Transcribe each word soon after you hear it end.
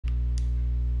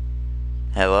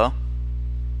Hello?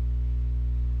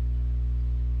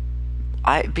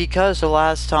 Because the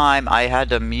last time I had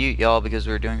to mute y'all because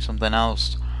we were doing something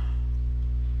else.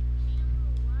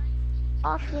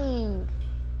 Talking.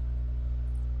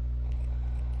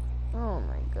 Oh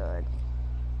my god.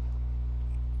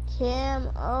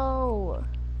 Cam-O.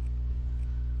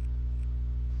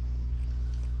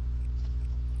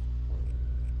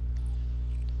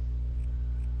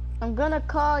 I'm gonna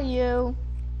call you.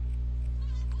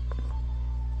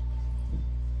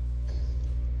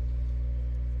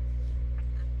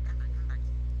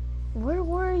 Where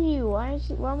were you? Why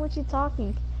weren't you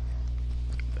talking?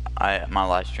 My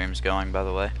live stream's going, by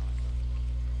the way.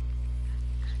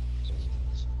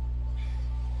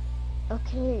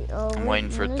 Okay, I'm waiting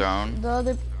for Throne.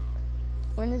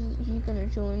 When is he gonna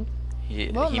join?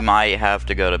 He might have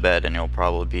to go to bed and he'll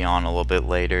probably be on a little bit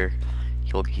later.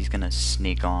 He's gonna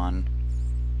sneak on.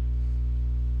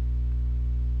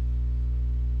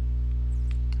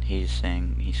 He's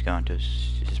saying he's going to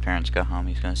his parents go home.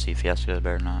 He's gonna see if he has to go to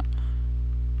bed or not.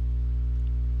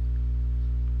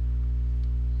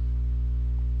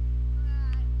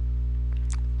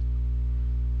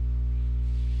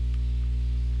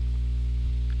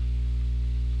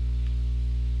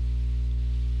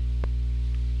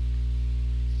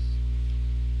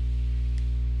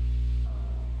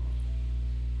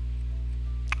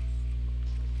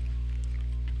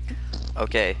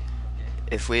 Okay,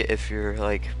 if your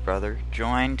like brother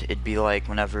joined, it'd be like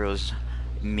whenever it was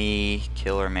me,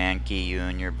 Killer Mankey, you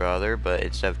and your brother, but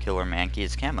instead of Killer Mankey,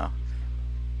 it's Camo.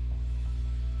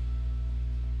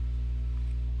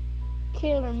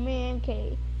 Killer Man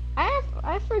K.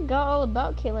 I forgot all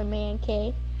about Killer Man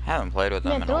K. Haven't played with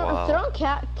them in a while.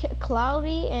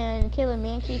 Cloudy and Killer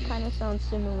Man K kind of sound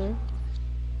similar.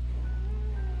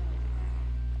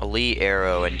 Elite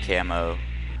Arrow and Camo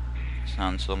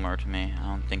sounds similar to me. I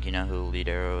don't think you know who Elite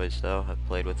Arrow is though. I've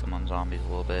played with them on Zombies a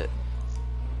little bit.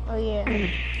 Oh yeah.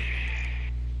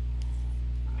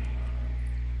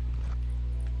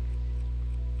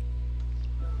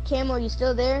 Camo, you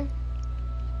still there?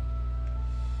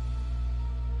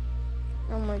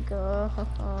 Oh my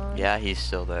god. Yeah, he's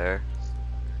still there.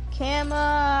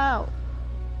 Camo!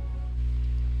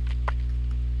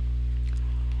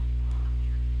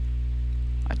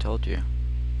 I told you.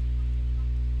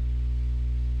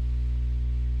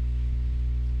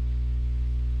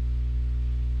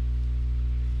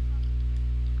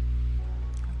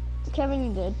 Kevin,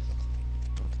 you did.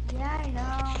 Yeah, I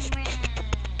know, man.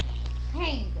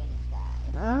 Penguins,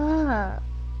 guys. Ah.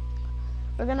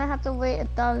 We're gonna have to wait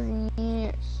 1,000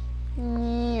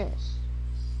 years.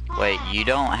 Wait, you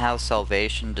don't have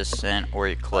Salvation, Descent, or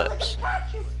Eclipse.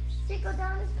 Go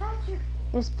down his patcher.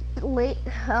 It's late.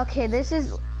 Okay, this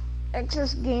is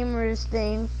Excess Gamers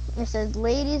thing. It says,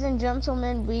 ladies and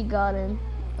gentlemen, we got him.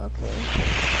 Okay.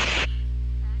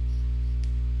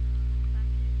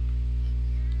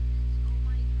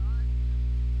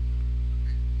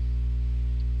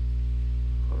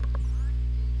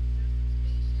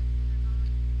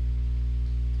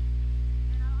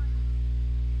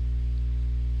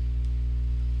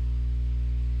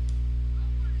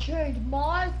 Change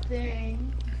my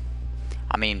thing.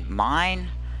 I mean, mine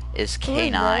is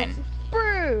K9.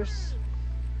 Bruce!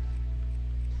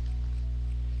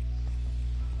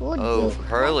 Oh,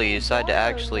 Hurley, you decided to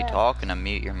actually talk and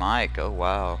unmute your mic. Oh,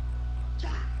 wow.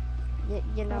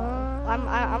 You know, I'm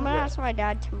gonna ask my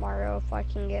dad tomorrow if I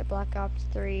can get Black Ops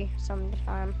 3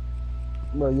 sometime.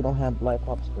 Bro, you don't have Black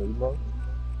Ops 3, bro?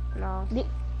 No.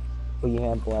 But you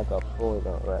have Black Ops 4,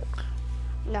 though, right?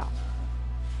 No.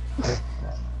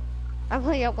 I'm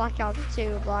playing up Black Ops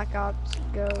 2, Black Ops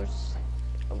Ghost,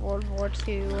 World War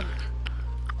 2.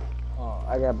 Oh,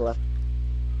 I got Black.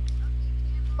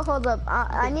 Hold up,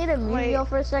 I need to mute you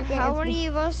for a second. How many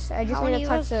of us? I just how need many to of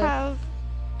talk us to have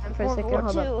for a World second. War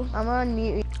Hold up. II? I'm gonna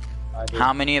unmute you.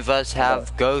 How many of us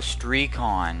have Ghost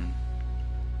Recon?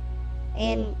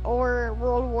 And or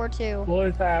World War 2?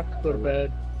 Boys, I have to go to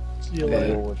bed. See you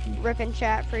later. Rip and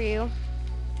chat for you.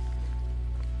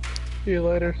 See you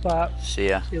later, Slap. See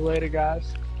ya. See you later,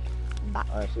 guys.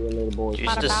 Alright, see you later, boys. You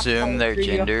just assume their See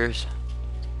ya. genders.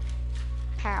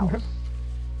 Pow.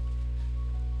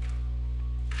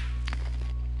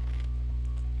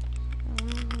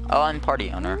 Oh, I'm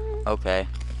party owner. Okay.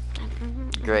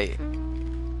 Great.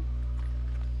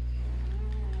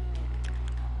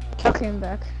 Okay, I'm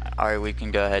back. Alright, we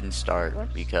can go ahead and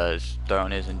start because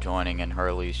Throne isn't joining and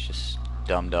Hurley's just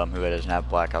dumb who doesn't have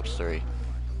Black Ops 3.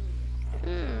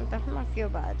 That's my feel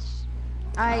bads.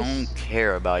 I don't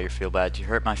care about your feel bads. You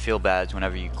hurt my feel bads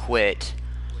whenever you quit.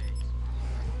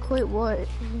 Quit what?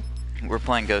 We're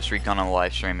playing Ghost Recon on the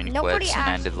live stream and he Nobody quits and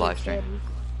asked ended the you, live stream.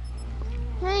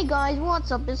 kid. Hey guys,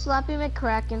 what's up? It's Slappy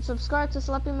McCracken. Subscribe to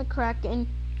Slappy McCracken.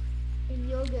 And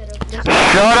you'll get a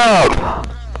Shut up!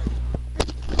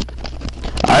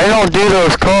 I don't do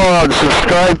those call out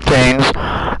subscribe things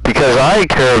because I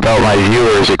care about my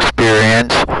viewers'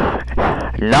 experience,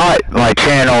 not my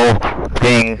channel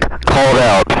being called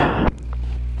out.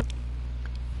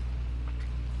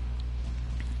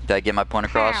 Did I get my point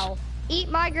across? How? Eat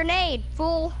my grenade,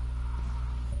 fool.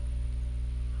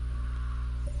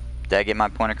 Did I get my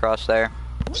point across there?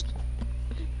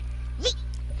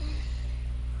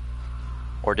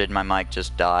 Or did my mic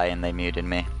just die and they muted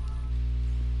me?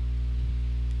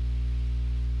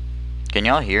 Can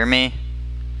y'all hear me?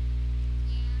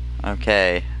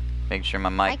 Okay. Make sure my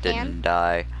mic didn't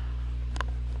die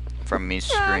from me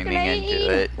screaming into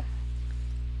it.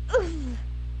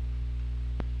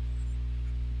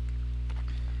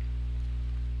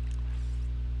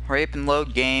 Hurry up and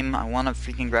load game. I wanna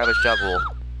freaking grab a shovel.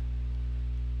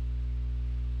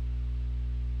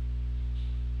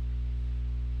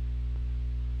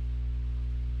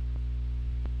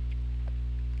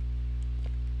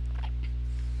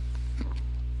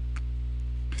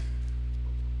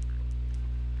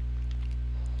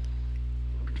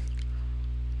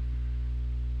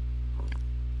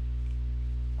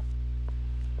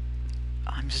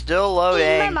 I'm still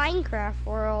loading. In my Minecraft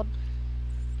world.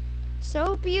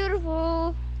 So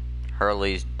beautiful.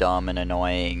 Hurley's dumb and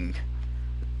annoying.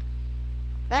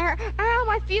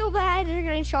 I feel bad. They're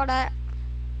getting shot at.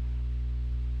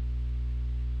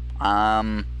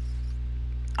 I'm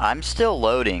still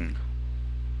loading.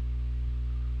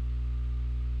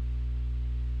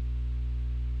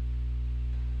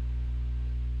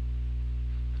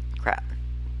 Crap.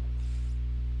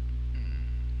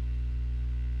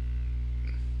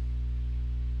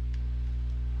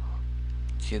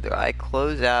 It's either I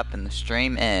close up and the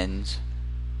stream ends,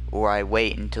 or I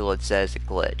wait until it says it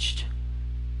glitched.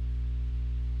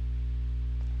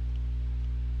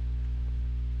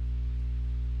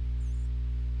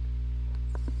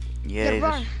 Yay,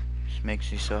 this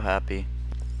makes me so happy.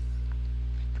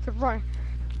 Run.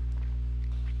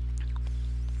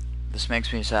 This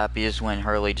makes me as happy as when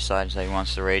Hurley decides that he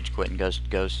wants to rage quit and goes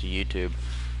to YouTube.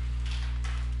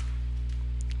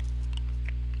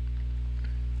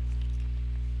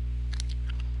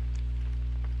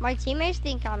 My teammates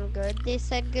think I'm good. They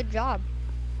said good job.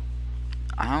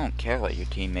 I don't care what your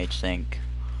teammates think.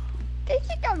 They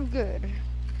think I'm good.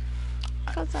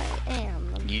 Because I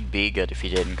am. You'd be good if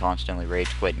you didn't constantly rage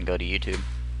quit and go to YouTube.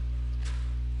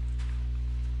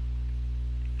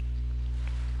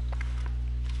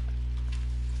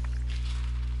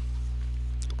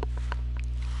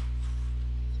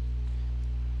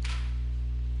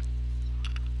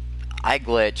 I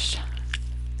glitched.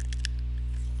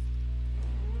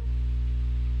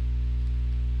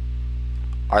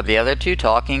 Are the other two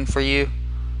talking for you?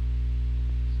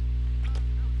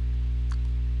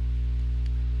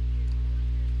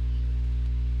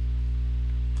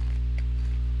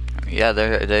 Yeah,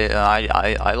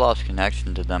 I lost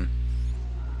connection to them.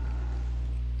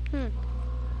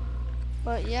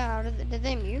 But yeah, did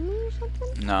they mute me or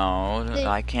something? No,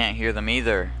 I can't hear them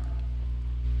either.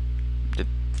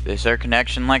 Is their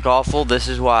connection like awful? This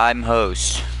is why I'm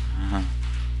host.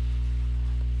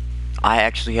 I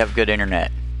actually have good internet.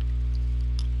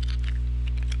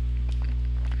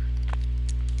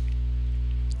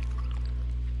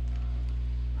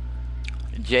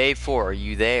 J4, are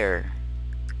you there?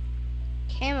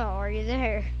 Camo, are you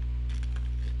there?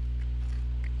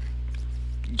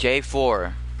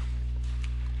 J4.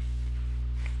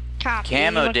 Copy.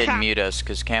 Camo didn't mute us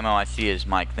because Camo, I see his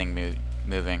mic thing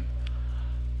moving.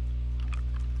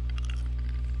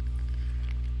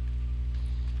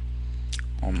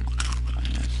 Oh my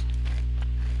goodness.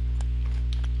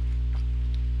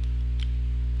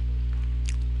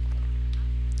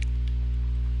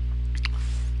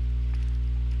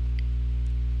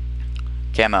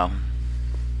 Camo.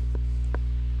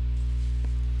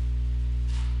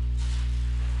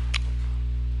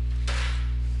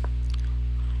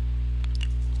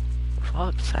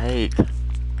 Fuck's sake.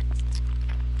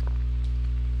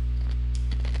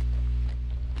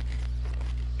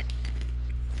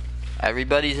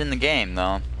 Everybody's in the game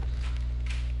though.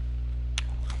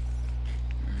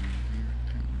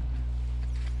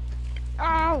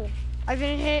 Ow! I've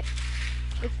been hit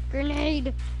with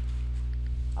grenade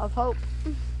of hope.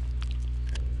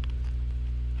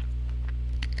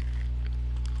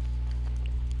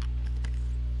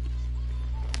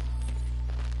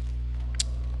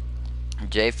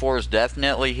 J4 is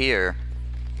definitely here.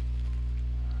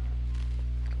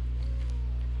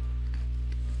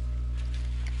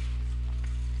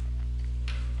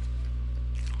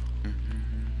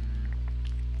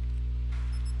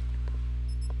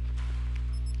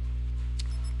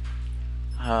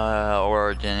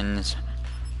 Origins.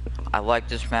 I like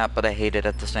this map, but I hate it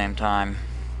at the same time.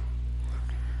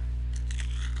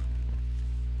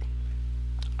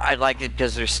 I like it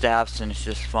because there's staffs and it's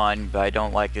just fun, but I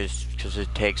don't like it because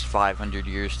it takes 500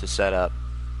 years to set up.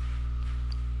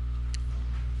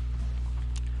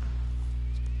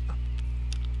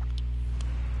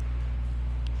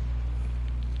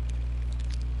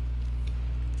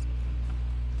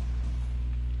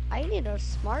 I need a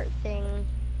smart thing.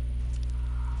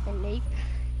 An ape.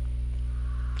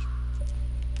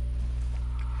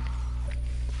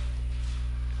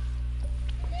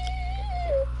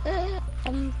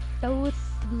 I'm so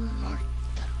smart.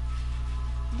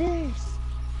 This.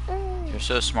 You're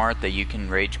so smart that you can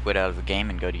rage quit out of a game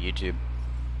and go to YouTube.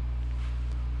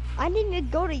 I need to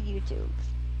go to YouTube.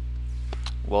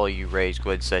 Well, you rage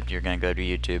quit, said you're gonna go to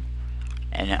YouTube,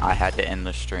 and I had to end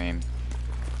the stream.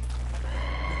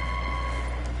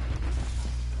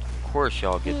 Of course,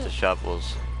 y'all get the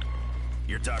shovels.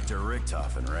 You're Dr.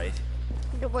 Richtofen, right?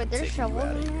 Wait, there's Taking you shovels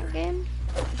out of in here. that game?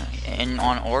 And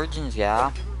on Origins,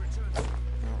 yeah.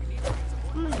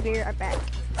 I'm gonna be right back.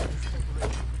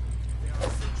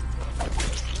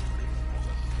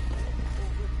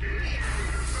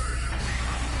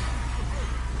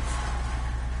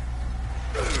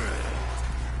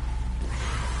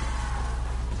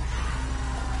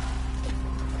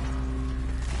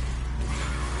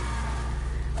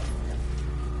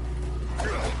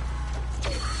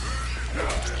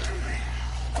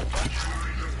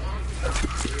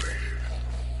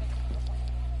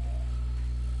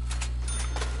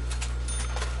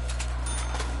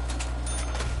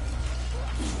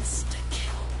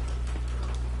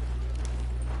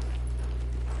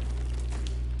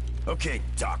 Okay,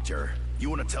 Doctor. You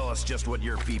want to tell us just what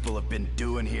your people have been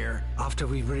doing here? After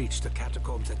we reached the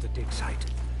catacombs at the dig site,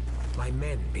 my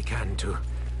men began to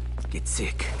get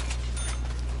sick.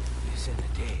 Within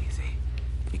a day,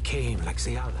 they became like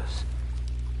the others,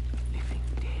 living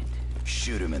dead.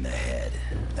 Shoot him in the head.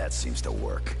 That seems to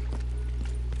work.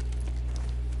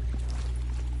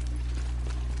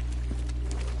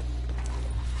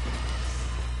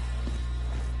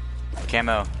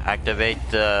 Camo, activate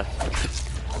the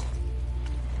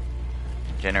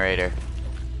generator.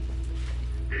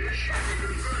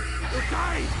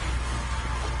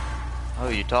 Oh,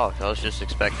 you talked. I was just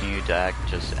expecting you to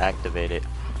just activate it.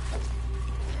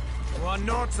 You are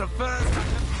not the first,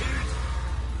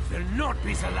 will not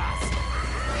be the last.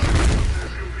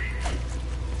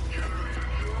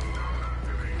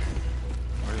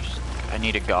 I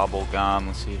need a gobble gum.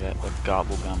 Let's see what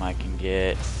gobble gum I can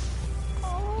get.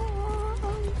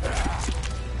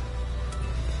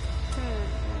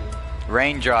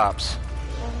 Raindrops.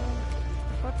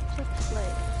 What's to play?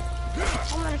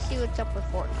 I want to see what's up with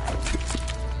Fortnite.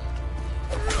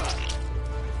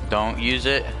 Don't use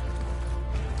it.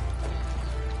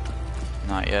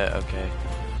 Not yet. Okay.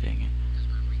 Dang it.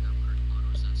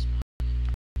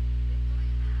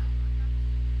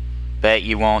 Bet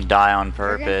you won't die on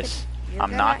purpose.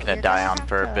 I'm not gonna die on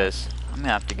purpose. I'm gonna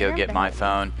have to go get my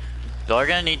phone. Y'all are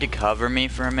gonna need to cover me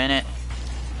for a minute.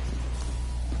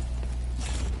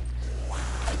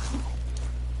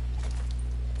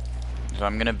 So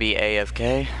I'm gonna be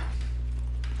AFK.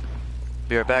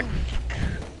 Be right back.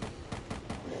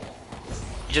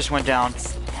 He just went down.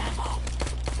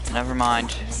 Never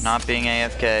mind. Not being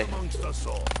AFK.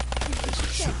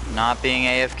 Not being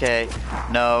AFK.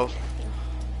 No.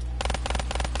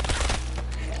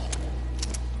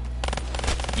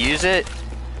 Use it.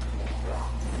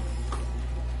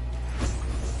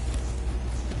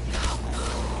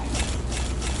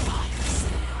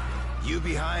 You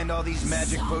behind all these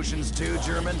magic potions too,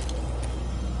 German?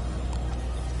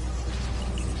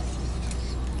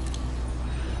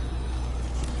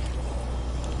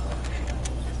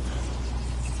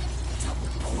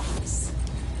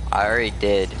 I already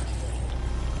did.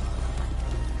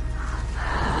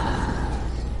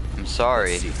 I'm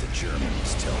sorry. Let's see if the German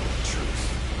is telling the truth.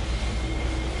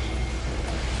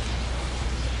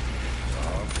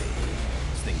 Oh, baby.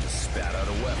 This thing just spat out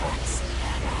a weapon.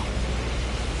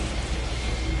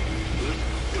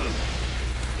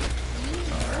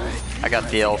 I got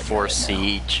the L4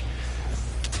 Siege.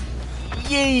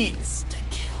 Yeet!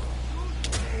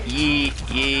 Yeet,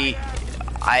 yeet.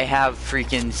 I have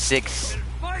freaking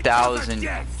 6,000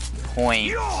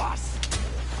 points.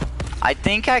 I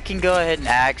think I can go ahead and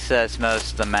access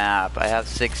most of the map. I have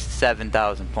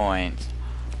 7,000 points.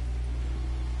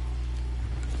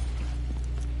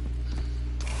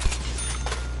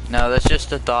 No, that's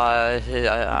just a thought.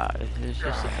 It's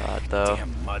just a thought, though.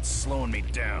 Damn mud's slowing me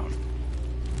down.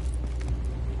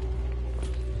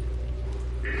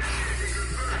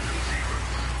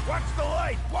 Watch the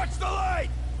light! Watch the light!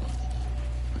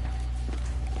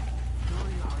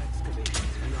 During our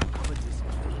excavations, we uncovered this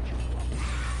ancient rock.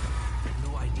 We have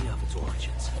no idea of its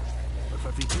origins. But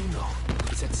what we do know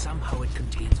is that somehow it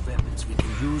contains weapons we can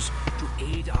use to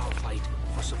aid our fight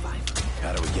for survival.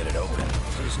 How do we get it open?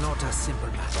 It is not a simple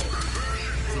matter.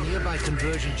 The nearby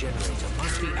conversion generator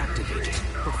must be activated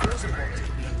before the box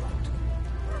can be unlocked.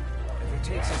 It will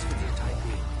take us for the time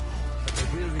being, but they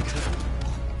will return.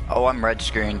 Oh, I'm red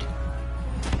screened.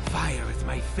 Fire is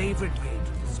my favorite way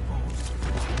to dispose of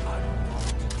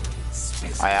unwanted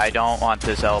specimens. I don't want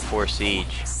this L4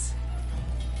 siege.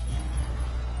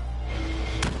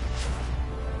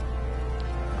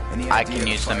 Any I idea can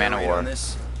the use the fire man of rate war. on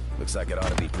this? Looks like it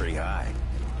ought to be pretty high.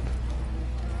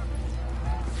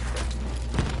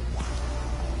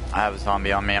 I have a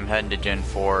zombie on me. I'm heading to Gen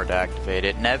 4 to activate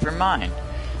it. Never mind.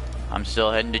 I'm still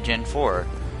heading to Gen 4.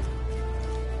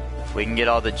 If we can get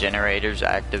all the generators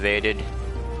activated,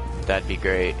 that'd be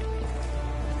great.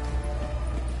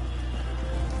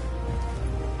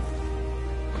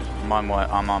 I'm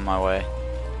on my way.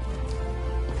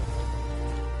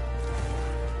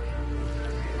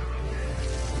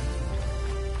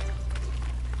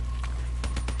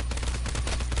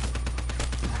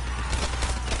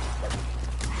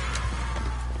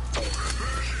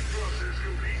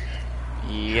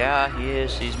 Yeah, he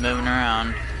is. He's moving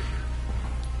around.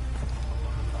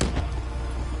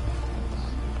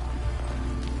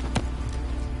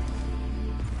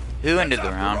 Who ended the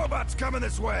round? Robots coming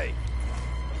this way.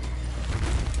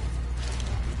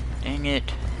 Dang it.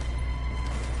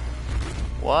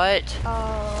 What?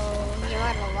 Oh, you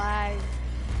might have lagged.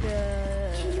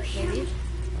 Can you hear Maybe? me?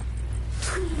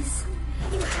 Please,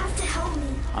 you have to help me.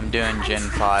 I'm doing Gen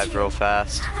 5 real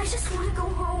fast. I just want to go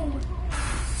home.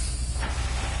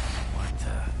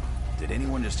 What? Did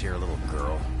anyone just hear a little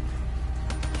girl?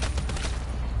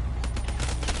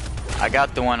 I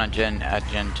got the one on Gen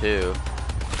 2.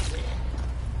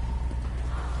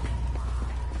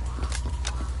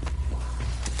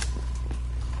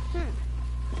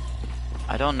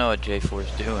 I don't know what J4's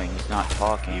doing. He's not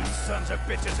talking. You sons of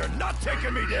bitches are not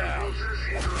taking me down.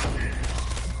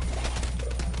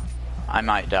 I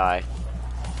might die.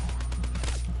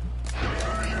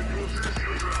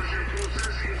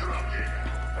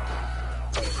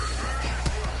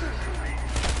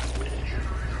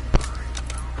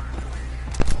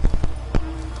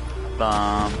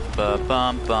 Bum ba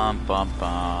bum bum bum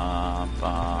bum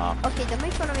bum. Okay, don't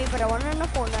make fun of me, but I want to know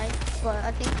Fortnite, but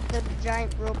I think the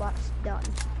giant robot's done.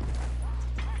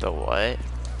 The what?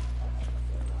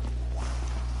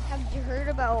 Have you heard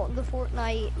about the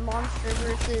Fortnite monster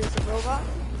versus robot?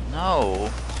 No.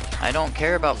 I don't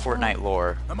care about Fortnite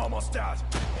lore. I'm almost out.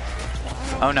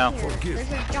 Oh no.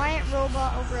 There's a giant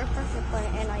robot over a pressure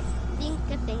plant, and I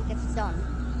think it's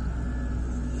done.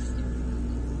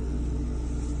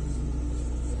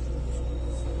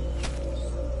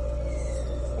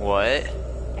 What?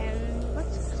 And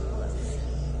let's explode.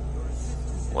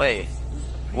 Wait.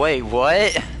 Wait,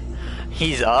 what?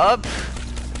 He's up?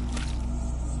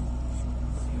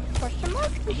 Question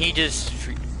mark? He just...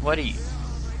 What are you...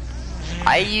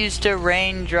 I used the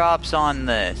raindrops on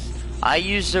this. I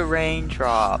used the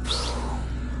raindrops.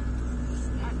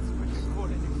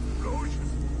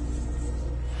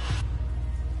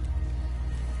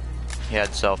 He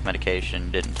had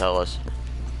self-medication, didn't tell us.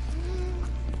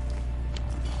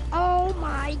 Oh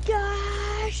my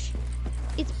gosh!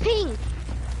 It's pink!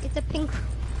 It's a pink...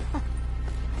 I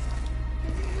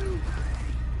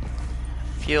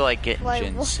feel like getting Like,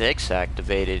 Gen what? 6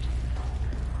 activated,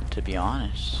 to be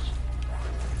honest.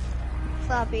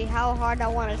 Sloppy, how hard I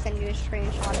want to send you a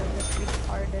screenshot of this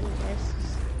retardedness.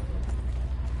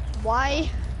 Why?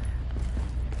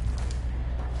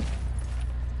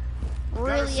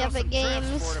 Really, Epic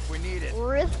Games? If we need it.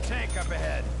 Really? Tank up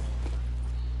ahead.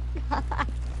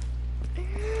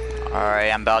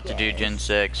 Alright, I'm about to do Gen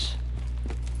 6.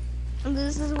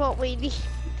 This is what we need.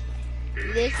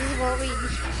 This is what we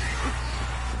need.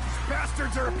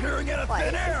 Bastards are appearing out of Why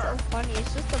thin is this air. so funny?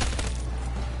 It's just a...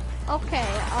 Okay,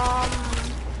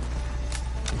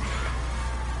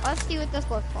 let's see what this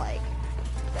looks like.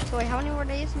 So wait, how many more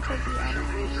days until the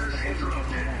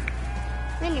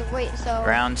Anyway, wait, so...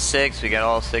 Round 6, we got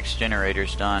all 6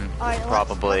 generators done. Alright,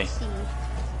 Probably. let's see.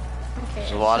 Okay,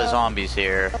 There's a lot of so zombies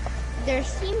here. There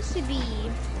seems to be...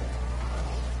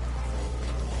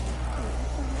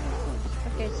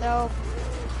 Okay, so...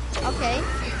 Okay,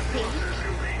 it's pink,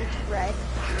 it's red,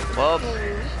 Well,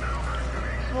 blue,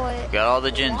 but... got all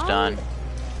the gens why- done.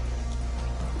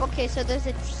 Okay, so there's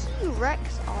a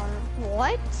T-Rex on...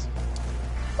 What?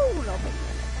 Hold up a minute.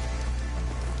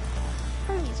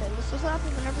 Please, and this was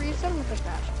happening whenever you said with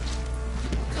that.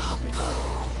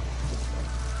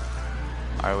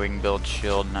 Alright, we can build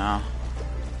shield now.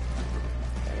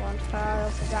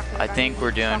 I think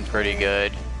we're doing pretty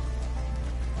good.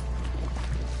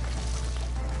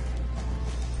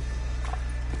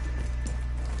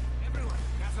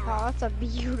 Oh, that's a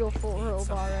beautiful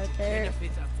robot right there.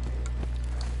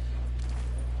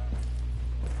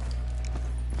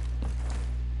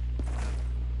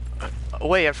 Oh,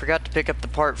 wait, I forgot to pick up the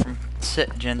part from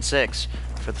Gen 6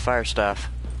 for the fire staff.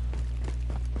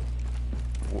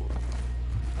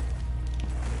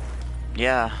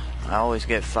 Yeah, I always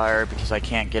get fire because I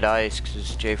can't get ice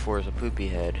because J4 is a poopy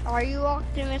head. Are you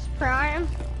Optimus Prime?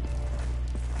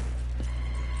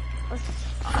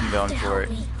 I'm going for it.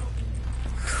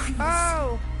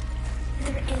 Oh!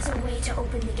 There is a way to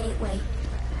open the gateway.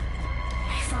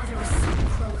 My father was so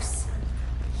close.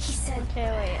 He said,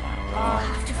 okay, wait.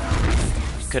 have to follow the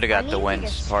steps. Could have got the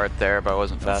winds part there, but I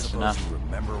wasn't fast enough. You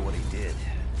remember what he did.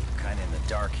 Kind of in the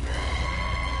dark here.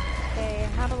 Okay,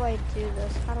 how do I do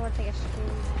this? How do I take a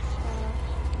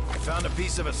screenshot? I found a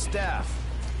piece of a staff.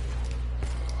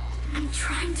 I'm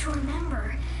trying to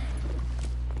remember.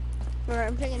 Alright,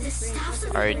 I'm taking The the staffs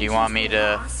of Alright, do you want me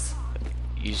to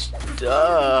use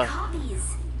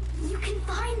copies? You can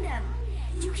find them.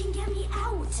 You can get me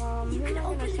out. You can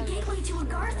open the gateway to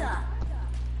Agartha.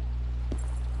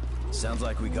 Sounds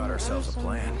like we got ourselves a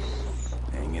plan.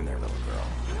 Hang in there, little girl.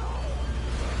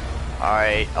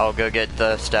 Alright, I'll go get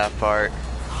the staff part.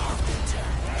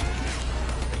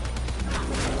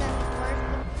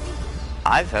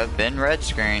 I have been red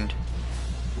screened.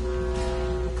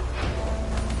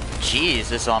 Jeez,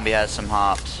 this zombie has some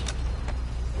hops.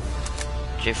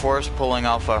 J4 is pulling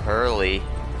off a Hurley.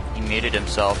 He muted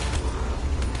himself.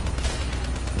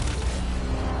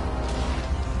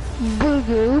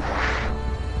 Boo-boo.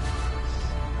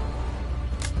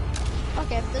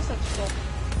 Okay, this looks cool.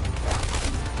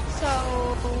 So...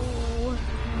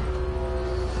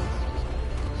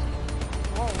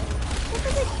 Oh, what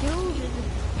are they doing?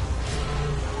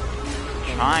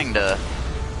 Trying to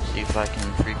see if I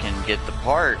can freaking get the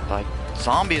part, like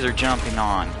zombies are jumping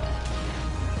on.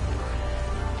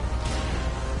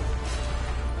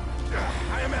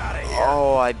 I'm out of here.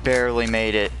 Oh, I barely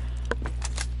made it.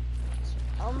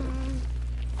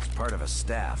 It's part of a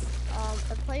staff.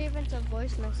 A play event of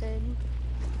voice message.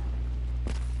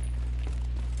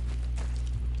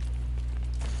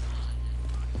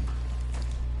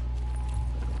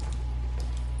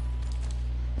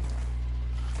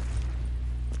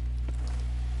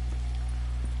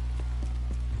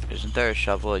 Isn't there a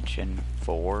shovel at Gen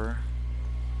 4?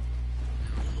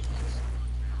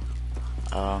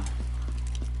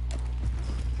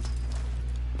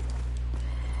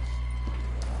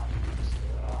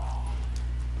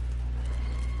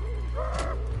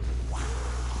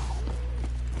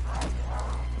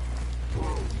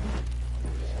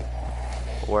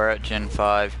 We're at Gen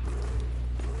 5.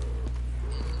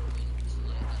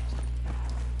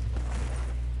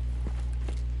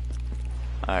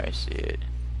 I see it.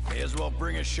 May as well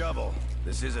bring a shovel.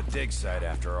 This is a dig site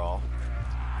after all.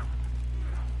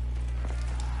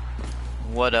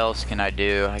 What else can I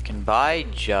do? I can buy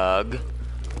jug,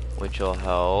 which will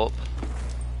help.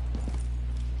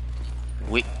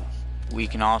 We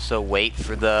can also wait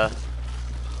for the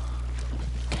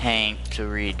tank to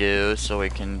redo so we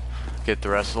can get the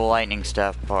rest of the lightning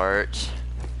staff parts.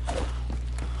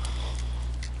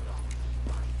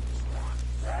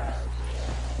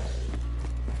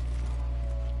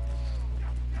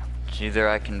 It's either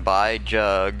I can buy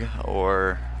jug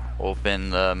or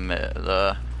open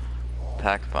the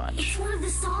pack punch. It's one of the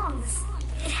songs.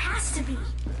 It has to be.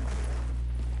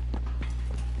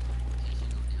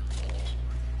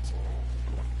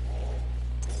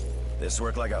 This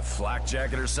work like a flak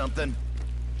jacket or something?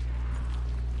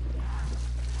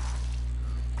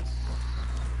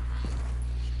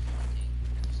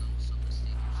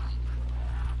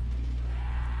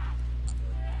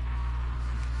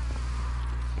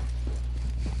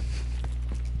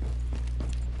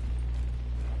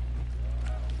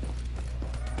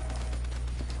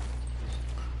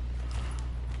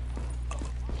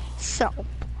 So,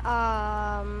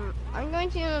 I'm going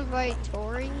to invite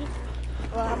Tori.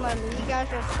 Well, I'm gonna you guys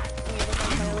will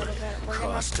play a little bit. We're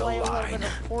gonna Crossed a play a little line. bit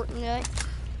of Fortnite.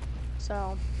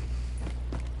 So,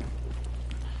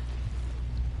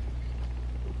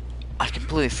 I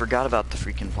completely forgot about the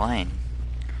freaking plane.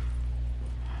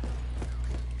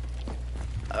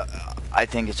 I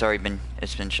think it's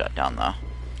been shut down though.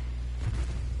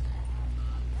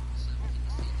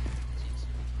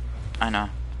 I know,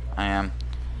 I am.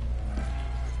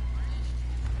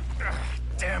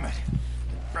 Damn it.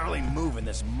 barely move in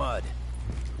this mud.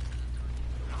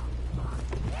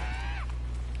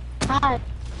 Hi.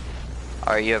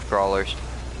 Alright, you have crawlers.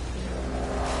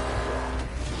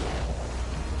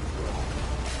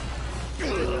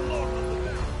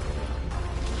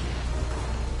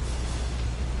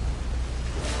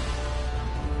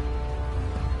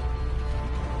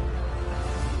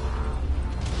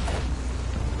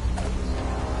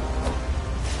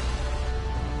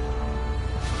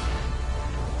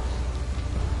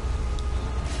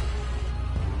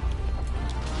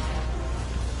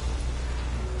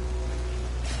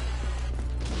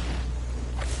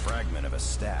 Fragment of a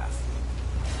staff.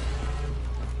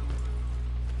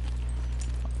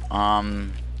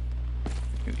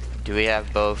 Do we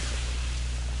have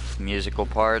both musical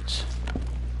parts?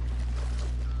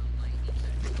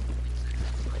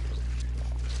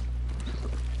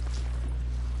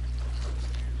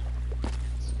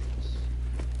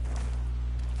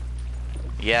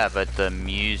 Yeah, but the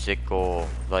musical,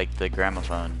 like the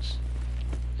gramophones.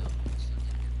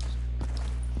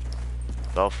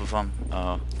 Both of them?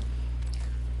 Oh.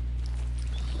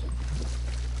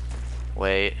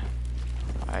 Wait.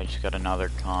 I just got another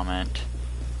comment.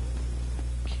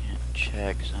 Can't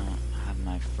check, 'cause I don't have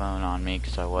my phone on me,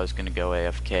 because I was going to go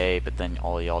AFK, but then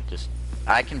all y'all just...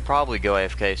 I can probably go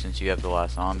AFK since you have the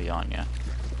last zombie on you.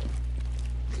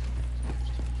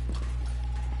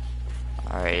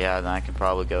 Alright, yeah, then I can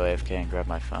probably go AFK and grab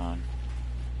my phone.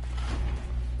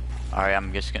 Alright,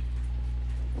 I'm just gonna...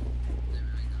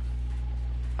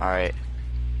 Alright.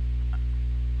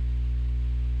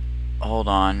 Hold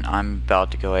on, I'm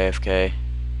about to go AFK.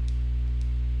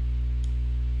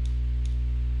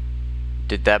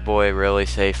 Did that boy really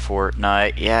say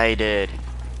Fortnite? Yeah, he did.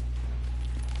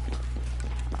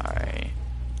 Alright.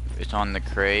 It's on the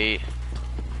crate.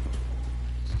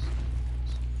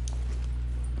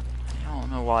 I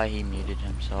don't know why he muted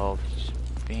himself. He's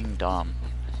being dumb.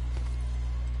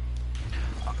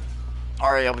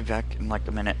 Alright, I'll be back in like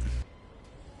a minute.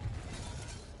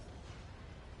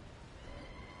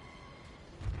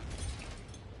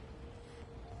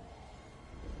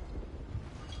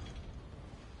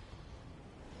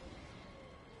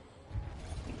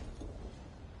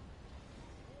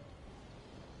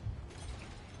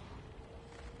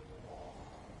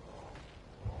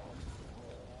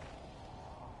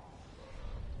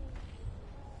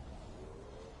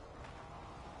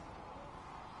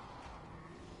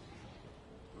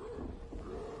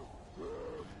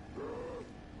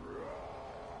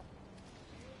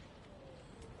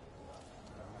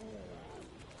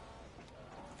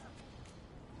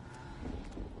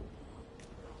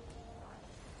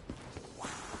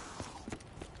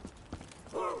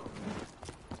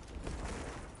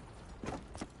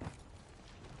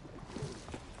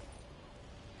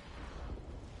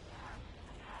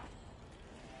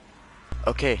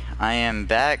 Okay, I am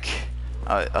back.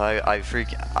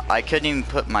 I couldn't even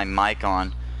put my mic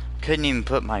on. Couldn't even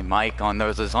put my mic on. There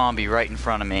was a zombie right in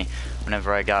front of me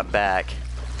whenever I got back.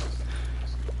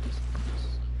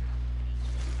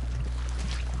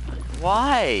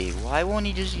 Why? Why won't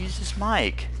he just use his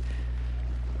mic?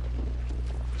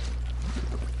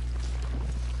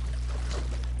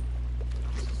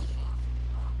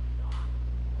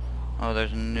 Oh,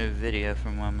 there's a new video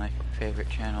from one of my favorite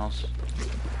channels.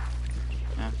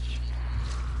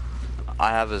 I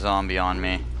have a zombie on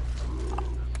me.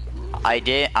 I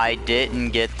didn't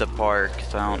get the part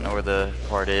because I don't know where the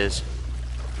part is.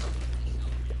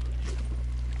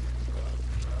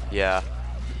 Yeah.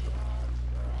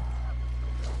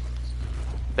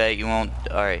 Bet you won't.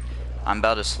 Alright. I'm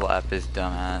about to slap his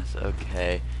dumbass.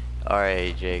 Okay.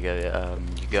 Alright, Jacob.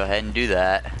 You go ahead and do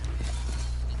that.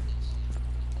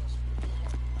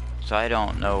 So I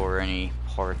don't know where any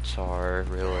parts are,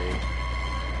 really.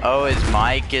 Oh, his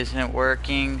mic isn't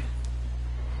working.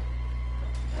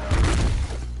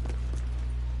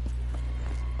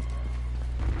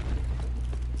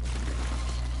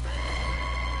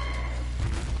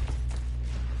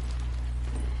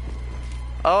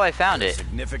 Oh, I found it.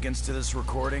 Significance to this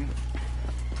recording?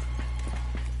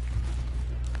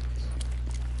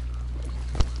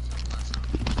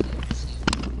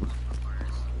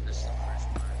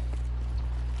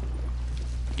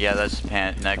 Yeah, that's the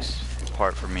next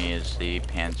part for me is the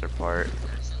Panzer part.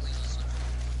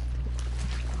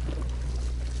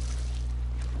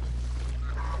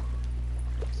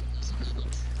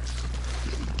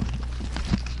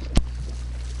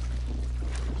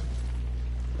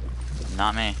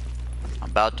 Not me. I'm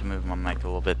about to move my mic a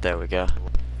little bit. There we go.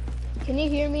 Can you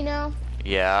hear me now?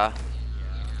 Yeah.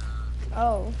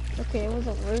 Oh, okay, it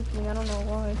wasn't working. I don't know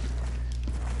why.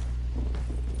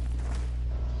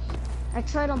 I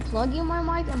tried unplugging my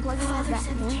mic, unplugging it back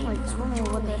in. Like, I don't know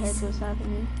what the heck was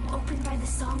happening. Opened by the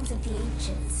songs of the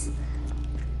ancients.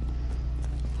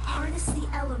 Harness the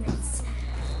elements.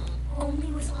 Only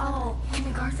with all can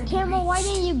Agartha be Camera, why reached.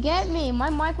 didn't you get me? My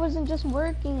mic wasn't just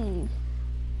working.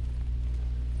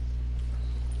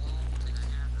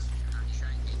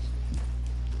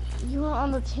 You were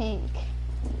on the tank.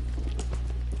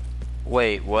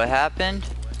 Wait, what happened?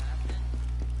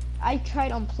 I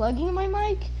tried unplugging my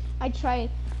mic. I tried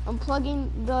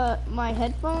unplugging my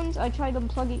headphones. I tried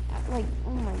unplugging, like, oh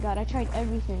my god, I tried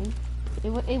everything.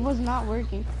 It was not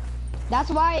working. That's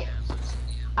why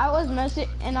I was messaging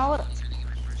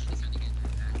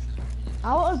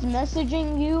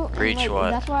you. And, Breach like,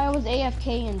 what? that's why I was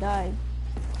AFK and died.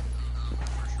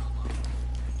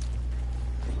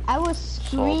 I was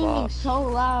screaming so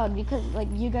loud because, like,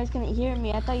 you guys couldn't hear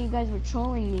me. I thought you guys were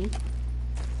trolling me.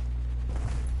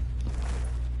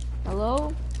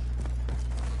 Hello?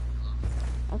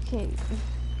 Okay.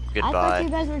 Goodbye. I thought you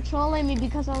guys were trolling me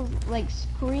because I was, like,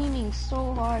 screaming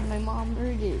so hard. My mom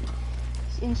heard it.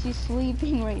 And she's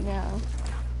sleeping right now.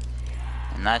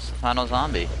 And that's the final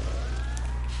zombie.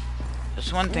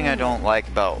 There's one thing I don't like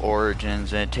about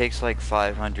Origins, and it takes like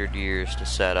 500 years to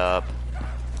set up.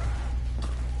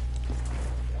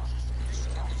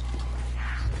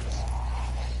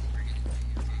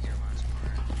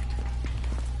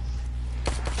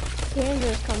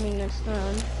 Tanger's coming next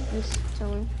round. Just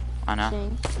telling. I know.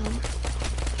 Saying.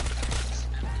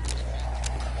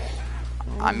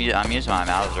 I'm using my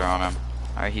Mauser on him.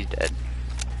 Alright, he's dead.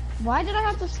 Why did I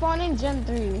have to spawn in Gen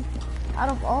 3? Out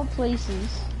of all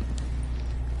places.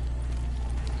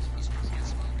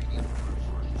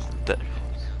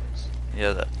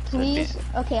 Please,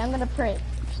 okay, I'm gonna pray.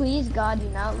 Please, God, do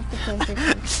not let the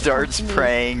Panther starts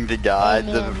praying to God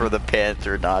for the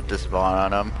Panther not to spawn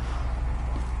on him.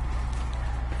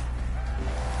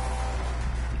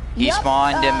 He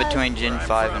spawned in between Gen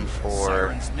 5 and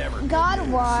 4. God,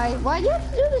 why? Why do you have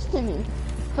to do this to me?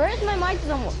 First my mic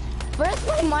doesn't work. First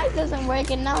my mic doesn't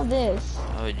work, and now this.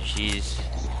 Oh, jeez.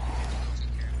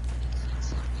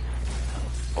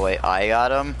 Wait, I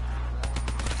got him?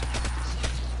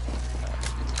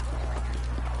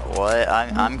 What?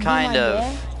 I'm kind of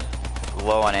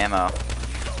low on ammo.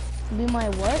 Be my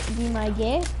what? Be my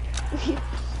gay? You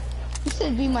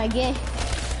said be my gay.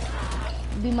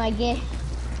 Be my gay.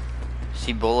 Is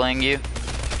he bullying you?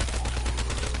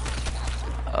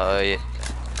 Oh, yeah.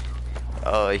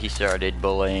 Oh, he started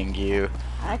bullying you.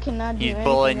 I cannot do He's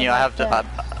bullying you. I have to.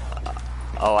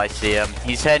 Oh, I see him.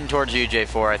 He's heading towards you,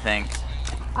 J4, I think.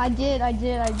 I did. How do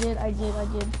you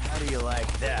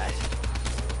like that?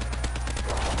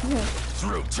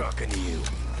 Through talking to you.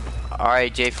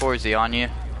 Alright, J4, is he on you?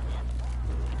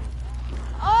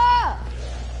 Ah!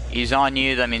 He's on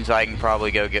you, that means I can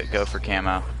probably go for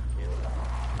camo.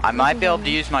 I might be able to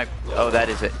use my... Oh, that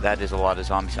is it. That is a lot of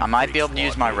zombies. I might be able to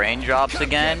use my raindrops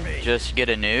again, just to get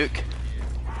a nuke.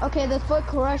 Okay, the foot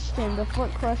crushed him.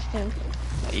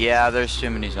 Yeah, there's too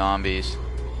many zombies.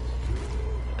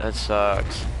 That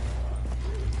sucks.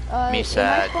 Me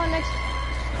sad.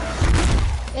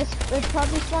 It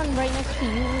probably spawned right next to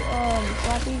you,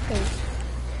 Slappy, cause...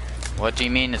 What do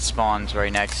you mean it spawns right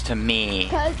next to me?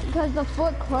 Cause the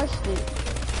foot crushed it.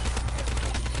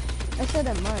 I said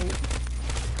it might.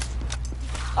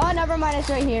 Oh, never mind, it's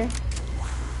right here.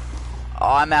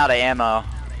 Oh, I'm out of ammo.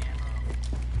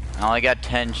 I only got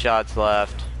 10 shots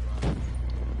left.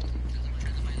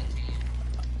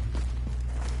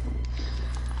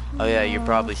 Oh yeah, you're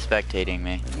probably spectating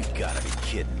me. You gotta be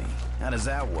kidding me. How does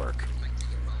that work?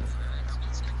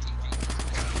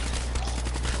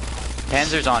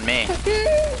 Panzer's on me.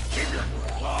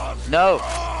 No.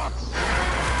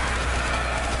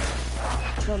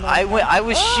 I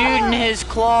was shooting his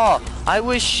claw. I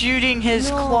was shooting his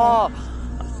claw.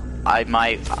 I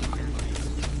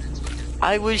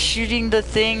was shooting the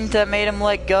thing that made him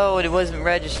let go and it wasn't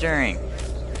registering.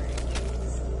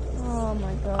 Oh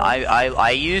my god.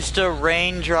 I used to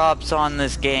raindrops on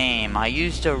this game.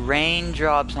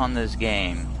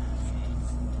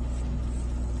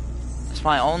 It's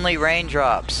my only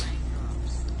raindrops.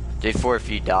 J4, if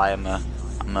you die, I'm a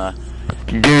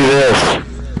do this.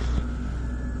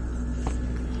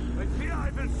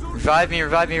 Revive me,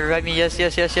 yes.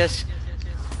 Yes!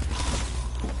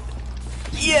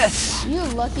 You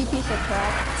lucky piece of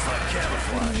crap. It's like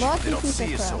camouflage. They don't see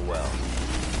you so well.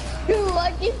 You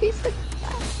lucky piece of crap.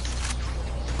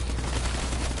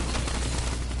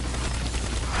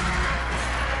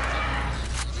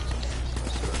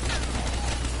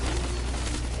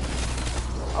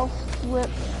 Oh, flip.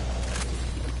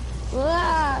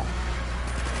 Ah.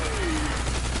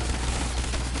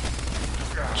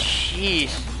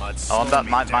 Jeez. Mud Oh, slowing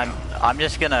me down. I'm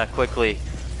just gonna quickly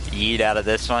yeet out of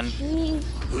this one. Jeez.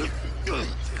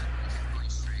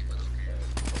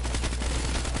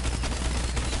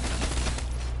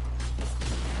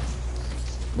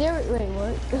 There, wait,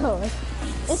 what? Oh,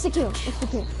 it's the kill. It's the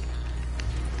kill.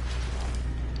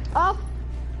 Up.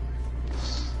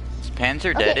 Is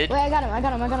Panzer Okay, deaded? wait, I got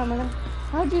him.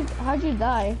 How'd you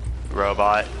die?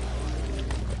 Robot.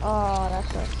 Oh, that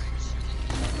sucks.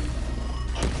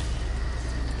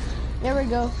 There we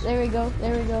go.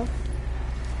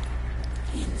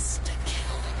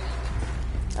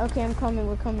 Okay, I'm coming.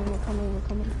 We're coming.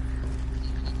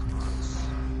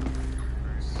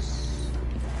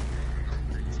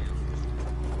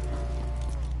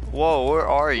 Whoa, where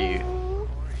are you?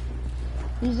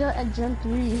 He's at Gen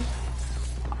 3.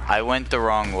 I went the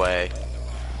wrong way.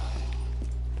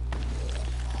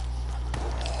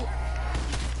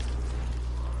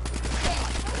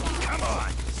 Come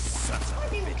on, sons of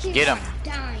bitches. Get him.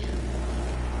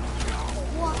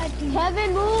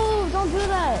 Kevin, move! Don't do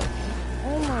that!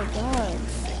 Oh my god.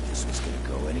 This was gonna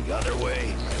go any other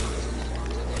way.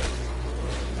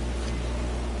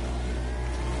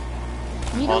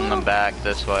 You Holding don't them back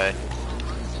this way.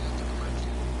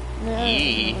 No.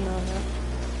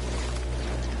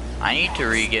 I need to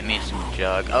re-get me some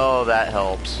jug. Oh, that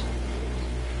helps.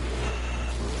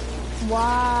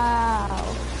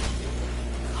 Wow.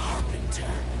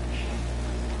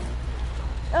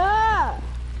 Ah!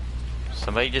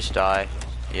 Somebody just die.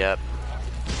 Yep.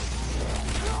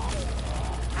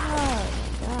 Oh,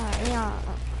 God, yeah.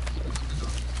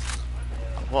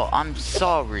 Well, I'm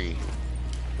sorry.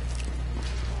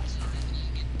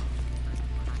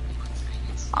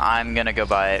 I'm gonna go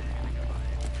buy it.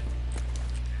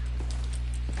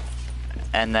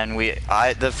 And then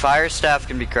the fire staff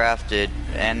can be crafted,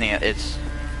 and it's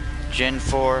Gen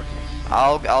 4.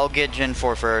 I'll get Gen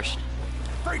 4 first.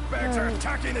 Freight bags are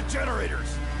attacking the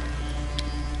generators.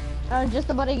 I was just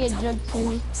about to get Jug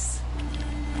 2.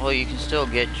 Well, you can still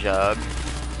get Jug.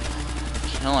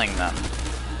 Killing them.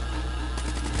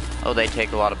 Oh, they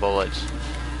take a lot of bullets.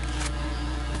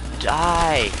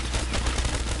 Die!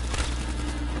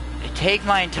 They take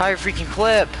my entire freaking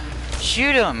clip!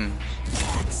 Shoot them!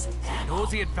 Know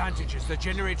the advantages the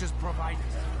generators provide.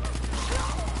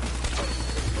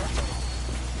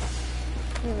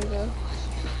 Here we go.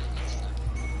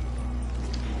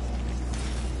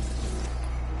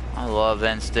 I love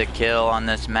insta kill on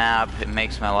this map. It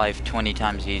makes my life 20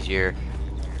 times easier.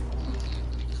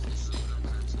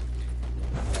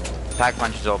 Pack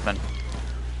punch is open.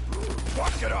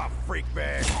 Walk it off, freak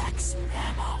bag.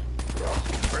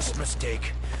 First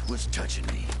mistake was touching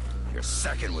me. Your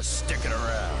second was sticking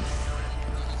around.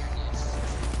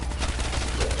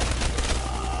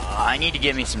 I need to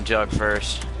get me some jug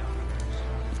first.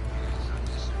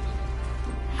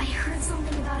 I heard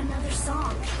something about another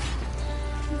song.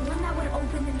 One that would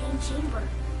open the main chamber.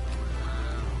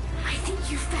 I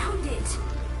think you found it.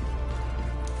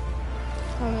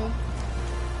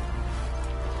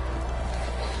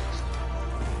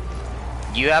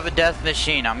 You have a death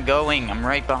machine. I'm going. I'm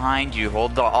right behind you.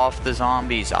 Hold off the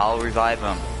zombies. I'll revive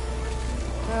them.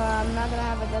 I'm not gonna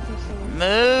have a death machine.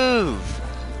 Move!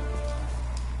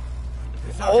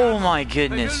 Oh my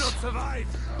goodness.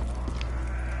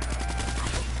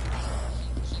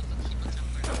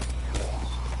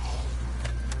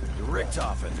 You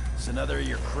Richtofen. It's another of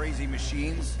your crazy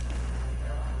machines.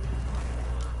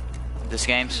 This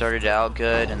game started out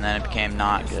good and then it became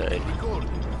not good.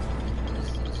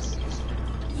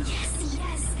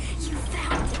 Yes, you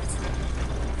found it.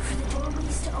 For the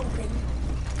doorways to open,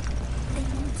 they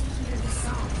need to hear the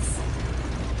songs.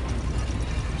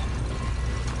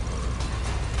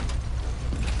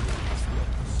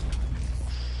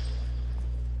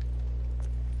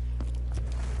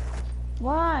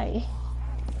 Why?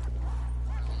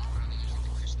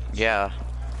 Yeah.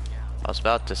 I was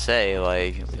about to say,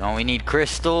 like, don't we need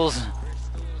crystals?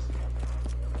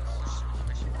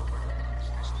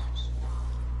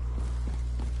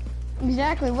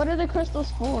 Exactly. What are the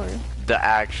crystals for? The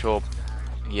actual...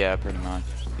 Yeah, pretty much.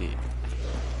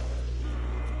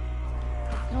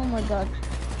 Oh my god.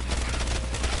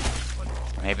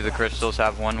 Maybe the crystals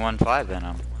have 115 in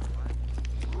them.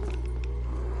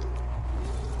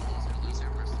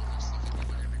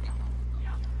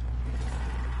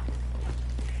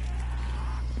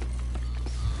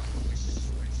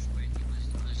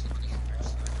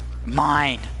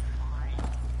 Mine!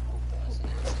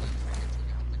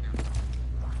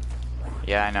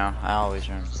 Yeah, I know. I always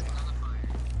remember.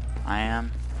 I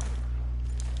am.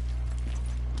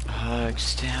 I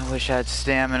wish I had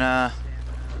stamina.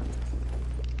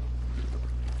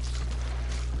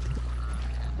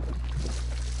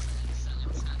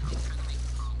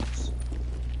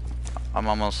 I'm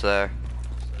almost there.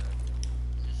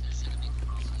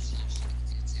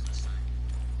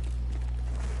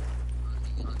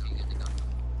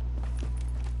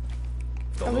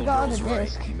 The Oh, we little got girl's the right.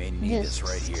 disc. You may need this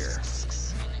right here.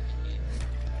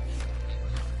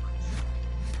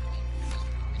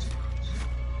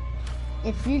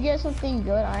 If you get something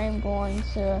good, I am going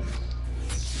to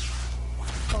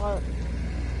start.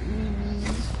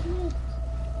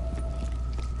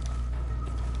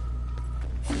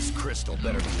 This crystal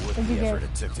better be worth What'd you the effort get?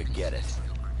 it took to get it.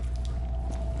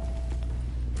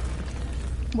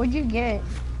 What'd you get?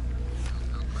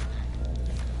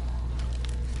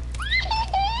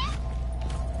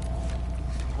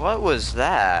 What was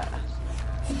that?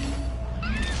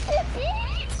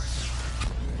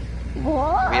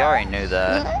 What? We already knew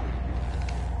that.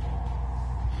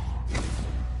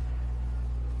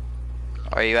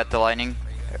 Are you at the lightning?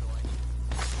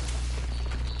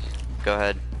 Go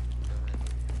ahead.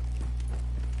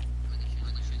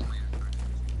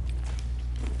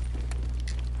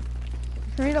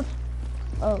 Hurry up.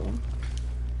 Oh.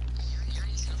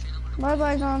 Bye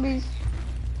bye, zombies.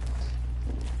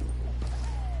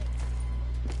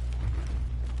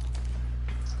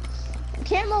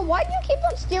 Camo, why do you keep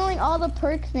on stealing all the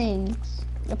perk things?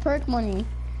 The perk money.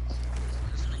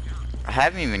 I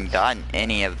haven't even gotten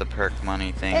any of the perk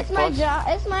money things. It's my job.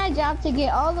 It's my job to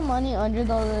get all the money under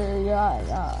the.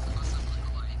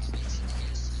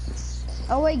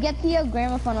 Oh wait, get the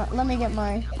gramophone. Let me get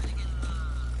mine.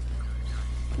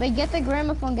 Wait, get the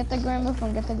gramophone. Get the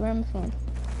gramophone. Get the gramophone.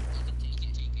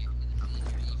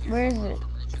 Where is it?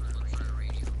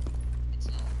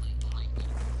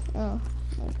 Oh.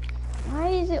 Why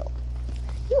is it?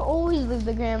 You always leave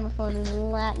the gramophone in the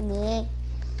Latin, eh?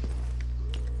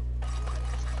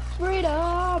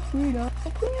 Freedom, freedom,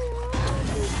 freedom,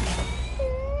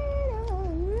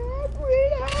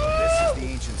 This is the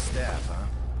ancient staff, huh?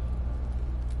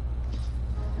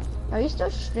 Are you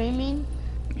still streaming?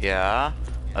 Yeah.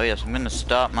 Oh yes, I'm gonna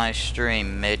stop my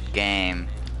stream mid-game.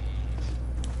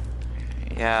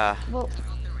 Yeah. Well,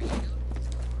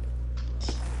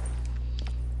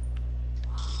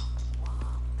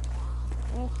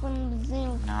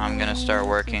 Now I'm gonna start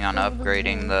working on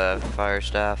upgrading the fire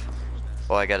staff.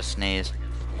 Oh, I gotta sneeze.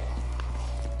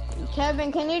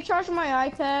 Kevin, can you charge my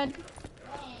iPad?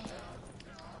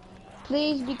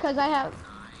 Please, because I have...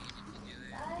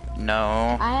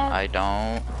 No, I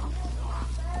don't.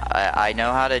 I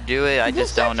know how to do it, I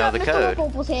just don't know the code.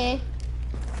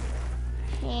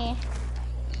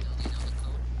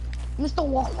 Mr.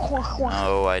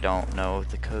 No, I don't know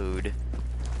the code.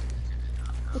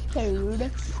 The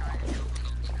code.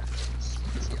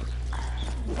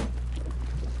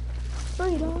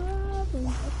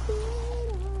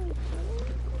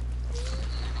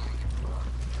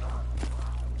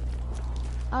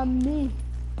 I'm me.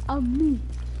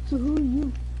 So who are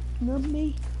you? Not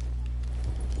me.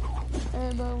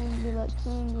 Everybody wanna be like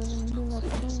king, we're gonna be like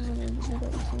king, we're gonna be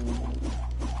like king.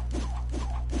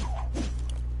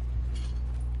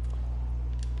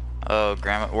 Oh,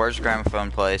 where's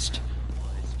gramophone placed?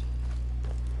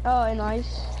 Oh, and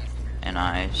ice. In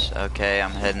ice. Okay,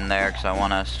 I'm heading there because I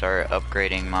want to start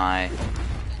upgrading my...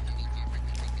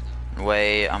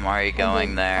 Wait, I'm already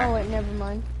going there. Oh wait, never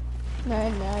mind. No, I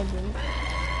didn't.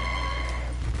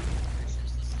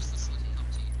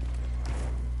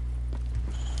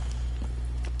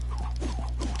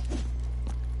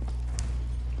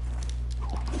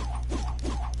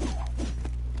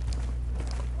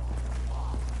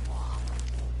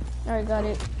 Alright, got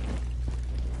it.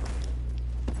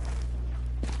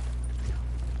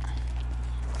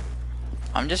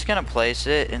 I'm just gonna place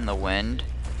it in the wind.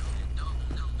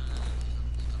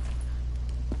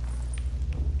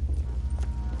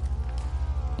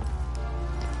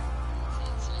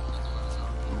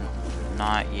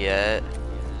 Not yet.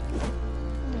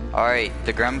 Alright,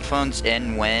 the gramophone's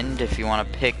in wind if you want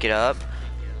to pick it up.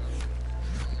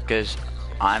 Because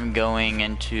I'm going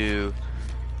into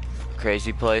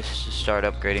crazy place to start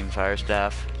upgrading fire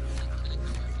staff.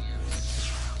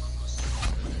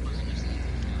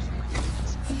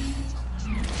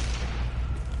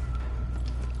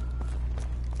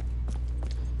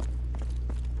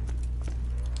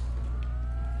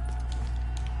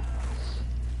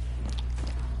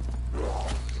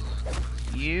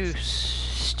 You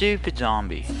stupid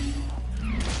zombie.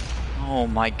 Oh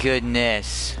my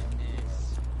goodness.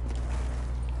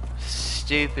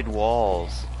 Stupid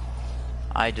walls.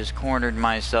 I just cornered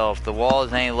myself. The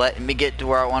walls ain't letting me get to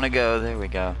where I want to go. There we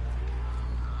go.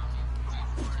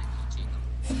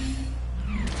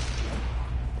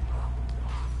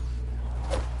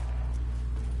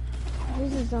 What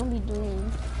is the zombie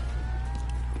doing?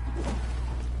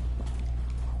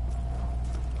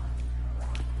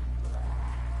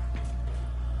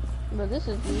 Bro, this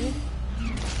is weird.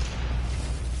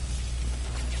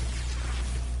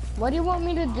 What do you want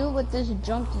me to do with this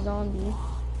junk zombie?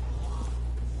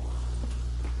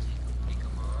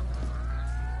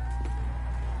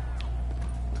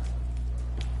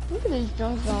 Look at this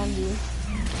junk zombie.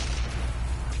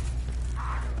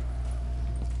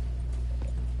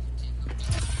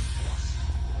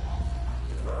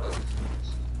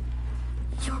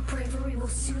 Your bravery will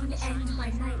soon end my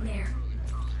nightmare.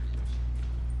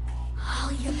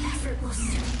 All your effort will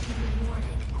soon be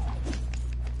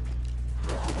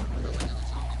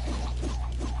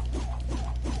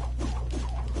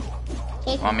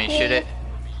rewarded. Want me to shoot it?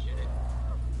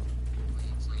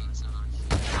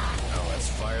 Now let's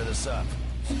fire this up.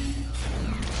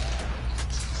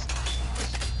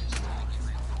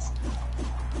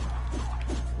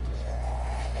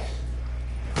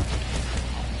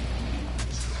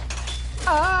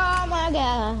 Oh my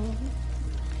god.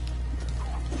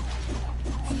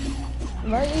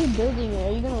 Why are you building it?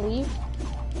 Are you gonna leave?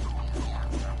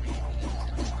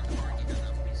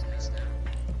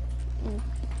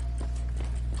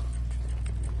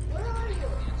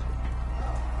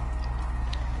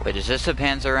 Wait, is this a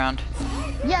Panzer round?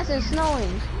 Yes, it's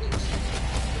snowing.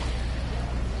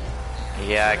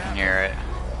 Yeah, I can hear it.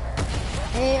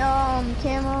 Hey,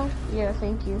 camo? Yeah,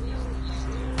 thank you.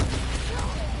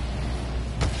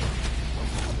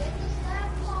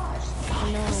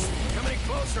 No. Come any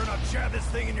closer and I'll jab this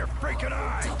thing in your freaking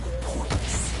eye.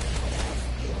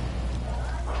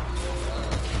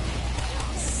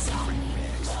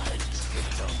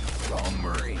 Wrong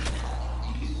Marine.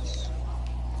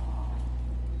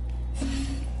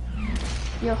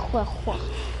 You're hua.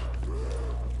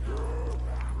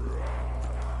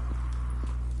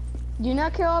 Do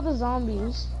not kill all the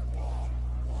zombies.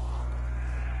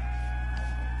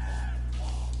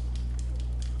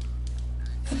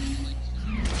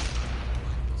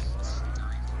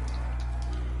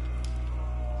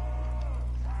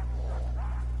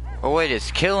 Oh wait, it's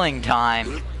killing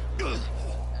time.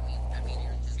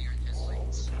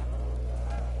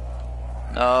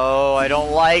 No, I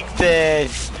don't like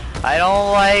this. I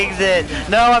don't like this.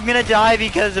 No, I'm gonna die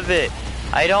because of it.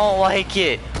 I don't like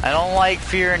it. I don't like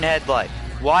fear in headlight.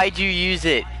 Why'd you use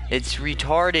it? It's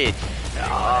retarded.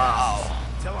 Oh.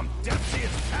 Tell him Dempsey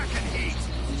is packing heat.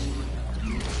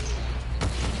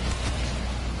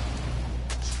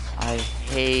 I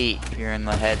hate fear in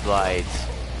the headlights.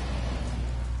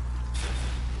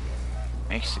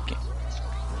 Makes the game.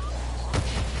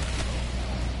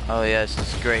 Oh yes,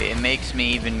 it's great. It makes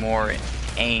me even more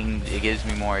aimed. It gives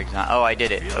me more Oh, I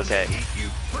did it. Okay. You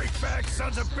freak bag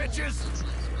sons of bitches.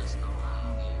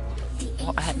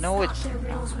 Well, no, it's. Their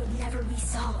riddles would never be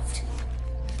solved.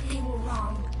 They were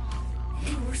wrong.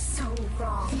 They were so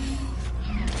wrong.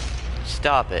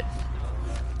 Stop it.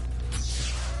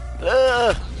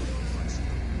 Ugh.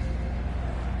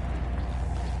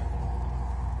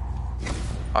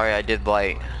 Alright, I did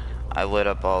light. I lit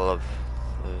up all of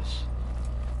those.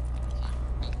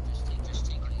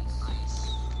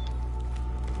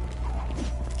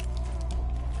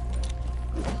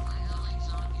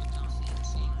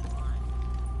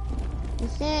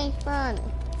 This ain't fun.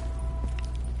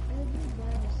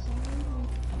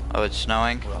 Oh, it's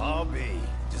snowing? Well, I'll be.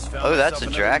 Just found Oh, that's a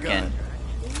myself another Draken.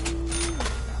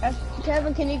 gun.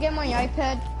 Kevin, can you get my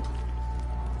iPad?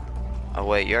 Oh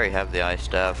wait, you already have the ice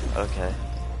staff. Okay.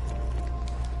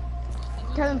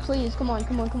 Kevin, please, come on,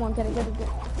 get it.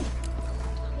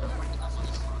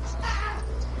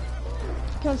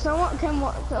 Can someone,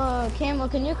 Camo,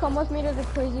 can you come with me to the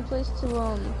crazy place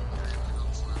to,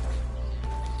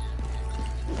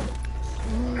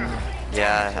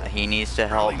 Yeah, he needs to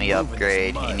help me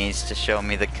upgrade. He needs to show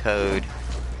me the code.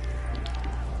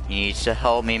 He needs to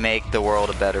help me make the world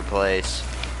a better place.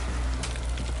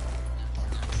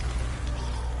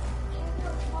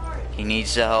 He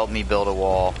needs to help me build a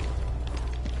wall.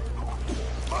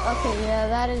 Okay, yeah,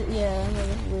 that is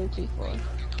way too far.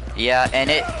 Yeah, and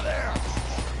it...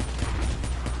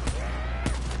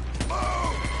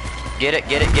 Get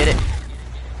it.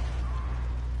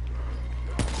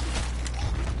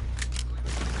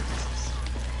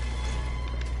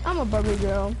 I'm a Barbie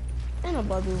girl in a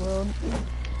Barbie world.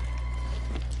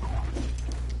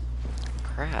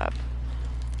 Crap.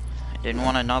 I didn't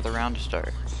want another round to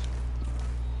start.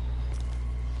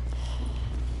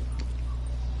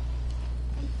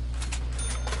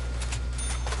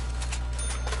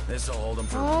 This'll hold him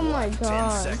for Oh my what, 10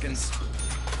 God. seconds.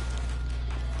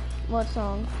 What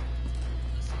song?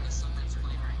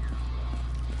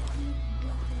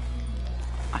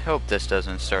 I hope this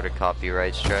doesn't start a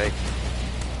copyright strike.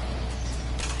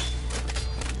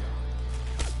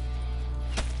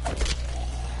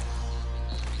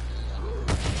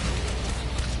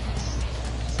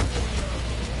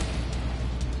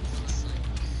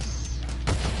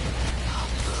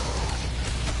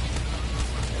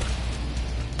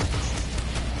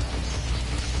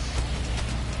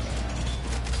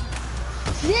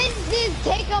 This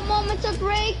take a moment to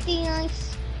break the ice.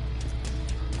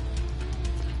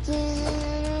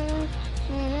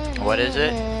 What is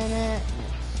it?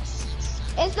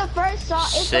 It's the first song.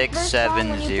 It's the first song when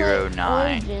you play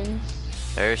 6709. Origins.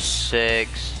 There's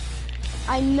 6.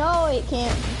 I know it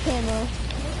can't. Camo.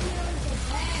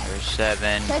 There's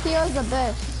 7. Sekio's the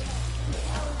best.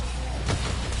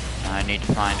 I need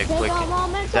to find a Take quick. a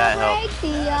moment to That break helps.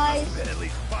 the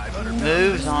ice.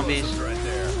 Move, zombies.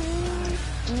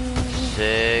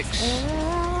 6,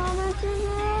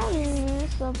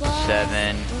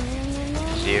 7,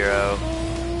 0,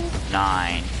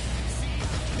 9.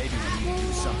 Maybe we need to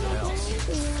do something else.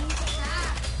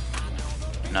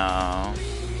 No.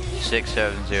 6,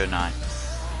 7, 0, 9.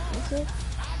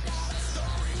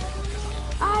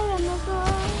 I am the girl.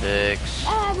 6,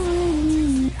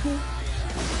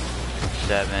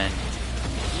 7,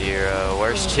 0.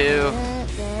 Where's 2?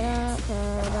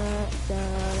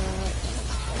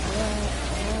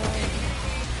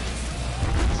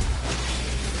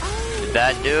 Did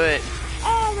that do it?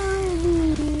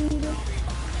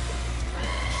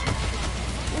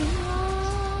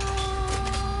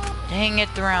 Dang it,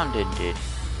 the round ended.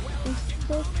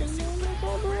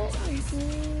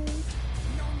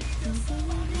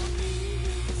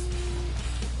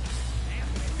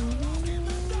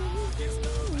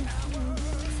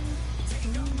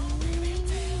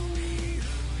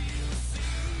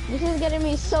 This is getting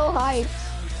me so hyped.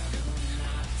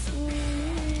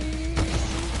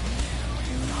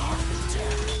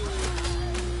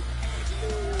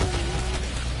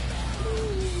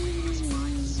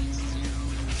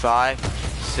 5,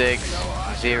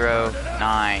 6, 0,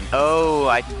 9. Oh,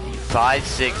 5,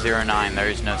 6, 0, 9. There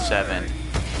is no 7.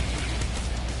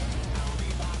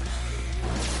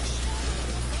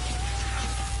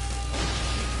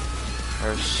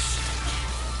 There's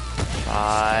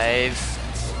 5,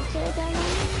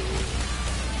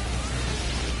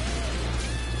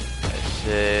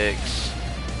 6,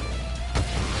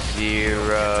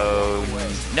 0.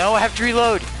 No, I have to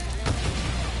reload.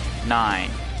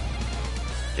 9.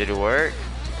 Did it work?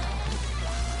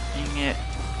 Dang it.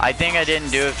 I think I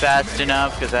didn't do it fast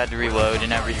enough because I had to reload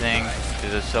and everything.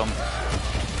 Because there's so...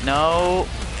 No.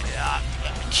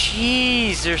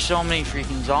 Jeez, there's so many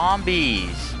freaking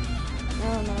zombies. I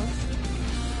don't know.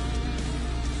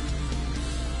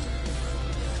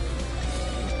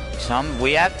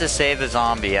 We have to save a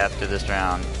zombie after this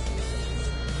round.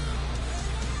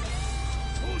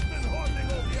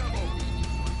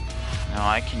 No,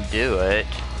 I can do it.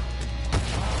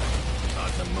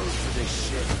 Not the mood for this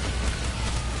shit.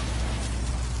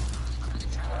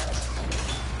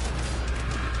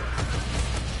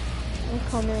 I'm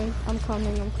coming. I'm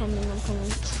coming. I'm coming. I'm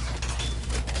coming.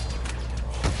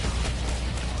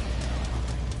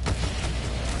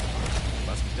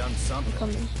 Must have done something. I'm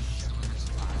coming.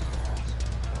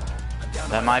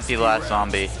 That might be last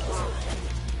zombie.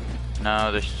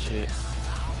 No, there's 2.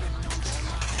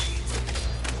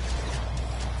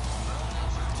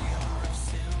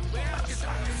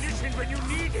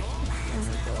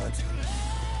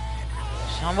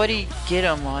 Somebody get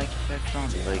him while I get back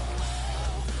zombie. Like,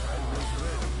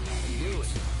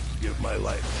 Give my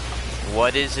life.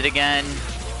 what is it again?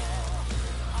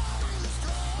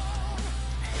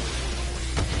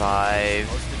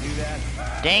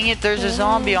 5. Dang it, there's a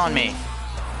zombie on me.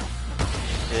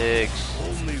 6.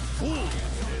 Only fools.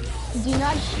 Do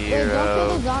not. Wait, don't kill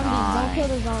the zombies. Don't kill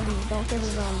the zombies. Don't kill the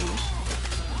zombies.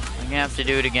 I'm gonna have to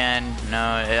do it again.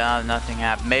 No, nothing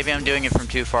happened. Maybe I'm doing it from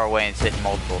too far away and it's hitting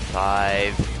multiple.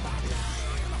 5,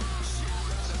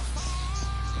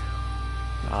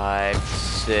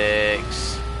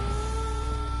 6,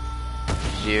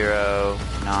 0,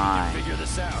 9. Figure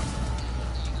this out.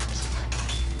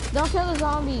 Don't kill the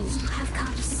zombies. You have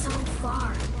come so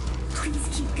far. Please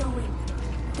keep going.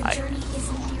 The journey is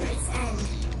near its end.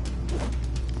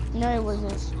 No, it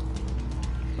wasn't.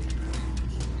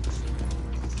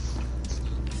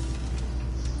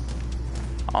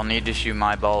 I'll need to shoot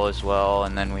my ball as well,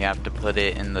 and then we have to put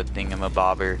it in the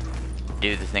thingamabobber.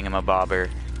 Do the thingamabobber.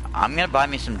 I'm gonna buy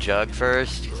me some jug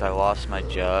first, because I lost my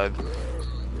jug.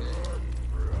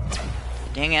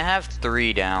 Dang, I have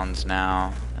 3 downs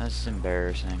now. That's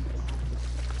embarrassing.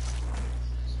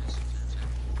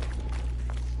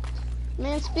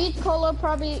 Man, Speed Cola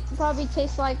probably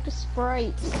tastes like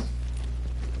Sprite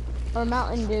or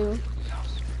Mountain Dew.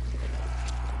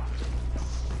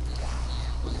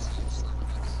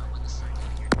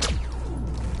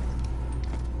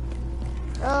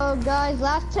 Oh, guys,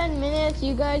 last 10 minutes,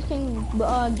 you guys can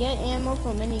get ammo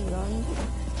from any gun.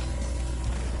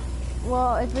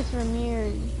 Well, if it's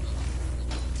premiered.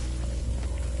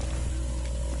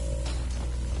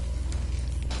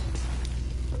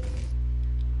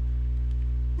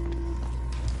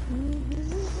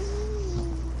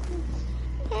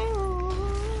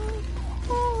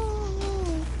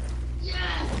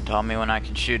 Tell me when I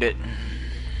can shoot it.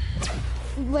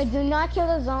 Wait, do not kill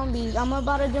the zombies. I'm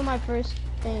about to do my first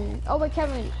thing. Oh wait,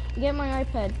 Kevin, get my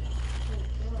iPad.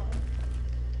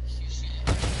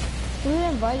 Who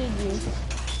invited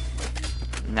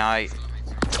you? Now I...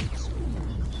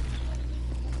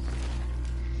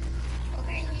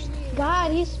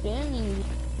 God, he's spamming.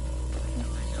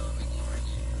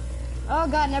 Oh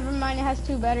God, never mind. It has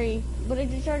 2 battery. What did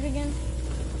you charge again?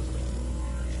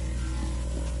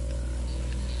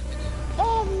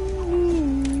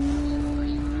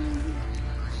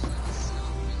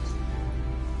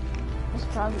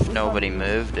 Nobody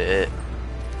moved it.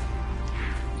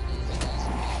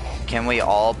 Can we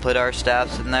all put our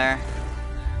staffs in there?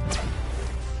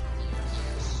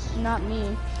 Not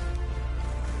me.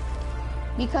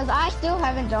 Because I still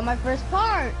haven't done my first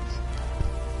part.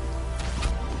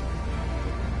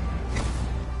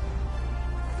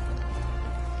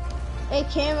 Hey,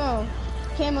 Camo.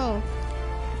 Camo.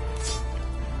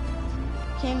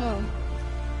 Camo.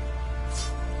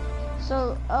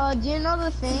 So, do you know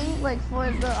the thing, like, for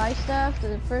the ice staff,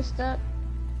 the first step?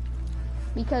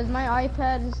 Because my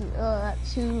iPad is, at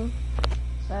 2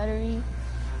 battery.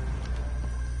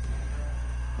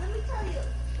 Let me tell you,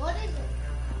 what is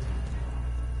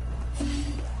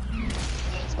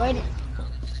it? Wait.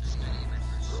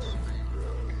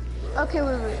 Okay,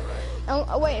 wait.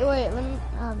 Oh, wait, let me,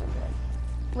 oh my God.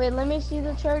 Wait, let me see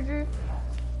the charger.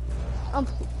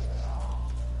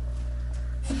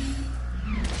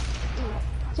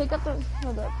 Take out the,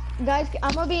 hold up. Guys,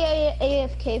 I'm gonna be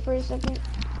AFK for a second.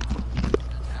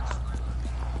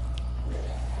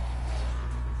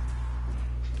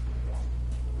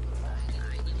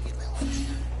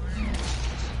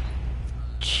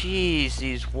 Jeez,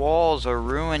 these walls are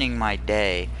ruining my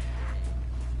day.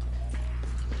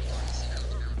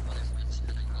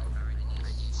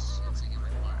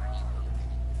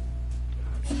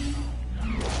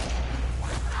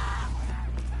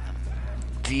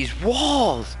 These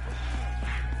walls!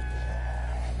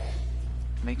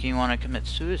 Make you want to commit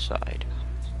suicide.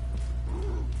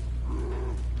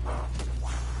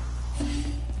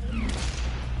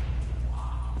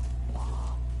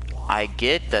 I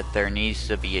get that there needs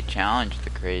to be a challenge to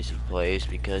the crazy place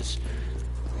because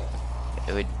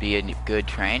it would be a good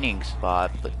training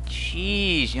spot, but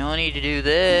jeez, you don't need to do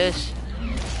this.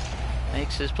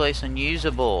 Makes this place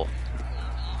unusable.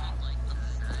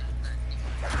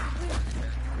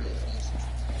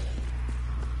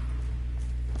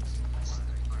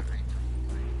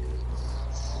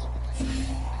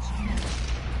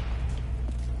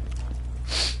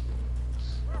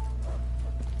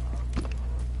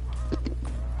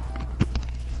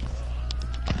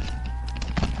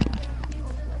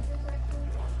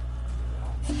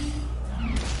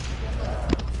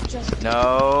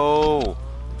 No!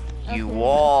 You Okay.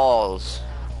 walls!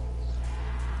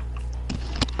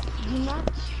 Do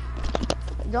not.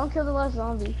 Don't kill the last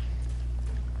zombie.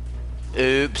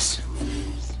 Oops.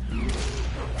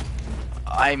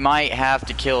 I might have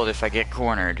to kill it if I get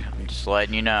cornered. I'm just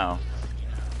letting you know.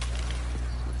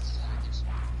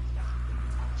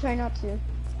 Try not to.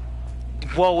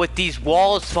 Well, with these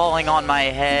walls falling on my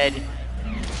head.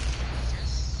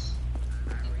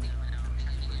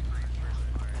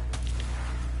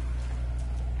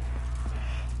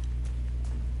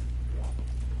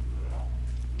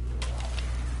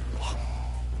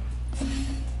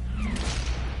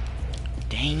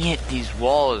 Dang it, these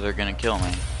walls are gonna kill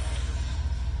me.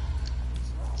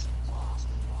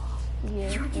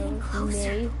 Yeah, You're getting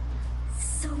closer.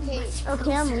 So much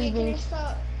okay, I'm closer. leaving.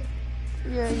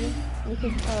 Yeah, you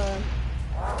could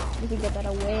get that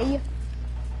away.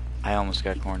 I almost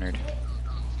got cornered.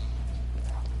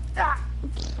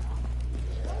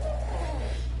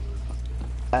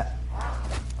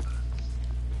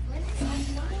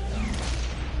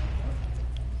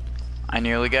 I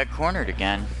nearly got cornered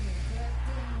again.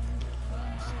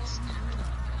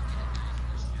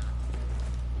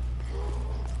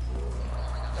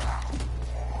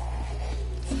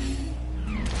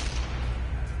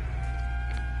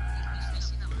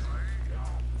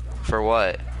 For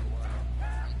what?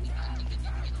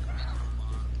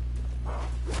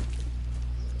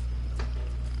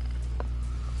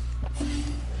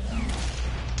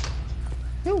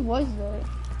 Who was that?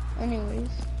 Anyways.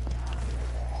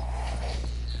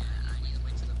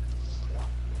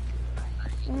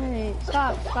 Hey,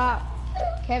 stop.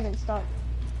 Kevin, stop.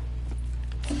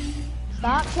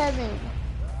 Stop, Kevin.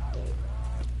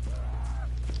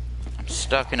 I'm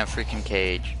stuck in a freaking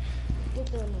cage.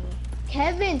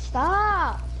 Kevin,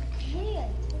 stop. Oh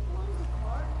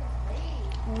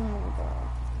my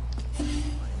God.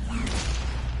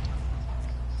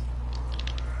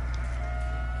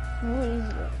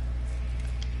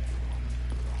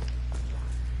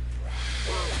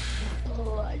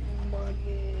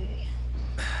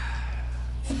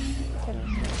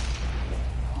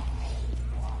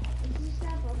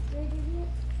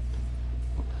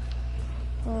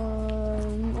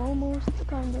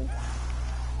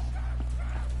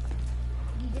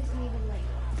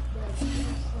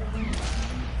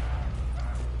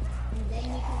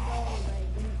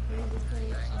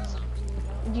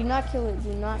 Do not kill it.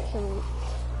 Do not kill it.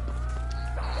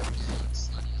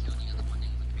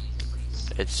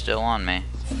 It's still on me.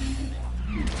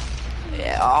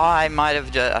 Yeah, oh, I might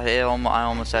have just. I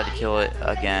almost had to kill it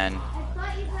again.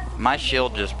 My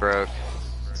shield just broke.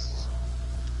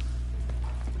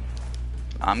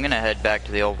 I'm gonna head back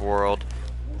to the overworld.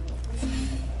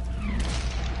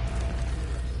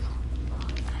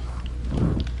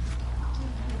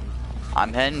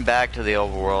 I'm heading back to the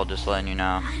overworld, just letting you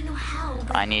know. I don't know how,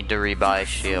 but I need to rebuy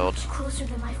shield. so much closer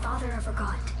than my father ever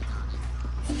got.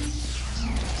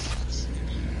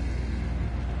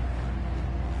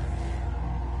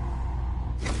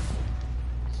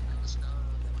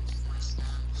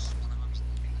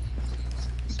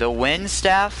 The wind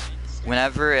staff,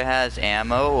 whenever it has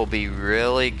ammo, will be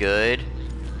really good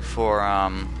for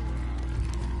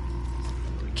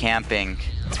camping.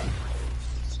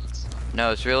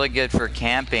 No, it's really good for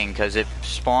camping because it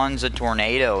spawns a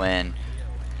tornado in.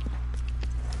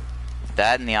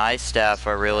 That and the ice staff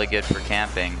are really good for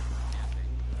camping.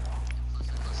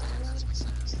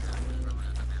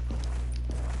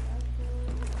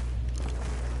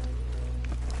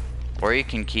 Or you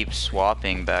can keep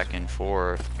swapping back and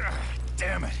forth.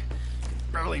 Damn it.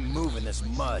 Barely move in this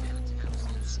mud.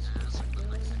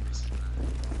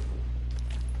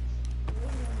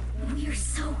 We are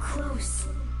so close.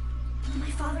 My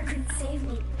father couldn't save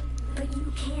me, but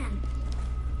you can.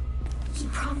 He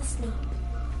promised me.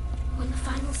 When the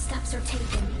final steps are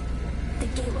taken, the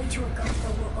gateway to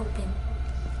Agartha will open.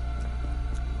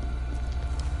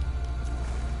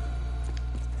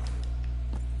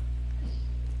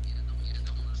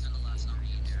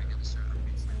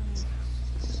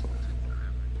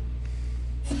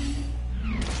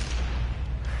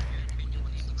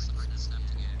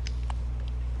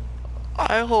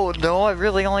 I don't know, I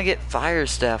really only get fire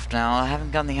staff now. I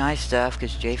haven't gotten the ice staff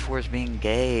because J4 is being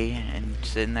gay and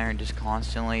sitting there and just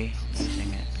constantly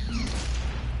using it.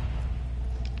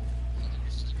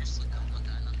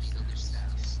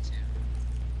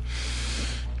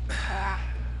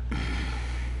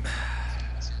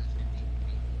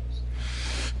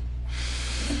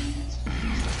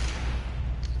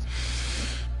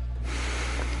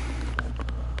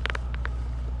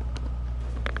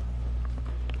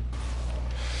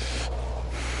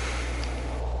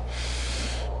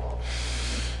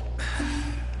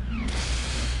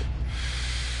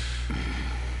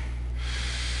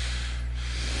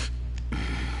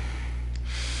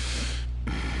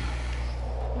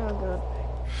 Oh god.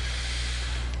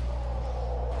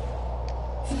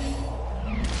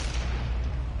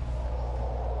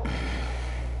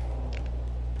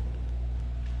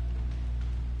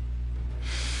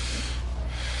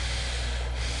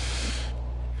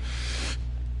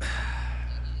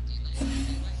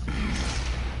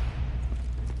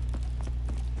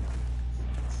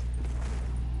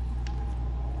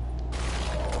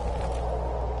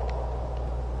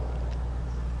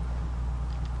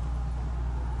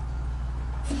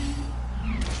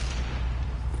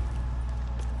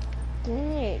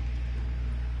 Dang it.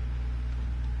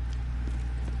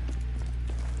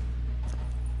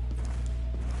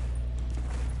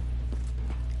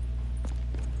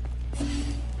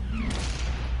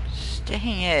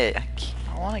 Dang it,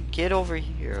 I want to get over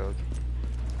here. Okay.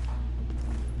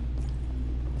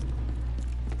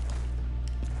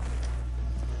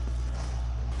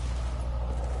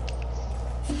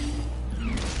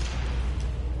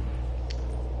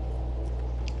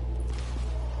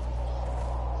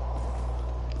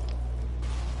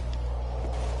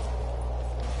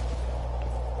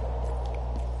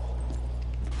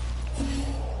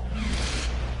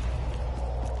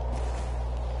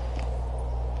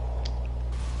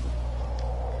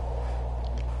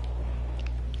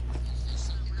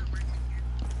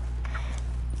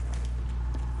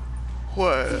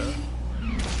 What?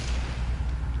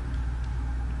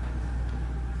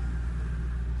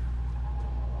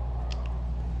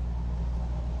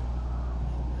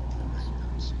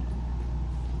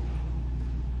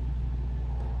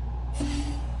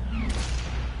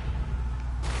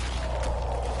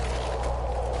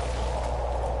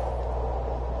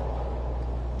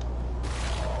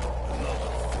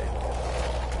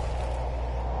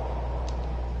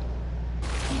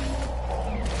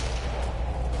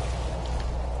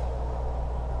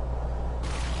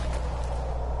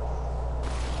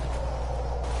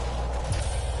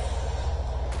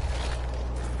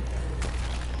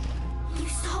 You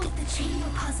solved the chamber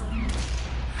puzzle.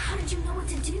 How did you know what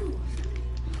to do?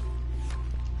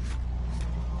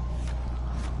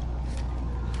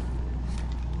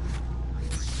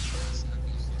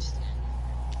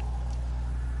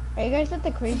 Are you guys at the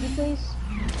crazy place?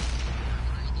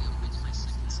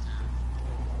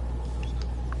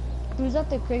 Who's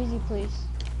at the crazy place?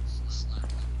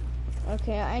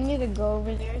 Okay, I need to go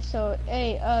over there. So,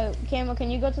 hey, Camo,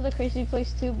 can you go to the crazy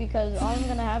place too? Because all I'm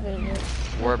gonna have is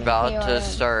We're fucking about to ARM.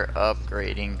 start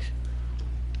upgrading.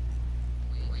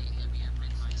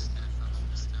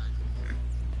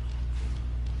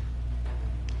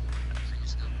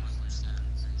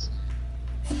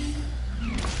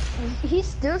 He's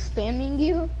still spamming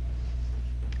you?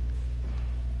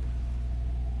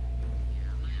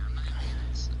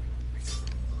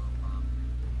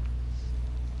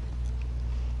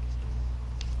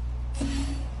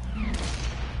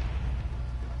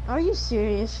 Are you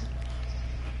serious?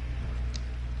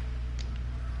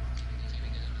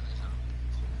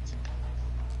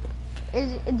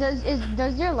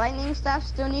 Does your lightning staff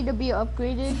still need to be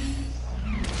upgraded?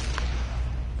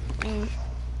 Mm.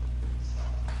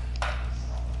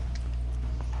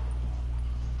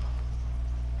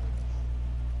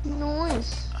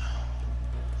 Nice.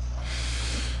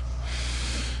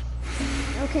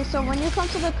 Okay, so when you come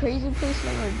to the crazy place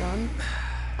when we're done,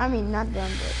 I mean not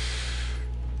done, but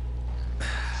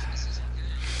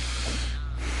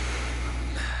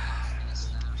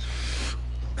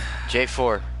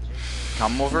J4,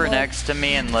 come over What? next to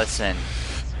me and listen.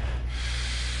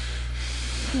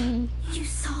 You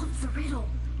solved the riddle.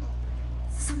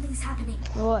 Something's happening.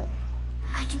 What?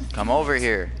 I can Come feel over it.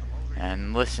 here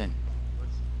and listen.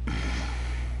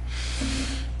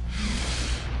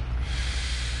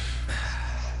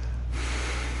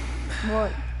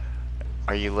 What?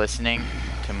 Are you listening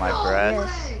to my breath?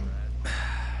 Yes.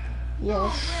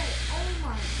 Yes. Oh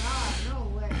my god, no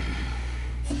way.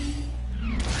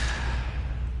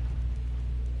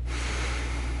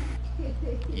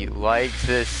 You like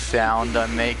this sound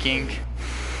I'm making?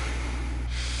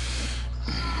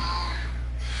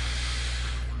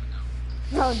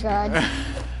 Oh god.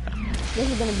 This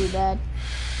is gonna be bad.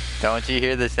 Don't you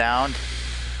hear the sound?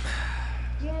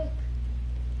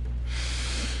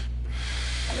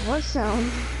 What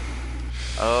sound?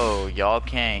 Oh, y'all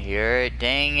can't hear it?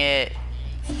 Dang it.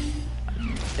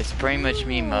 It's pretty much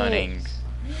me moaning.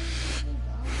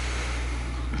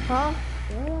 Huh?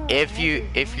 If you're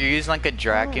using like a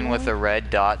Draken with a red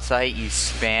dot sight, you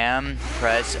spam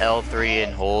press L3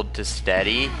 and hold to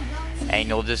steady, and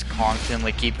you'll just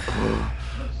constantly keep.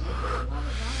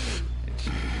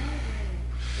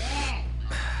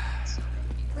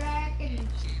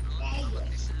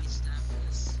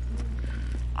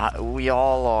 We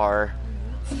all are.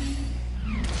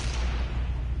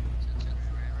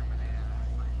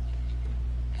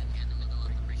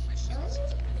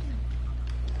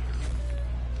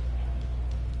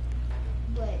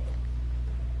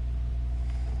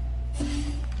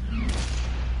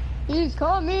 He's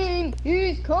coming!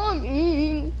 He's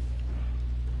coming!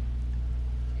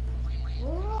 We're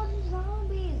on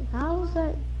zombies. How's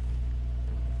that?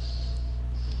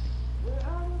 We're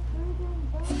on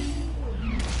freaking zombies.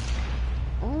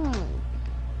 Oh.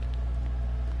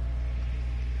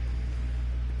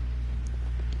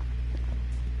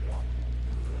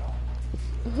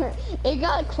 It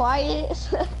got quiet.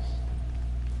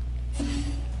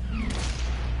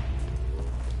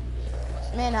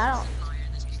 Man, I don't.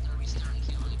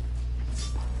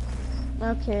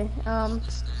 Okay,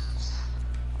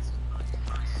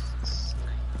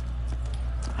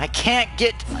 I can't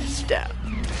get to my step.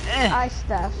 I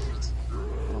stuff.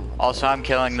 Also, I'm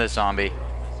killing the zombie.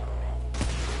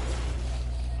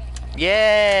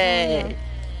 Yay!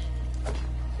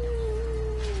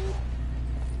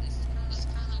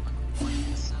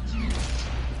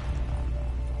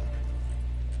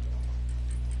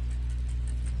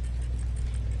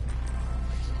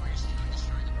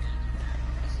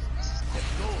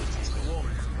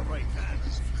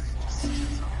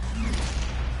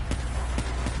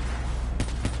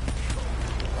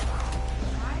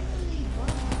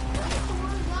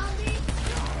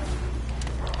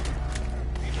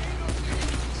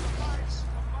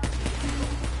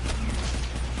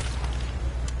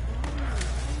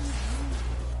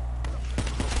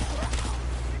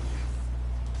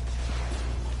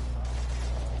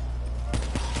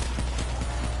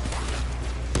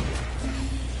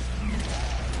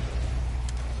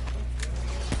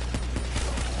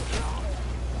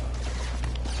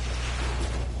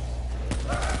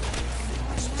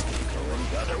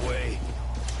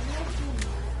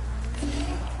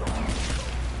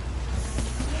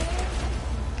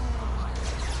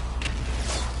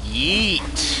 Yeet.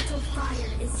 Elemental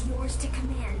fire is yours to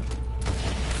command.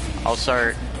 I'll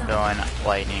start going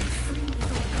lightning.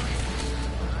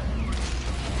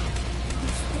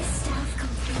 This staff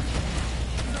complete.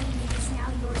 Lightning is now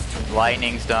yours to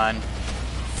Lightning's done.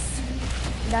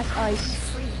 That's ice.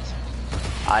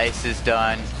 Ice is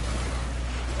done.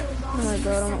 Oh my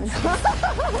god, oh my god.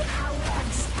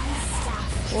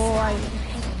 Oh,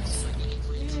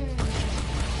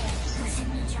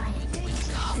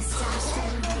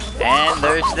 And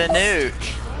there's the nuke.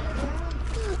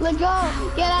 Let go!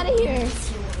 Get out of here!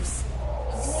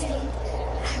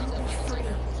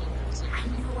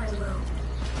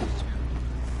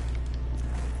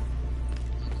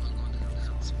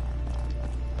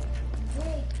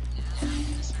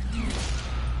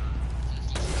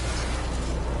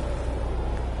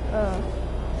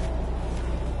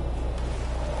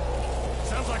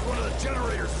 Sounds like one of the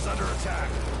generators is under attack.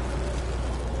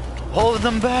 Hold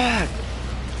them back.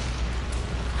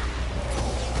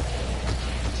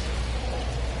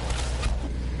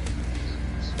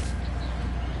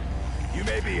 You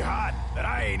may be hot, but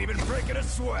I ain't even breaking a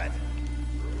sweat.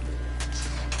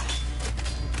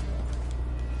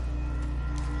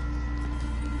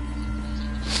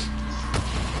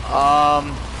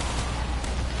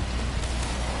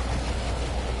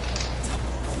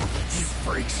 You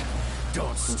freaks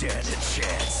don't stand a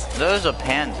chance. There's a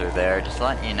Panzer there, just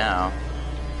letting you know.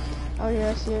 Oh yeah,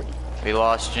 I see it. We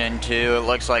lost Gen 2. It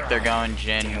looks like they're going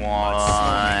Gen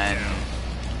 1.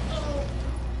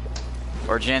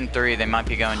 Or Gen 3. They might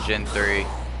be going Gen 3.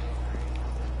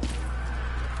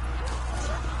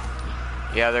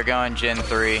 Yeah, they're going Gen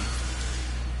 3.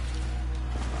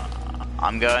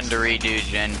 I'm going to redo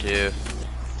Gen 2.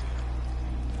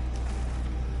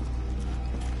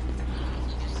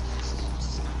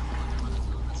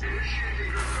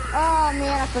 Oh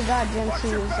man, I forgot Gen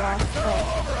 2 is off.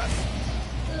 Oh.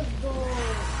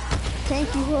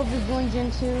 Thank you, whoever's going Gen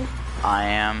 2. I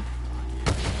am.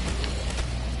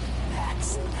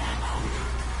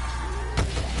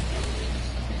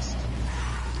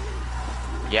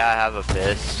 Yeah, I have a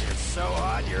fist. It's so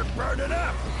hot you're burning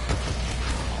up.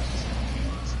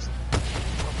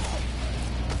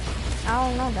 I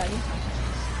don't know, buddy.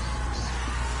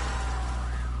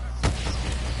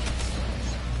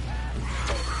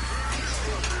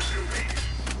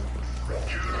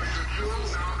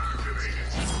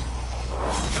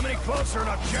 Come any closer and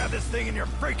I'll jab this thing in your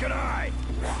freaking eye.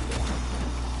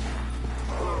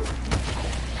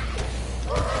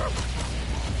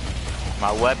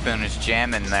 My weapon is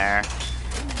jamming there.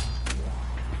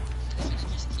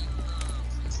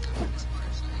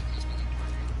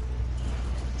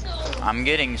 I'm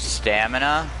getting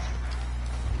stamina.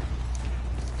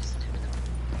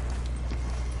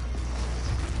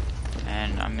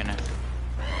 And I'm gonna...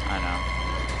 I know.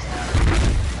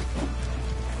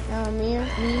 Me.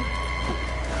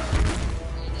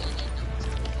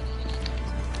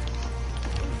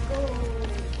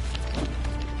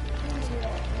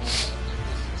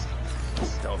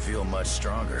 Don't feel much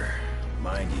stronger.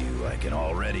 Mind you, I can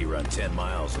already run 10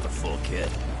 miles with a full kit.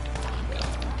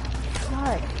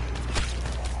 God.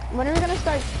 When are we gonna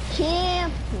start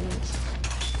camping?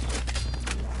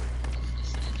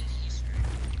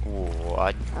 Ooh,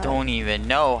 I don't even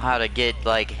know how to get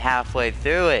like halfway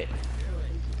through it.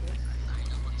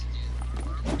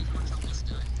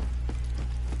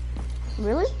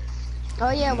 Really?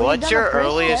 Oh yeah. What's your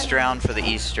earliest round for the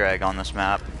Easter egg on this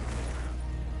map?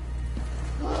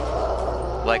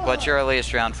 Like, what's your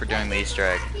earliest round for doing the Easter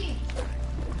egg?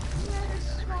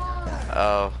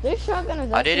 Oh.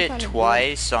 I did it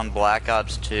twice on Black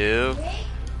Ops 2.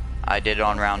 I did it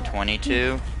on round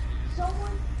 22.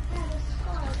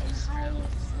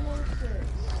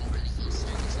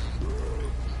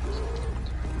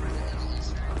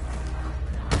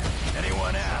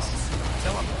 Anyone asks,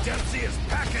 tell them Dempsey is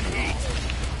packing heat.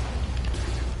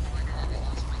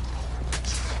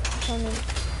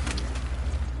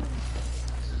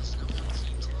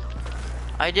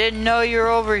 I didn't know you were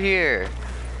over here.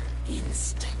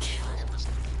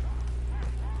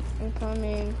 I'm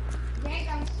coming. Dang,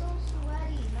 I'm so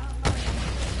sweaty.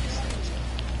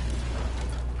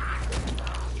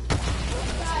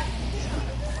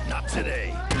 Not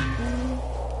today.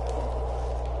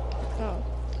 Oh.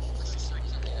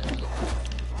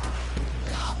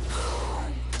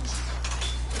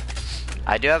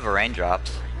 I do have a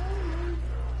raindrops.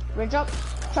 Raindrop?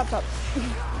 Chop.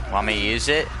 Want me to use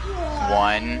it?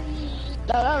 One.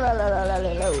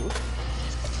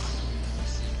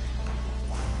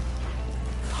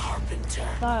 Carpenter.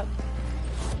 Fuck.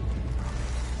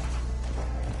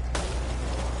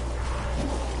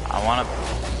 I wanna...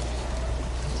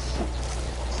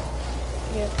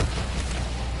 Yeah.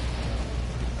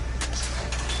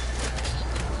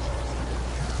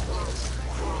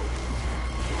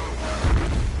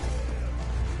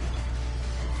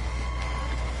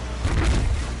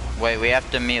 Wait, we have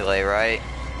to melee, right?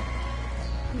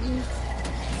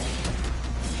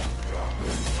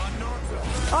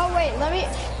 Oh wait,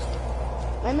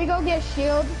 let me go get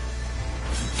shield.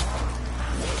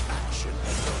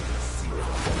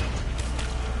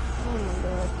 Oh my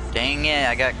god. Dang it,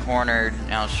 I got cornered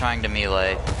and I was trying to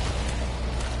melee.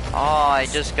 Oh, I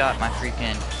just got my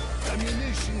freaking...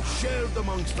 Ammunition shared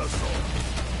amongst us all.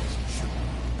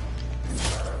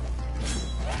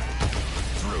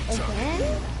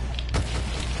 Again?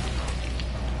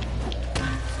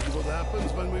 See what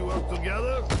happens when we work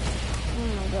together? Oh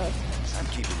my god. I'm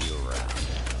keeping you around.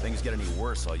 If things get any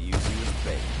worse, I'll use you as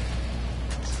bait.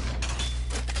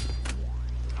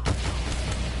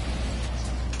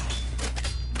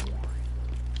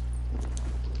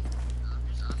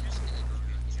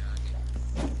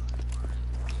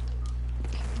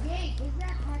 Jake, is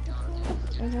that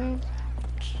tactical?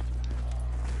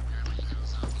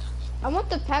 I want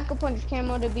the Pack-a-Punch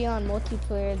camo to be on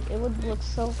multiplayer. It would look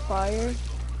so fire.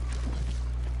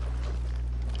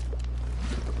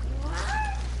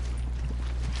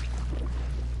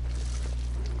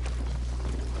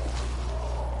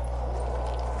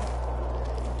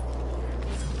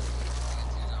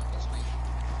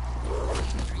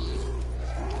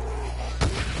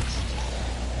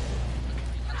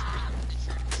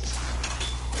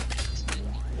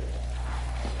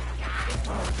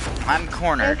 I'm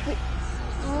cornered.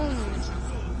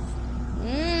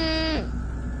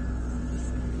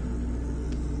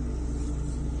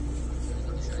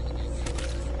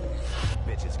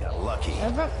 Bitches got lucky.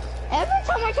 Every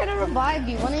time I try to revive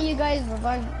you, one of you guys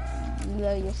revive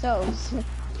yourselves.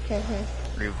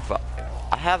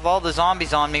 I have all the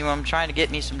zombies on me when I'm trying to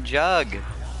get me some jug.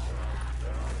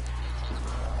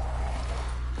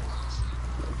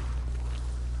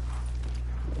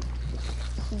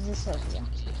 Is this over? Yeah.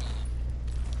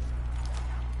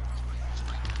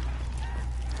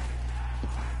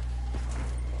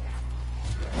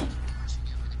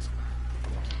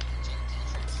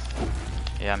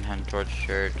 Yeah, I'm heading towards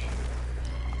church.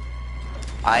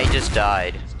 I just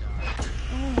died.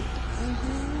 I'm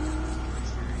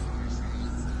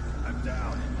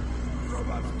down.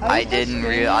 Robots. I didn't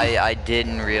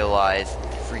realize.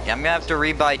 Freak! I'm gonna have to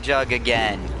rebuy jug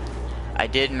again. I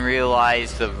didn't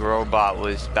realize the robot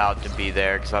was about to be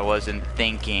there because I wasn't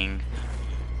thinking.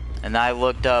 And I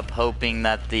looked up hoping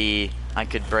that I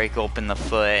could break open the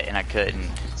foot and I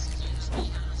couldn't.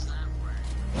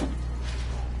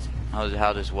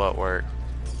 How does what work?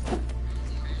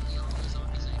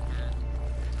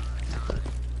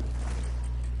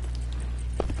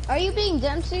 Are you being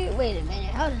Dempsey? Wait a minute,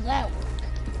 how does that work?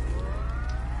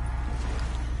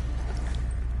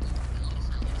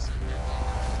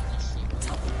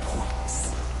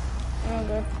 Oh,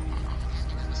 good.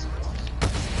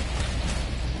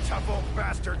 Tough old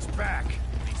bastard's back.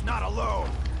 He's not alone.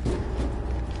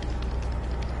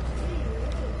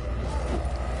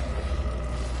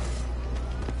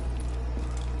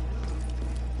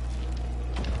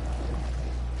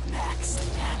 Max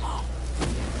ammo.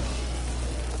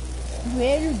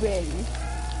 Very, very.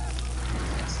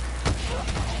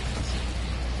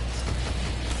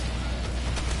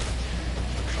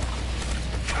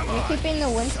 You're keeping the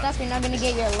wind stuff, you're not gonna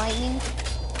get your lightning.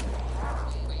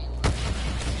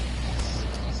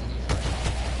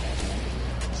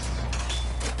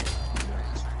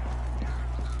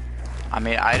 I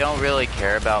mean, I don't really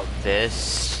care about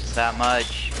this that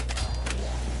much.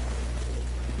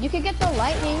 You could get the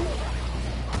lightning.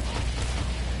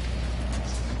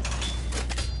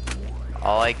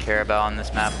 All I care about on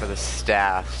this map are the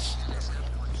staffs.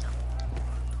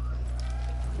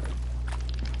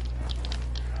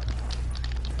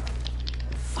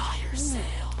 Fire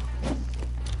sale.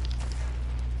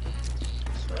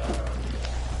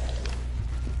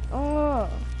 Oh,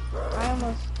 I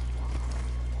almost.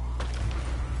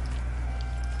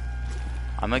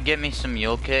 I'm gonna get me some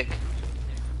mule kick.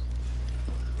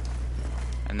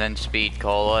 And then speed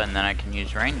cola, and then I can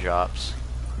use raindrops.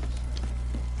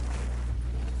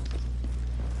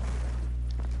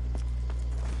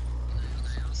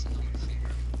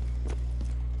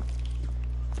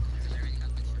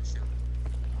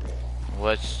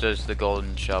 What does the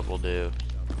golden shovel do?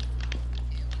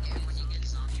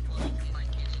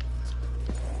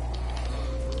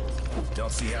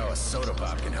 Don't see how a soda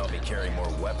pop can help me carry more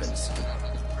weapons.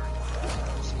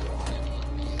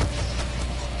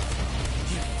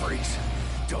 You freaks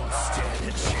don't stand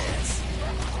a chance.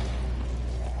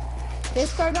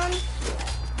 This car gun?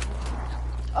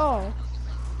 Oh.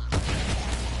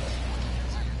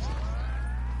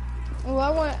 Well,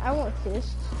 I want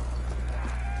fist.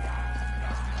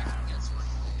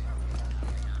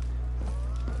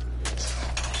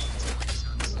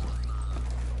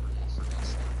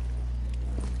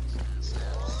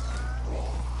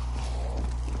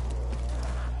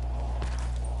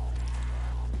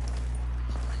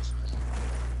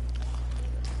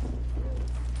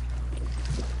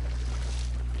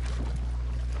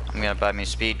 I'm gonna buy me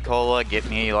speed cola, get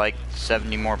me like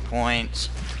 70 more points.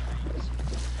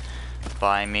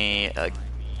 Buy me a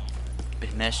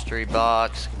mystery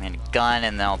box, give me a gun,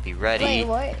 and then I'll be ready. Wait,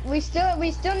 what? We still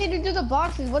need to do the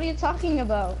boxes. What are you talking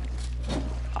about?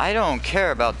 I don't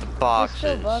care about the There's boxes.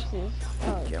 still boxes.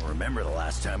 Oh. Can't remember the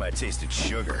last time I tasted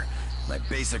sugar. My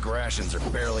basic rations are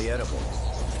barely edible.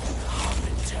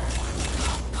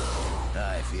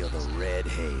 I feel the red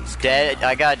haze. Dead.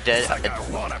 I got dead. Like I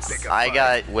wanna pick a I fight.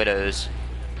 got widows.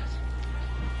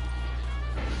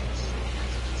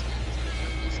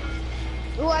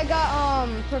 Ooh, I got I'll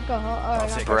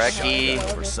take a Brekkie.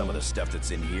 shotgun over some of the stuff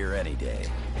that's in here any day.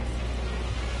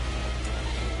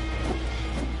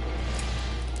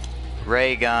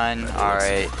 Ray gun. All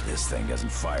right. This thing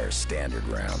doesn't fire standard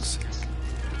rounds.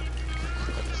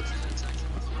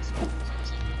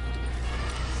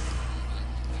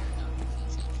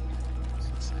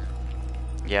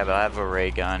 Yeah, but I have a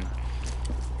ray gun.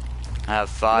 I have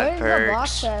 5 Where's the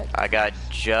box perks. at? I got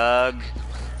jug.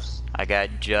 I got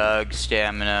jug,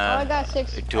 stamina. Oh, I got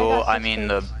 6. Dual. I six mean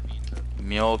perks. the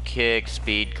mule kick,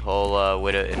 speed cola,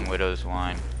 widow, and widow's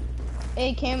wine.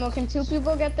 Hey, Camo, can 2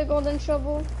 people get the golden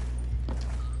shovel?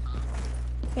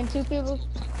 Can 2 people?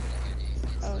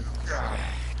 Oh.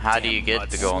 How do you get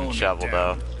the golden shovel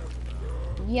though?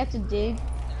 You have to dig,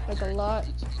 like a lot.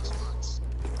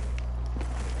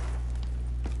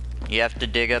 You have to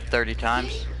dig up 30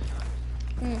 times?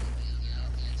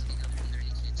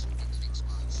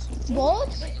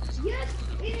 Bolts? Yes,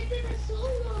 it did a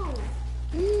solo.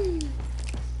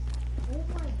 Oh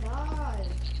my god.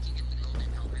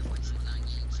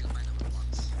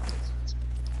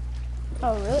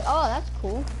 Oh, really? Oh, that's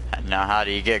cool. Now how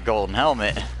do you get golden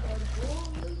helmet?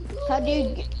 How do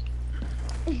you get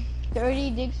 30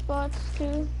 dig spots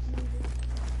too?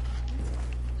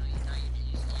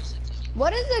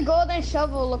 What does the golden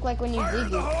shovel look like when you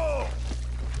dig it?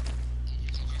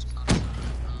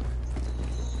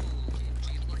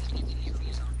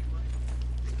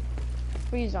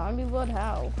 Free zombie blood?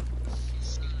 How?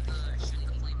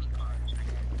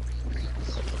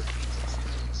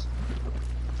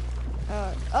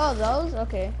 Oh, those?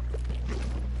 Okay.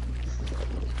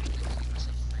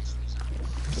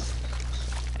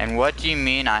 And what do you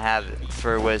mean I have,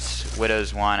 for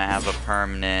Widow's Wine, I have a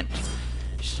permanent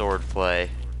sword play?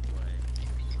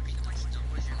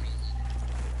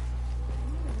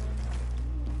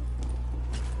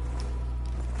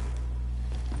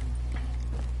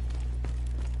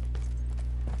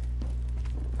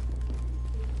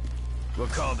 We'll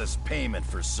call this payment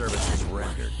for services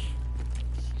rendered.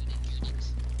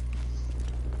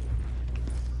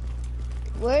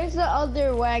 Where's the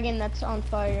other wagon that's on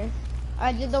fire?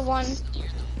 I did the one.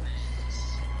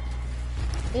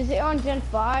 Is it on Gen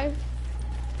 5?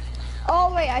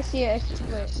 Oh wait, I see it.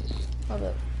 Wait, hold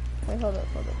up. Wait, hold up.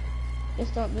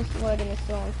 This wagon is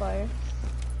still on fire.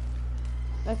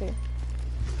 Okay.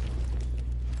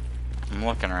 I'm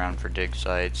looking around for dig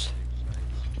sites.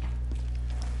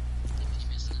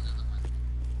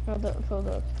 Hold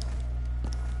up.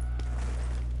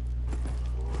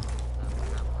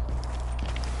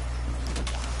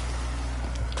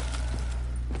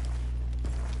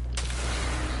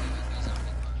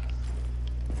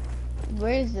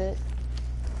 Where is it?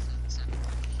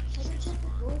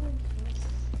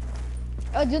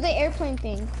 Oh, do the airplane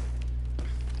thing.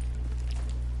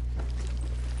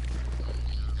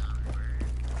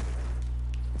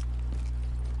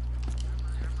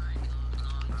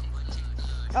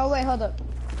 Oh wait, hold up.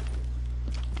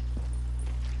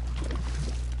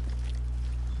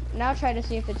 Now try to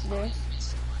see if it's there.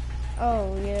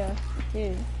 Oh yeah,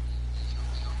 dude.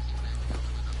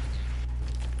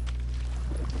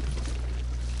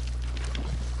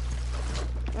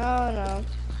 Oh no.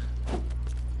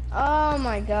 Oh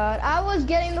my god. I was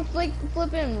getting the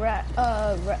flipping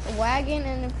wagon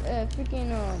and freaking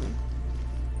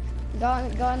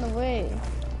got in the way.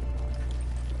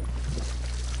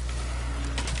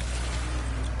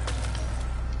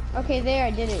 Okay, there,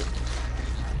 I did it.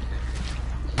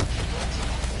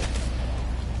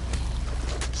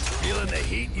 Feeling the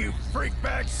heat, you freak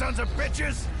bag sons of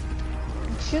bitches?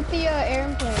 Shoot the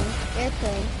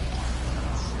airplane.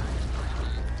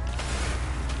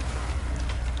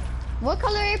 What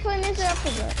color airplane is it? I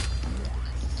forgot.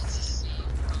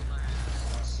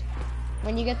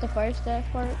 When you get the fire staff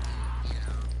part?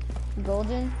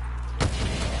 Golden?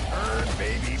 Burn,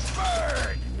 baby,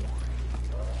 burn!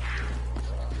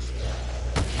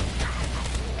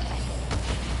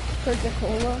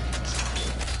 Coca-Cola?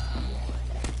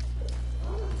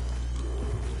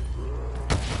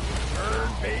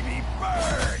 Burn, baby,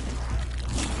 burn!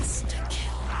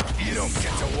 You don't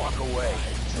get to walk away.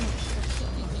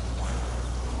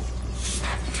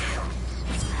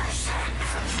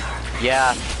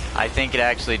 Yeah, I think it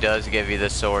actually does give you the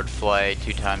sword flay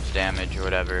 2 times damage or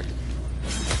whatever.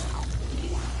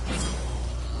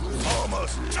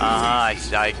 Almost. I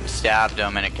stabbed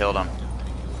him and it killed him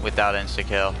without insta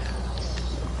kill.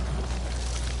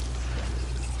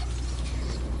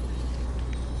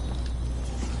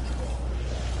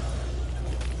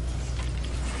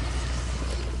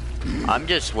 I'm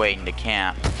just waiting to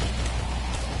camp,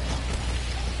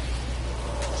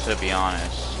 to be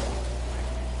honest.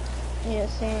 Yeah,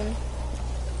 same.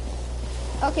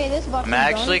 Okay, this box I'm is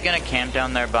actually done. gonna camp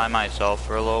down there by myself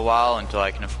for a little while until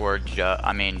I can afford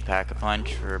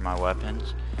Pack-a-Punch for my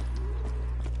weapons.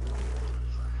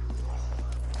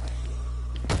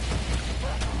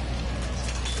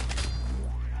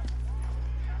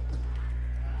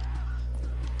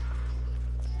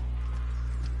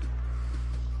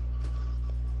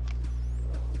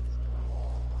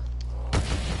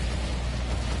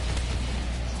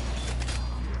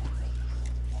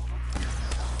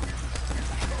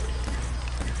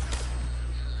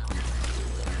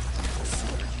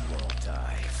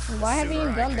 Why haven't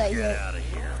you done that yet? Out of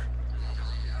here.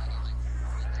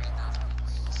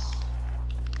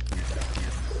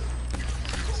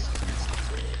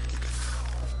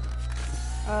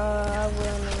 I will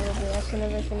in a little bit as soon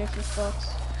as I finish this box.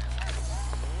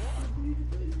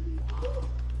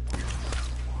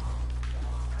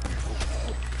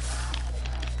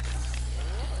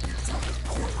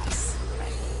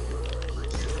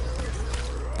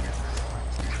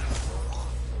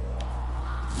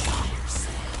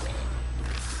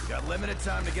 Got limited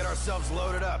time to get ourselves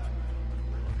loaded up.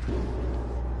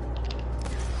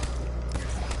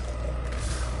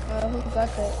 Who got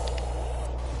that?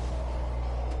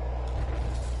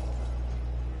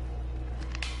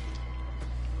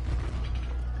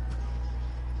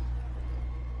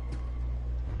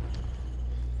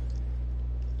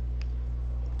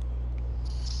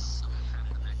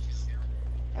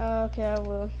 Okay, I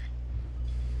will.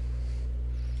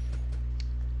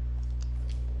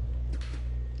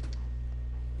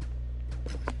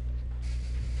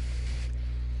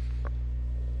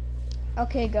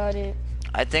 Okay, got it.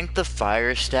 I think the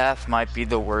fire staff might be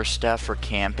the worst staff for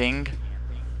camping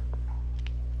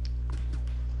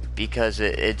because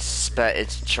its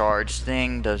charge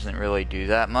thing doesn't really do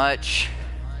that much.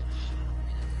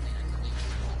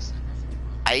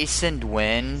 Ice and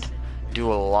wind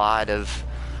do a lot of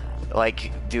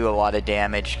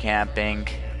damage camping.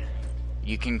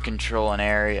 You can control an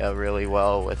area really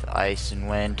well with ice and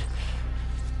wind,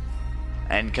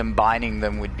 and combining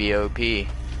them would be OP.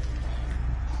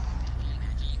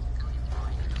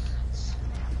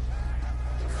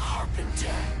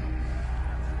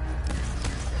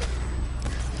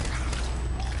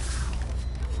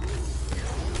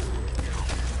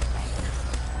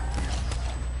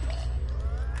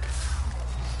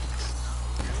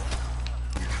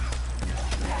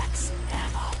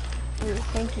 Ooh,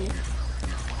 thank you.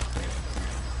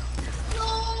 No!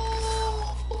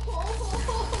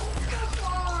 Come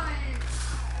on!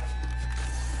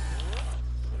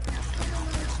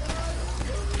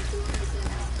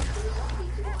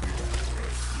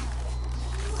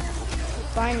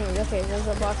 Finally, okay, there's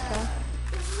a box now.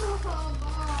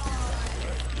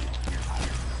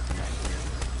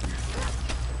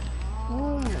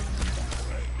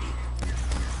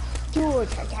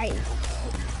 George, okay.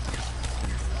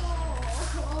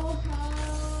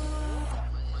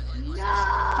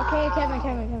 Okay, Kevin.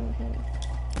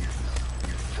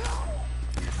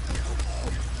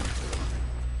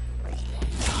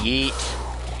 Yeet.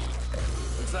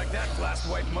 Looks like that blast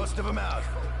wiped most of them out.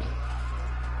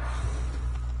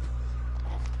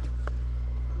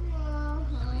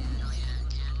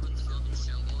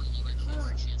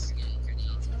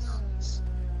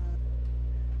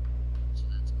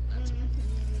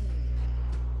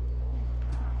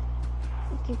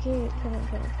 Okay, come on.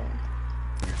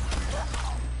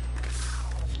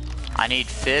 I need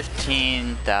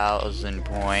 15,000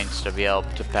 points to be able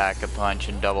to pack a punch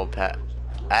and double pack.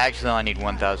 I actually only need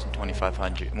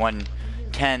 1,200.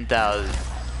 10,000.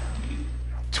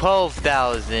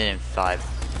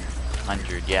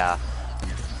 12,500, yeah.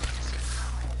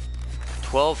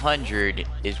 1,200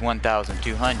 is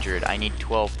 1,200. I need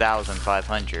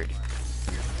 12,500.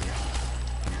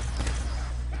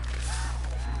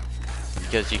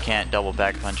 Because you can't double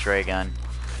back punch ray gun.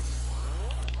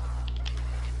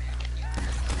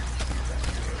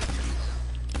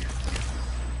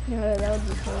 No, that would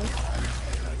be fun.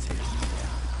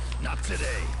 Not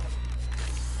today.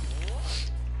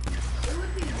 It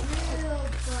would be real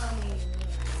funny.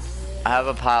 I have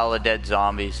a pile of dead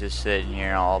zombies just sitting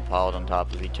here, all piled on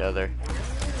top of each other.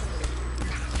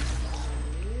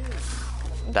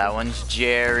 That one's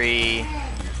Jerry.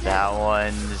 That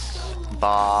one's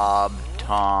Bob,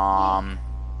 Tom,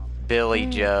 Billy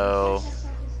Joe,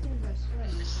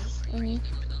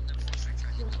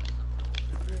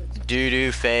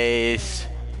 Doo-Doo Face.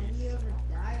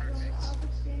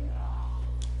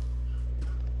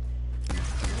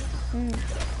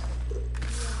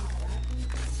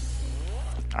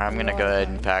 I'm gonna go ahead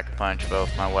and pack punch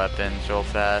both my weapons real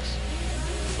fast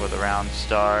before the round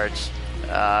starts.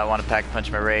 I want to pack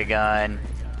punch my ray gun,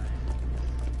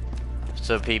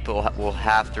 so people will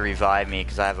have to revive me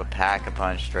because I have a pack a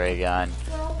punch ray gun.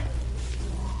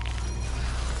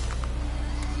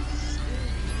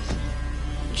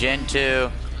 Gen 2.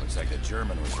 Looks like the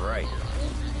German was right.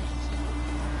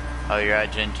 Oh, you're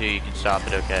at Gen 2, you can stop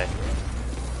it, okay.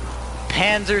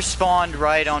 Panzer spawned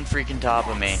right on freaking top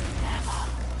of me.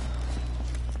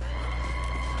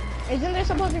 Isn't there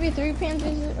supposed to be 3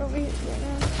 Panthers over here right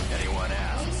now? Anyone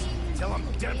else? Tell him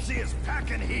Dempsey is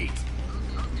packing heat.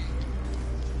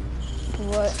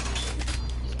 What?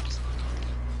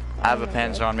 I have a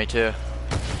Panzer on me too.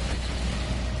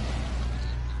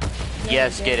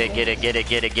 Yes, get it, get it, get it,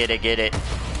 get it, get it, get it.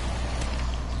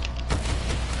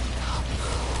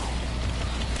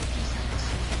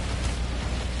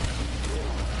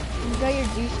 You got your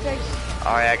G-strikes?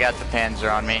 Alright, I got the Panzer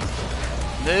on me.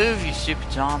 Move, you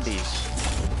stupid zombies.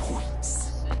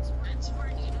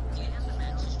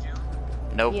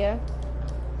 Nope. Yeah.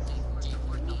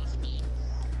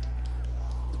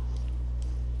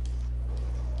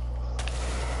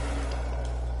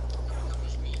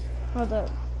 Hold up.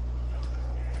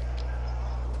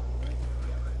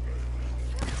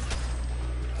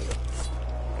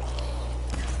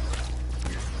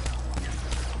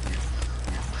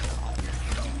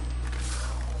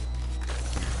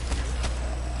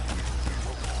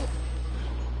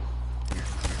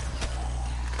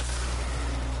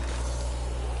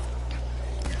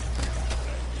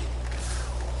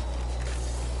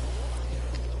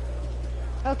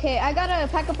 Okay, I got a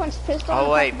pack-a-punch pistol.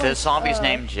 Oh wait, the zombie's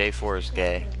named J4 is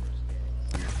gay.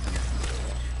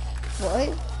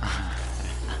 What?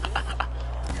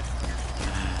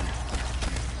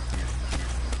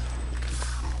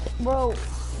 Bro,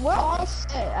 we're all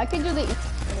set. I can do the.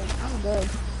 I'm good.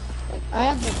 Like, I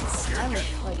have the. I'm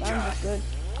just good.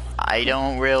 I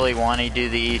don't really want to do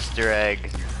the Easter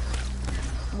egg.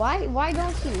 Why? Why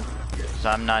don't you? So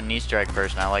I'm not an Easter egg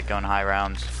person. I like going high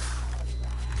rounds.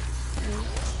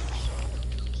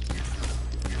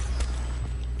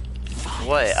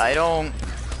 What? I don't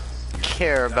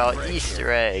care about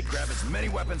Easter eggs.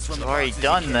 I've already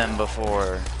done them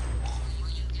before.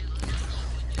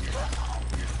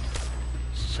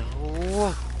 So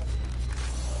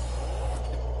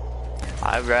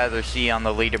I'd rather see on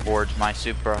the leaderboards my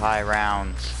super high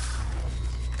rounds.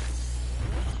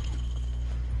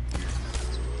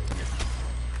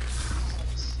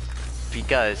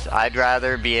 Because I'd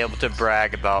rather be able to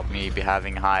brag about me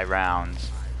having high rounds.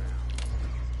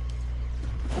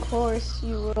 Of course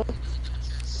you will.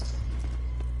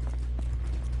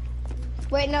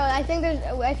 Wait, no, I think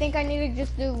I need to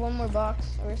just do one more box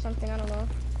or something, I don't know.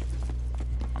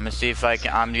 I'm gonna see if I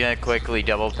can. I'm gonna quickly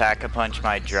double pack a punch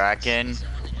my Draken,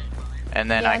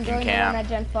 and then Yeah, I can camp. I'm doing the one at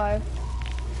Gen 5.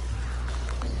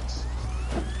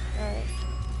 Alright.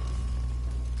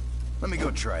 Let me go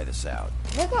try this out.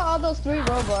 Look at all those 3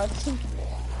 robots.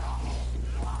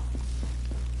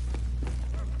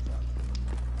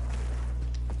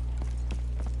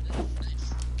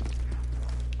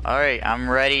 Alright, I'm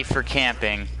ready for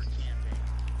camping.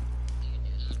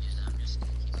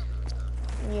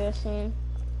 Yeah, same.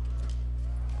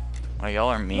 Oh, y'all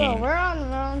are mean. Bro, we're on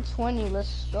round 20,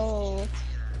 let's go.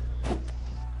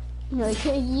 Like,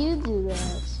 hey, you do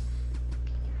that.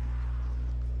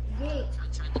 No,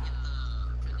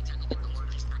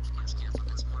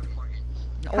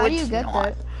 How do you it's get not.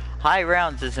 that? High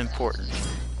rounds is important.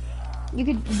 You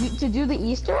could, to do the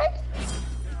Easter egg?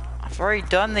 I've already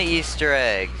done the Easter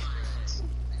egg.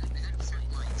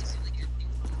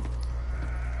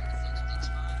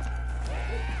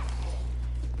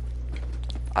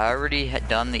 I already had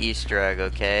done the Easter egg,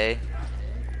 okay?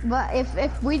 But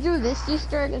if we do this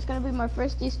Easter egg, it's gonna be my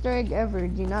first Easter egg ever.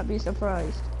 Do not be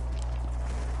surprised.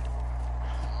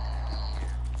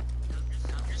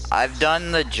 I've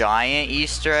done the giant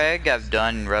Easter egg, I've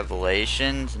done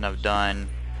Revelations, and I've done,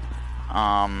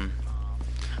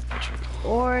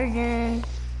 Origin.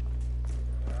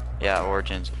 yeah,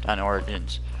 Origins. I've done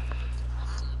Origins.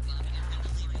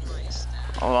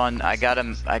 Hold on, I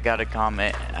gotta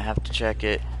comment. I have to check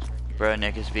it. Bro,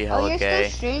 niggas be Oh, hella you're still gay.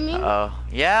 streaming? Oh,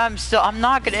 yeah, I'm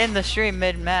not gonna end the stream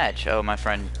mid-match. Oh, my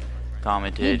friend You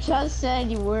commented. just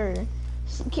said you were.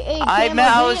 Hey, I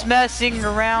Camo, was messing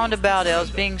around about it. I was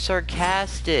being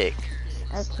sarcastic.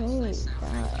 Okay.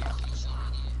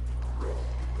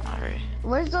 Alright.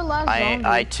 Where's the last zombie?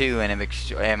 I too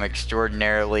am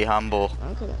extraordinarily humble.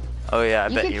 Okay. Oh yeah, I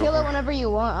You bet can you kill it were. whenever you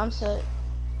want. I'm set.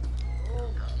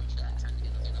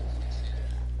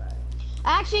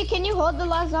 Actually, can you hold the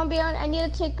last zombie? I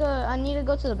need to take a. I need to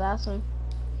go to the bathroom.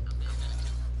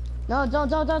 No, don't,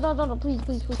 please.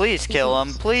 Please kill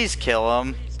him. Please kill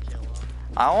him.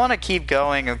 I want to keep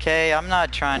going, okay? I'm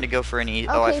not trying to go for any.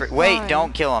 Okay, wait! fine.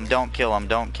 Don't kill him! Don't kill him!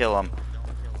 Don't kill him!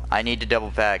 I need to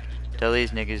double pack. Tell these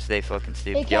niggas they fucking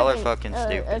stupid. Hey, Y'all are Kevin, fucking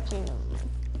stupid. actually,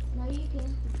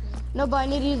 no, but I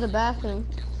need to use the bathroom.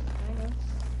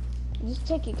 Just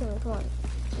take it, come on.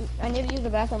 I need to use the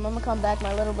bathroom. I'm gonna come back.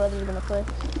 My little brother's gonna play.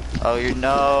 Oh,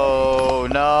 no.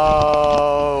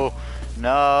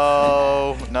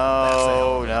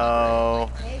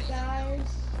 Hey guys.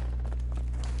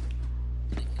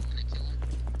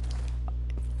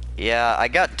 Yeah, I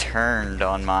got turned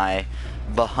on my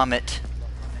Bahamut.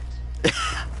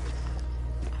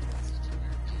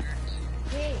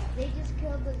 Hey, they just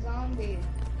killed the zombie.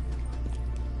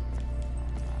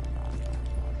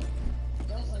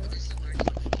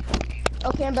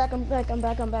 Okay, I'm back.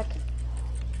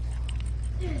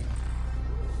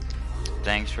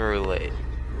 Thanks for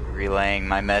relaying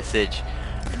my message.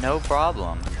 No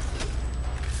problem.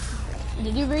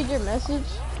 Did you read your message?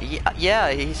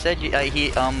 Yeah, he said he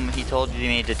told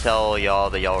me to tell y'all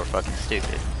that y'all were fucking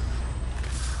stupid.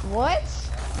 What?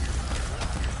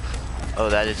 Oh,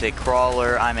 that is a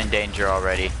crawler. I'm in danger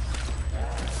already.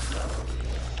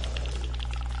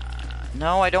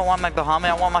 No, I don't want my Bahamut.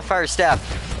 I want my fire staff.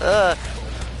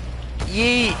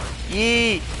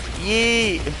 Yeet.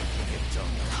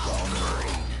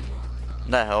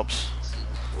 That helps.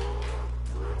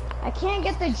 I can't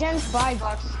get the Gen 5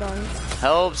 box done.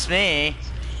 Helps me.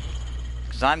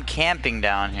 Because I'm camping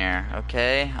down here,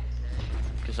 okay?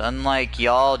 Because unlike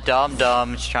y'all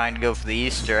dum-dums trying to go for the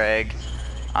Easter egg,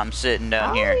 I'm sitting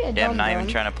down here. Damn, not even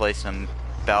trying to play some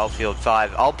Battlefield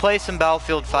 5. I'll play some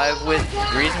Battlefield 5 with...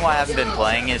 The reason why I haven't been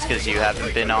playing is because you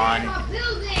haven't been on,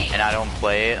 and I don't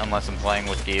play it unless I'm playing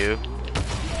with you.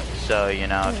 So, you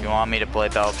know, if you want me to play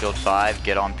Battlefield 5,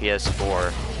 get on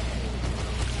PS4.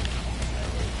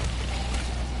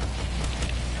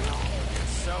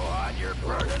 So hot, you're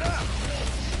burning up.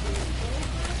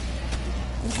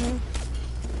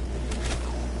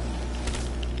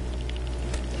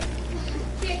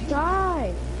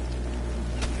 Die!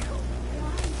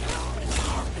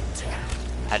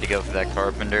 Had to go for that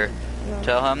carpenter.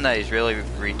 Tell him that he's really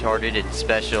retarded in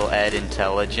special ed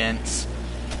intelligence.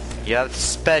 You have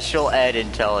special ed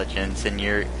intelligence and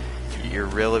you're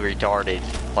really retarded.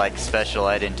 Like special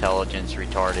ed intelligence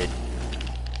retarded.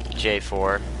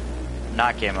 J4.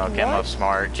 Not Camo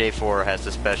smart. J4 has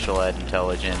the special ed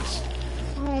intelligence.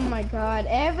 Oh my god.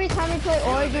 Every time you play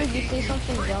Origins, you say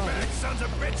something dumb. Sons of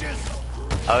bitches.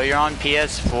 Oh, you're on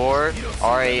PS4?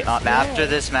 Alright, after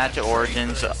this match at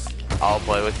Origins, I'll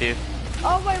play with you.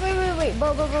 Oh, wait.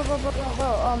 Bro.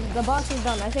 The boss is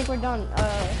done. I think we're done.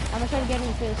 I'm gonna try to get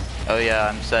in this. Oh yeah,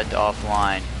 I'm set to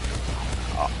offline.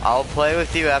 I'll play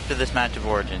with you after this match of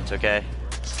Origins, okay?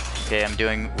 Okay,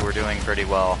 we're doing pretty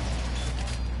well.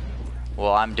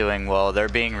 Well, I'm doing well. They're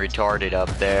being retarded up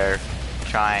there,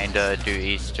 trying to do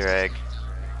Easter egg.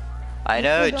 I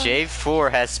know,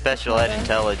 J4 has special ed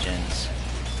intelligence.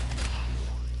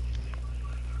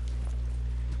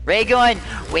 Ray gun!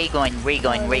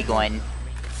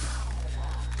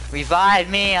 Revive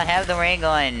me, I have the ray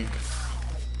gun.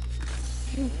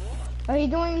 Are you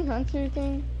doing hunter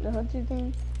thing? The hunter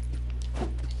thing?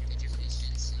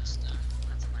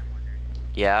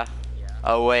 Yeah?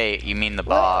 Oh wait, you mean the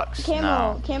box.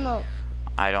 No. Camo.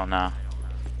 I don't know.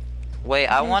 Wait,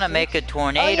 I want to make a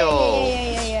tornado. Oh,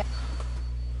 yeah.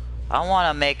 I want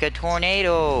to make a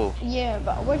tornado. Yeah,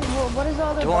 but what is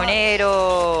all the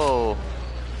tornado?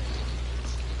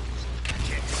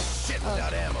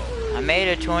 Without ammo. I made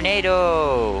a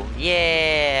tornado.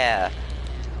 Yeah.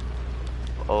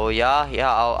 Oh yeah,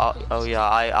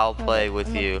 I'll play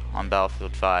with you on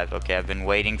Battlefield 5. Okay, I've been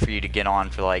waiting for you to get on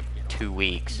for like 2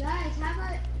 weeks. Guys, how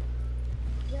about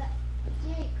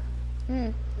Jake?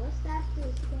 What's that to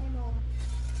his camo?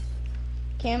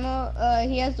 Camo,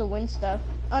 he has the wind stuff.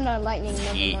 Oh no, lightning,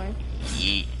 never mind.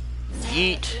 Yeet.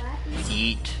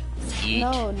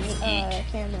 No,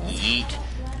 camo. Yeet.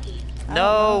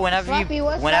 No, whenever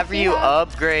you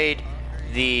upgrade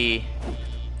the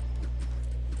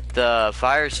The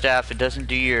fire staff, it doesn't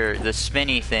do the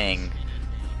spinny thing.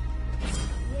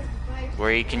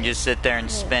 Where you can just sit there and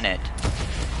spin it.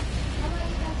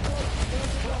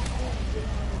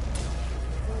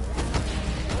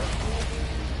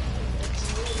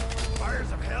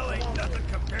 Fires of hell ain't nothing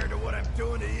compared to what I'm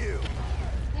doing to you.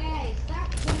 Hey,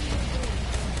 stop.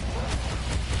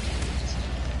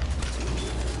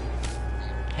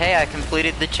 Hey, I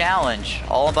completed the challenge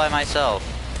all by myself.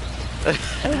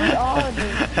 We all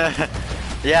did.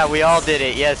 Yeah, we all did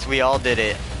it. Yes, we all did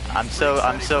it. I'm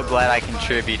so glad I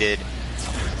contributed.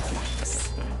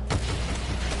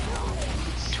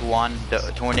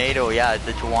 Tornado, yeah,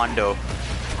 the Tuando.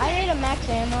 I need a max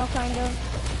ammo, kind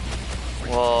of.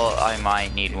 Well, I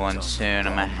might need one soon.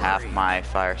 I'm at half my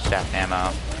fire staff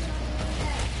ammo.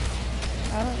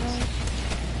 I don't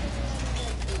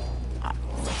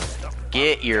know.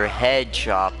 Get your head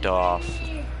chopped off.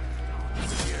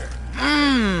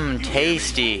 Mmm,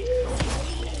 tasty.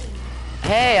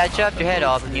 Hey, I chopped your head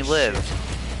off and you lived.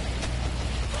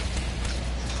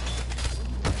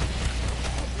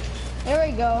 There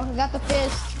we go. I got the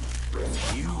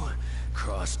fist. You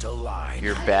crossed a line.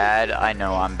 You're bad. I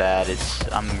know I'm bad.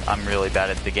 I'm really bad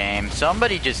at the game.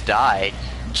 Somebody just died.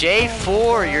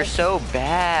 J4, you're so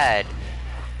bad.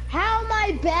 How am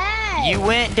I bad? You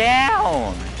went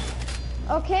down.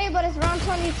 Okay, but it's round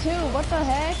 22. What the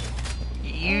heck?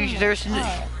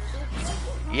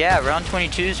 Yeah, round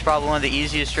 22 is probably one of the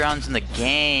easiest rounds in the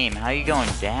game. How are you going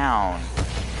down?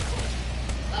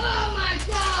 Oh my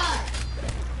god!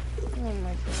 Oh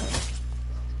my god.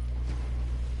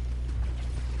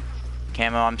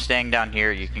 Camo, I'm staying down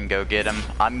here. You can go get him.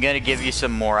 I'm gonna give you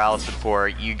some morale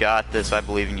support. You got this. I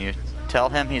believe in you. Tell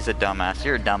him he's a dumbass.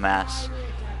 You're a dumbass.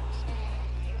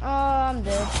 Oh, I'm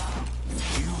dead.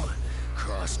 You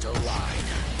crossed a line.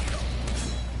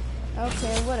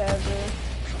 Okay, whatever.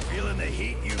 Feeling the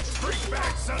heat, you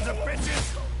freak-bag sons of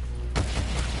bitches?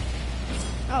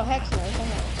 Oh, heck no.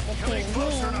 Come Okay, in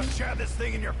closer and I'll jab this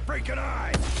thing in your freaking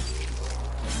eye.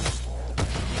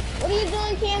 what are you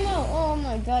doing, Camo? Oh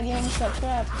my god, you almost got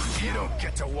trapped. You don't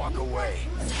get to walk away.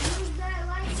 Use that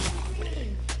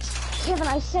lightning. Kevin,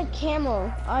 I said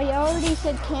Camo. I already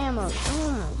said Camo.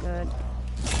 Oh my god.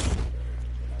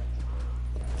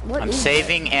 What I'm is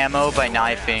saving ammo by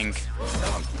knifing.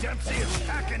 Tell him Dempsey is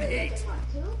packing heat.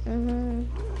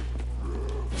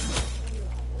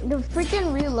 The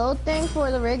freaking reload thing for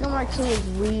the Reagan Mark II is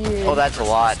weird. Oh, that's a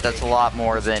lot. That's a lot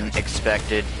more than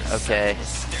expected. Okay.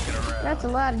 That's a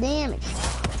lot of damage.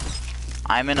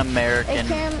 I'm an Hey, American.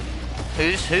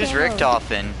 Who's Camo.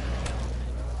 Richtofen?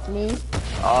 Me?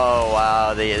 Oh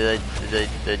wow, the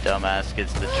dumbass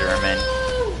gets the German.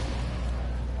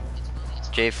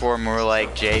 J4 more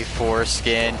like J4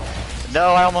 skin. No,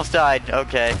 I almost died.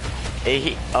 Okay.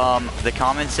 The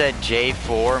comment said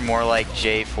J4 more like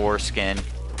J4 skin.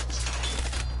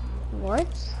 What?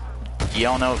 You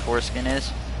don't know what foreskin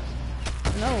is?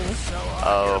 No.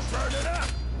 Oh.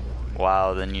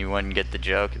 Wow, then you wouldn't get the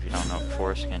joke if you don't know what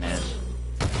foreskin is.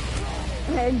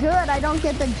 Hey, good, I don't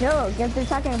get the joke. If they're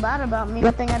talking bad about me,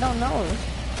 good thing I don't know.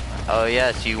 Oh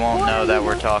yes, you won't What know are that you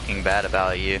we're doing? talking bad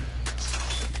about you.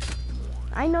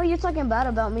 I know you're talking bad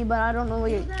about me, but I don't know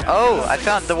what you're... Oh, I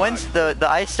found the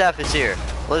ice staff is here.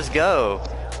 Let's go.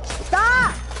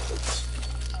 Stop!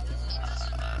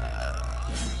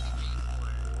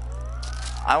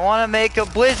 I want to make a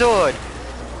blizzard.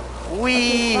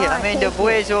 Wee! Okay, fine, I'm in the take it.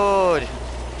 blizzard.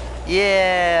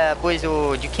 Yeah,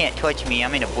 blizzard. You can't touch me.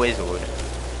 I'm in a blizzard.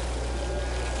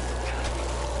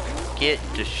 Get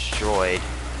destroyed.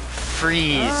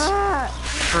 Freeze. Ah,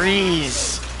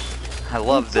 Freeze. I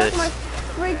love you this. took my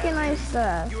freaking ice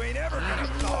stuff. You ain't ever gonna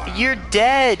thaw. You're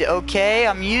dead, okay?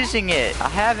 I'm using it. I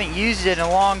haven't used it in a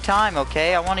long time,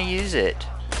 okay? I want to use it.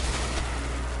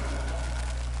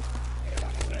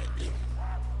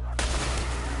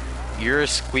 You're a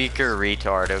squeaker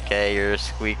retard, okay? You're a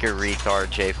squeaker retard,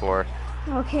 J4.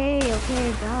 Okay,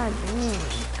 god damn.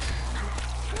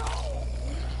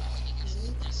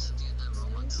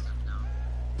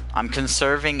 I'm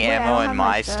conserving Wait, I ammo don't in have my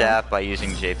my staff staff. by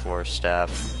using J4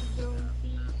 staff.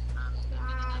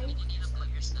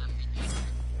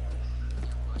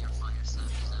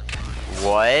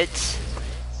 What?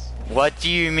 What do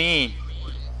you mean?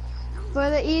 For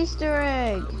the Easter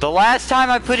egg. The last time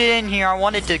I put it in here, I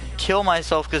wanted to kill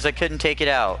myself because I couldn't take it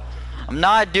out. I'm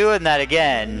not doing that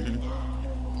again.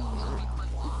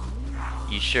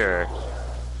 You sure?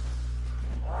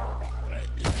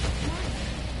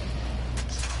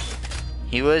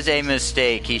 He was a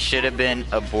mistake. He should have been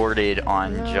aborted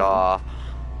on Jaw.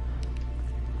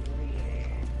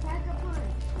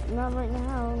 Not right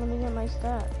now. Let me get my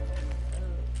stuff.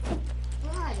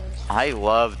 What? I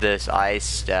love this ice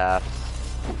staff.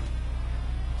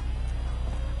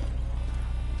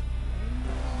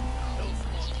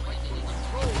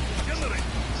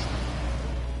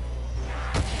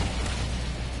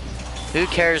 Who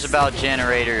cares about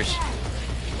generators?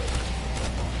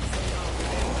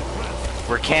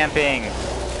 We're camping.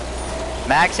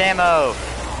 Max ammo.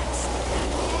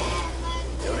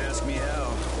 Don't ask me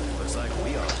how. Looks like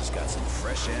we all just got some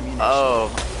fresh ammunition. Oh.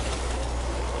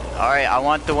 Alright, I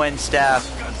want the wind staff.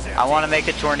 I want to make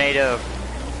a tornado.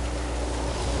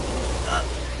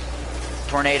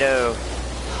 Tornado.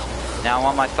 Now I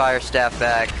want my fire staff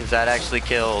back, because that actually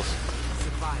kills.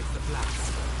 Survive the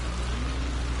blast.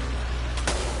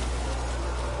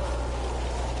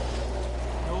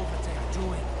 Know what they are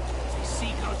doing. They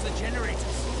seek out the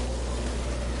generators.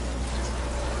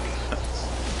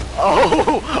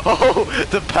 Oh,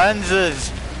 the Panzers.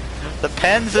 The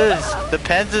Panzers. The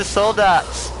Panzer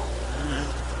soldats.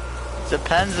 The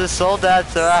Panzer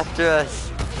soldats are after us.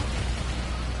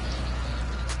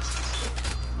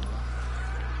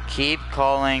 Keep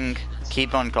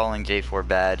on calling J4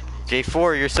 bad.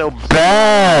 J4, you're so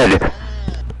bad.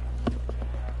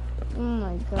 Oh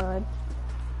my god.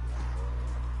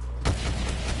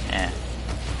 Yeah.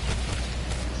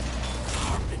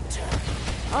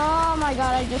 Oh my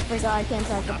god, I just forgot I can't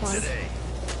pack the punch.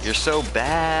 You're so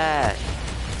bad.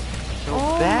 So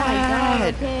Oh bad.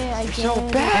 my god, okay, I You're get so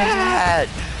it. bad.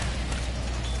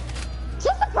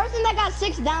 Just the person that got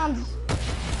 6 downs.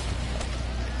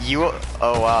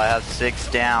 Oh wow, I have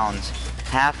 6 downs.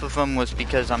 Half of them was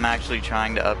because I'm actually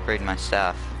trying to upgrade my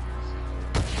staff.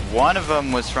 One of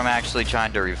them was from actually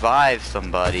trying to revive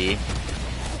somebody.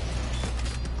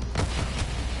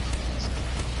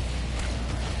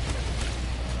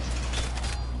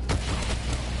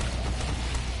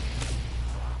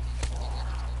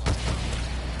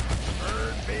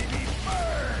 Burn, baby,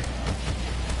 burn!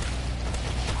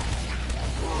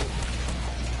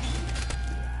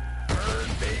 Burn,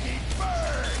 baby,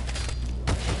 burn!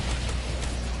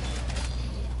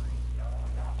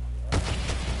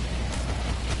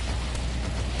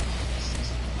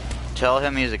 Tell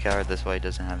him he's a coward, that's why he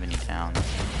doesn't have any downs.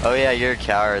 Oh yeah, you're a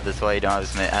coward, that's why you don't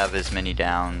have as many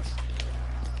downs.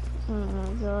 Oh my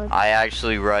god. I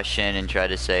actually rush in and try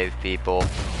to save people.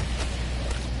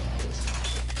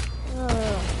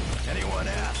 Anyone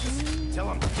asks, tell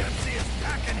them Dempsey is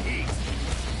packing heat.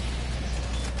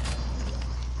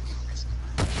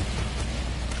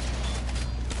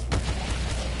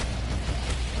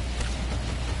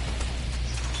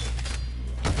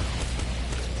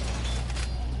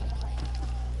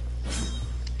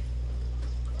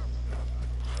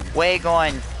 Way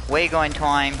going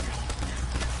time.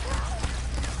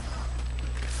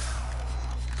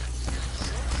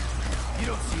 You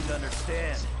don't seem to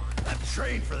understand. I'm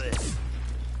trained for this.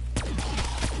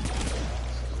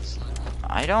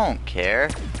 I don't care.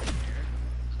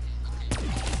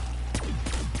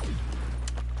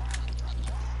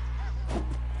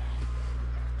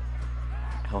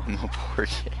 Oh, I'm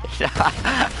aborted.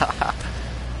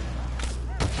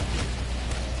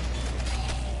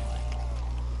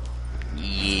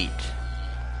 Yeet.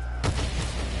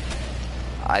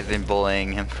 I've been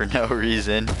bullying him for no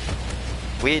reason.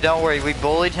 Don't worry, we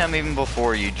bullied him even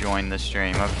before you joined the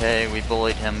stream, okay? We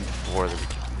bullied him before the...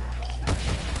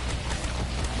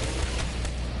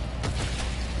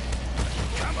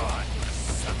 Come on,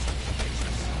 sons of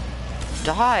bitches.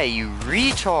 Die, you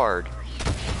retard!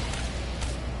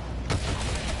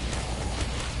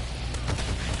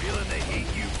 Feeling the heat,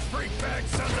 you freak bag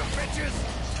sons of bitches?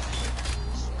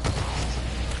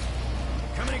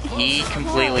 Coming close. He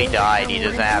completely died, he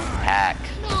doesn't have pack.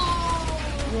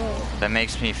 Yeah. That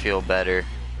makes me feel better.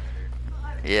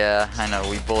 Yeah, I know,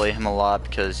 we bully him a lot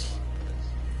because...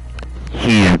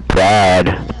 He's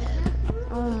bad.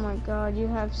 Oh my god, you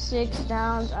have 6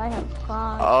 downs, I have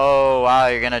 5. Oh wow,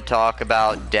 you're gonna talk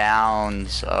about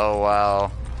downs. Oh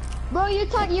wow. Bro,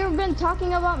 you've been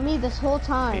talking about me this whole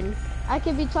time. I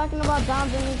could be talking about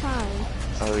downs anytime.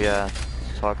 Oh yeah,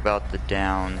 talk about the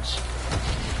downs.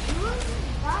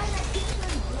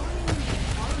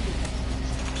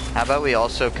 How about we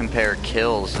also compare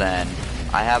kills then?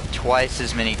 I have twice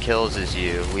as many kills as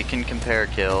you. We can compare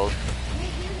kills.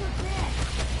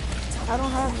 I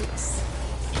don't have it.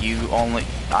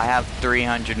 I have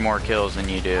 300 more kills than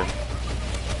you do.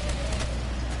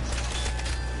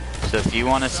 So if you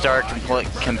want to start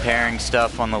comparing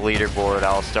stuff on the leaderboard,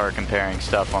 I'll start comparing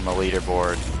stuff on the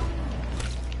leaderboard.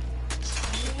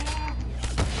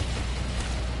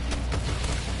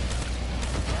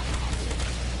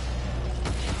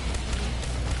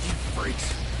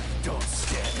 Freaks, don't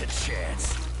stand a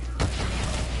chance.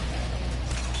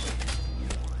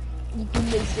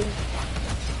 racing.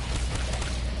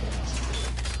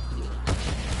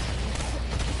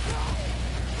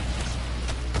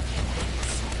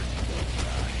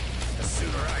 The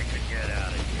sooner I could get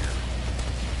out of here.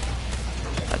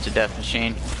 That's a death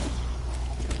machine.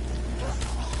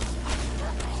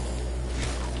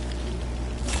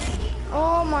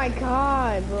 Oh my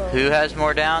god, bro. Who has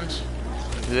more downs?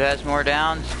 Who has more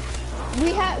downs?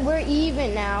 We're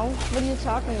even now. What are you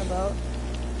talking about?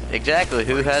 Exactly.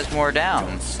 Who has more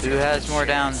downs? Who has more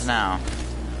downs now?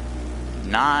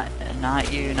 Not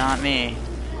you, not me.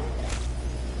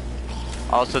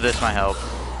 Also, this might help.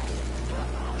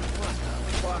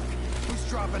 Fuck. Who's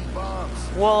dropping bombs?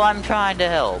 Well, I'm trying to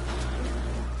help.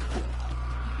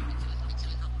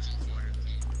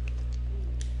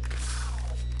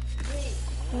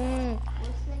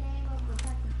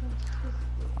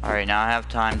 Alright, now I have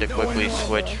time to quickly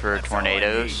switch for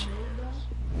tornadoes.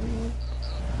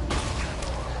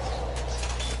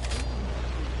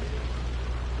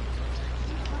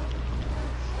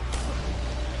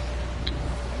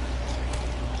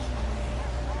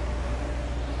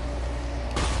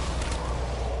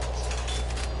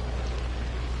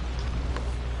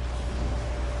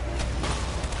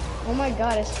 Oh my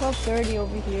god, it's 12:30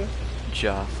 over here.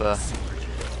 Jaffa.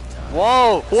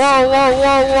 Whoa! Whoa! Whoa!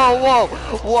 Whoa! Whoa! Whoa!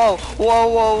 Whoa! Whoa!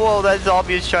 Whoa! Whoa! That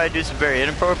zombie is trying to do some very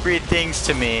inappropriate things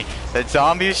to me. That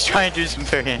zombie is trying to do some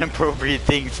very inappropriate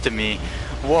things to me.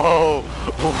 Whoa!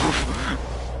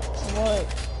 What?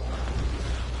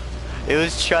 It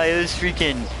was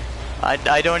freaking.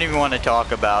 I don't even want to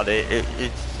talk about it.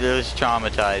 It was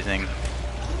traumatizing.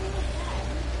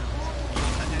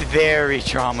 Very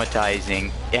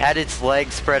traumatizing. It had its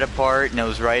legs spread apart and it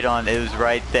was right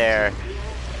there.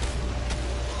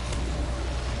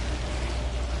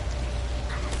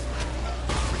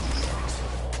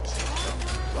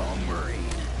 Wrong Marine.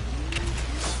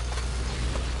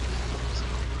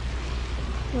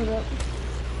 Hold up.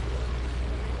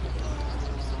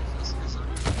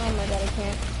 Oh my god,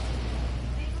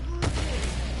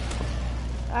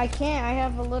 I can't, I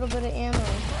have a little bit of ammo.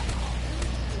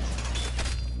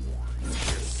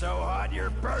 You're so hot, you're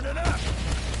burning up.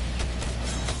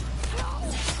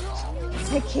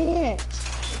 I can't.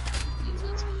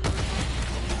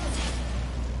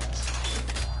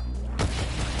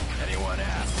 Anyone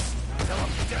asks, tell them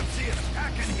Dempsey is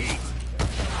packing heat.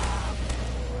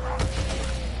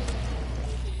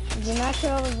 Do not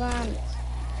kill the zombies.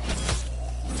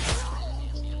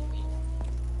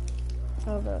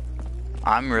 Hold up.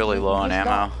 I'm really low on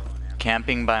ammo.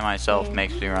 Camping by myself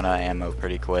makes me run out of ammo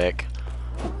pretty quick.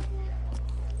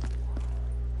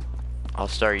 I'll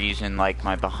start using like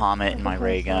my Bahamut and my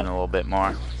ray gun a little bit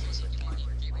more.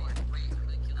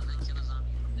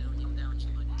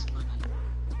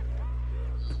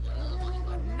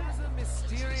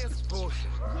 Mysterious potion.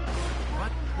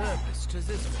 What purpose does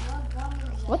this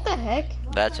have? What the heck?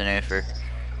 That's an Ufer.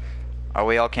 Are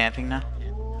we all camping now?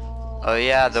 Oh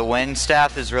yeah, the wind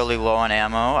staff is really low on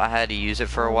ammo. I had to use it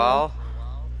for a while.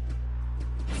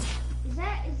 Is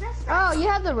that Oh, you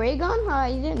have the ray gun?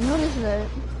 I didn't notice that.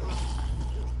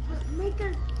 make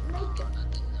a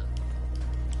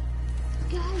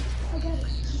guys, I got it.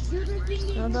 The other thing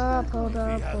is Hold up, hold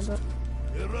up, hold up.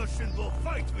 The Russian will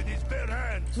fight with his bare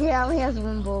hands. He only has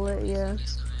one bullet, yeah.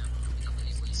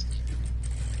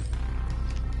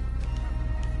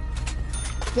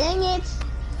 Dang it!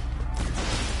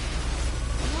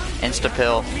 Insta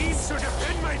pill. Means to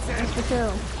defend myself. That's the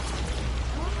kill.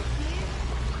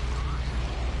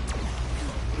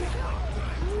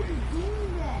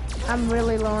 I'm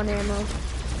really low on ammo.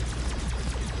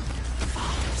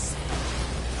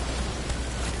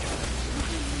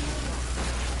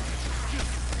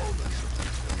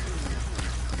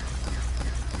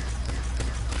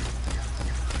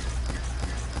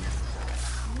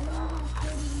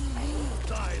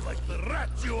 Die like the rat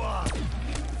you are.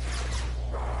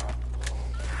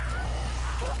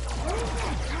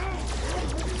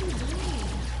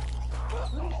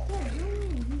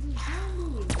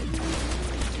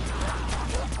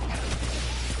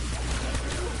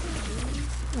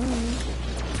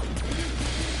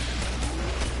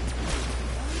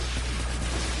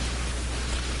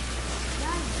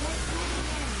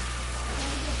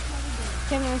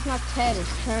 Kevin, it's not Ted,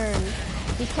 it's Turn.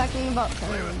 He's talking about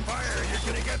Turn. Fire, you're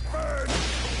gonna get burned.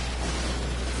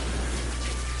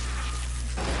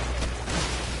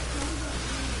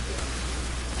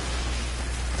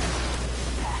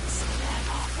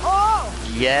 Oh!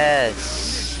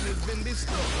 Yes. Has been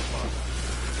bestowed upon us.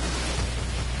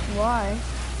 Why?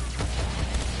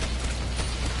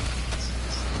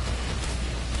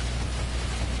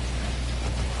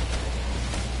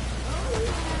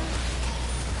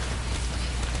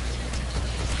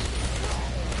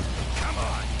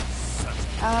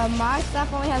 My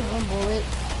stuff only has one bullet.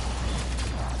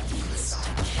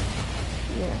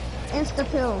 Yeah. Insta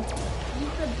kill.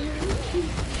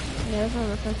 Yeah, that's one of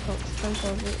the friends.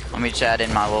 Let me just add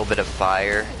in my little bit of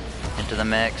fire into the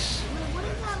mix.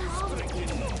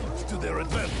 To their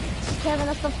advantage. Kevin,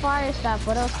 that's the fire stuff.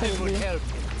 What else could I it would be? help you.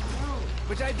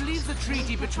 But I believe the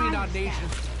treaty between our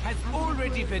nations has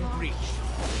already been breached.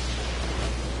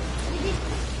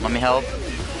 Let me help.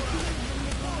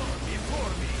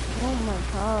 Oh my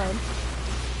god.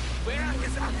 Where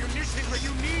is ammunition when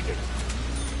you need it?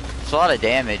 It's a lot of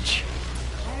damage.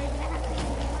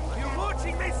 You're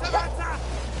watching me, Samantha?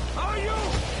 Are you?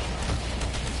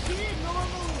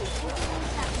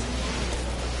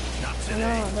 Not I today.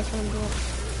 know, that's what I'm doing.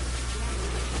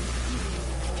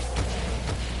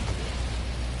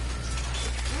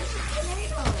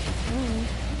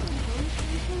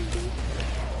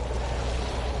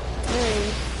 There he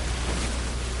is.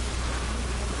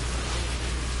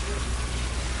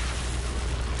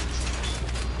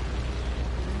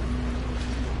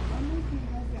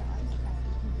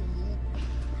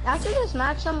 After this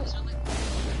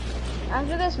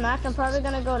match, I'm probably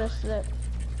gonna go to sleep.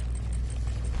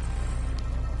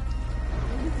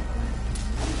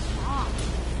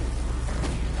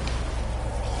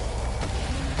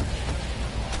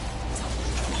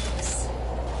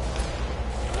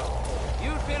 You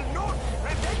will not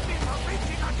prevent me from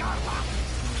reaching a Dharma.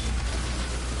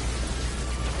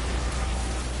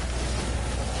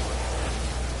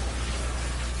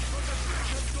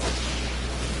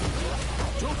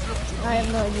 I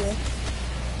have no idea.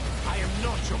 I am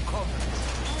not your comrade.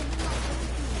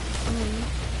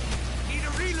 Need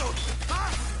a reload.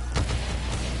 Fast!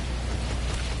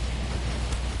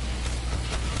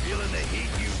 Feeling the heat,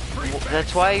 you freak.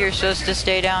 That's why you're supposed to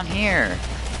stay down here.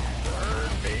 Burn,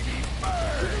 baby,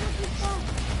 burn.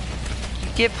 You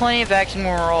get plenty of action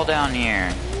when we're all down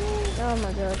here. Oh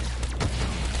my god.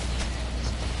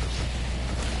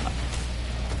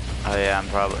 Oh yeah, I'm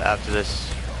probably after this.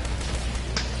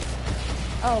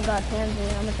 Oh god, pansy.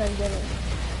 I'm gonna try to get it.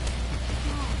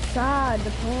 God,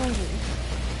 the pansy.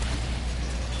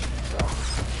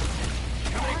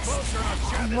 Coming closer and I'll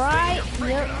jab this Right, thing in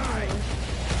your yep. freaking eye.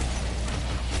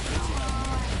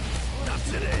 Not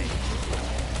today.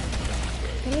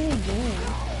 What are they doing?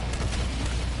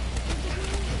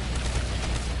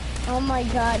 Oh my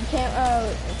god, can't,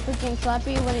 freaking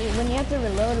Slappy, when you have to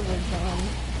reload it with,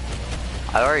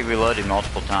 I already reloaded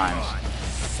multiple times.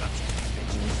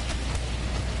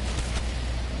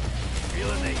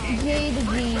 Feeling the heat, Yay, the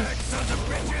G's. sons of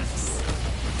bitches.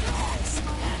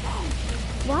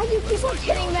 Why do you keep on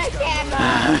hitting that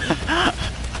camera?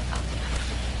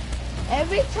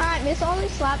 Every time, it's only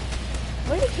Slap.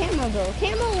 Where did the camera go?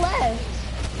 Camera left.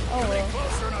 Oh Coming well.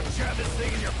 closer and I'll jab this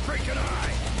thing in your freaking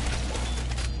eye.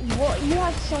 What? You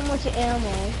have so much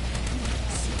ammo.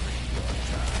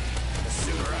 The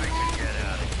sooner I can get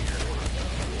out of here.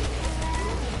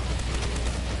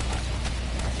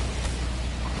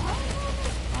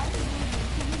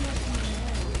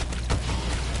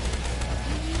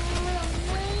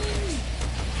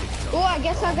 Oh, I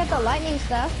guess I got the lightning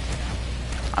stuff.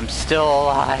 I'm still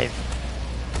alive.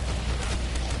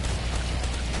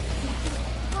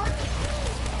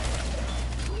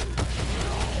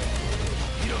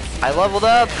 I leveled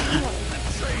up.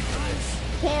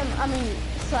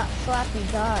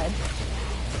 Slappy died.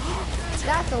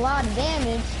 That's a lot of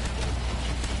damage.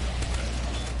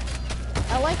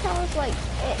 I like how it's like,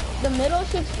 the middle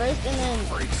shoots first and then,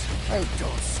 like,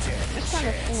 it's kind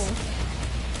of cool.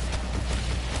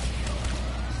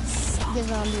 The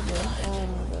zombie did. Oh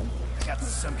my god. I got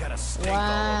some kind of stink all over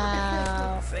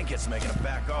Wow. me. I think it's making it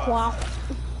back off. Wow.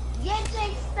 Get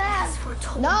take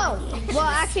stuff. No! Well,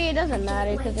 actually, it doesn't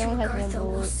matter because it only has one Agartha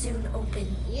will bullet. soon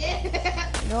open. Yeah.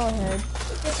 Go ahead.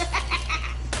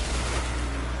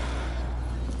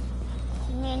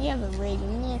 Man, you have a rig.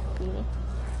 Yeah, dude.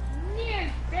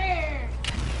 Near there.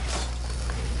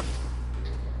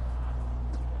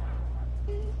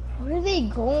 Where are they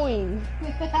going? I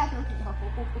don't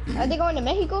know. Are they going to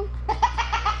Mexico?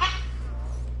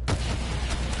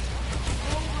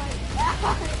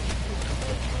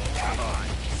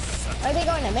 Are they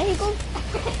going to Mexico? I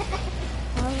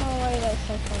don't know why that's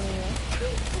so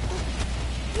funny.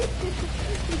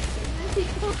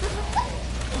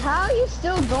 How are you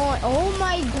still going? Oh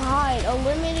my god, a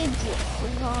limited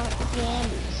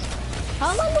zombies.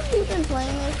 How long have you been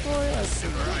playing this for? Like,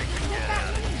 Sooner I can get out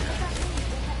of here.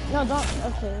 no, don't.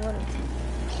 Okay, whatever.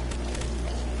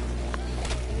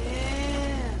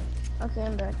 Okay,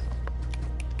 I'm back.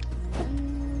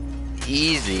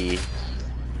 Easy.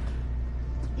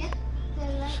 Get the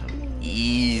lightning.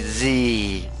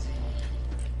 Easy.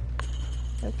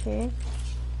 Okay.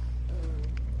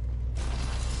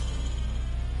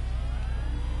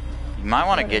 You might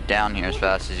want to get down here as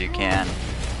fast as you can.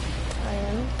 I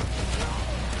am.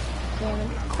 Damn.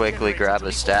 Quickly grab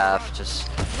a staff. Just.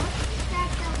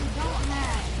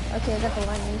 Okay, I got the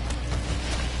lightning.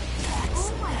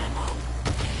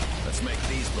 Let's make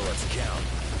these bullets count.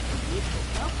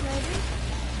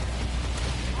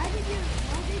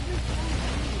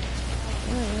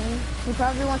 He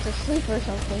probably wants to sleep or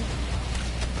something.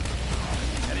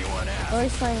 Anyone ask? Or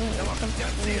he's playing Tell 'em something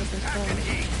Dempsey is with his packing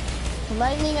phone. heat.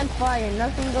 Lightning and fire,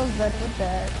 nothing goes better with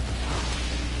that.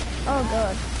 Oh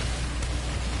god.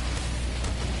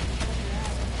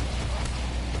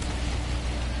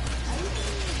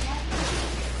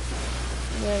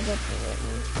 Yeah, I got the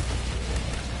lightning.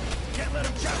 Can't let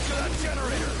him capture that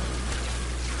generator.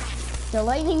 The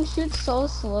lightning shoots so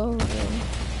slow, man.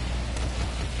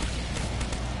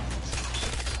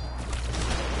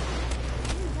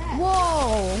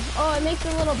 Whoa! Oh, it makes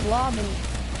a little blob and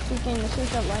freaking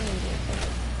shoots up lightning bolts.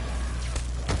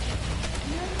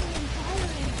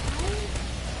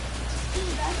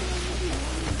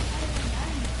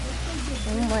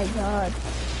 Oh my god.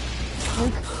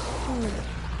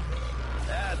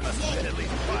 That must have been at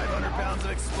least 500 pounds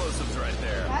of explosives right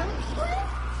there.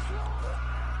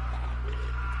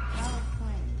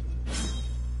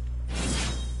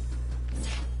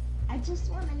 I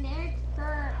just want to next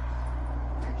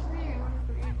actually I want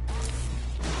to break. I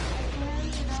carry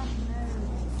it off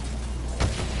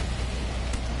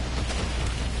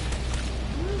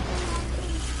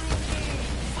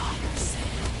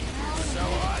So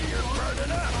hot, you're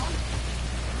burning up.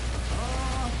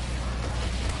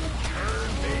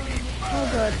 Burn, baby, burn. Oh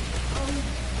god.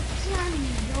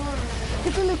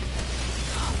 Get the nuke.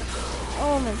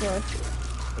 Oh my god.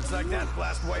 Looks like that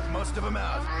blast wiped most of them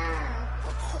out.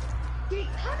 Dude,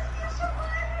 how did you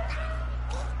survive?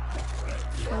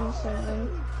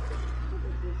 27.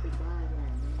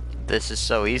 This is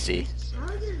so easy.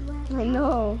 I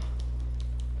know.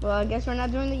 Well, I guess we're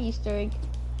not doing the Easter egg.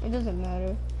 It doesn't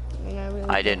matter. I mean,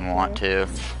 I didn't want to.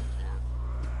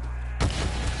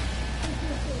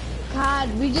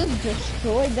 God, we just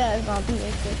destroyed that zombie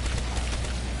like this.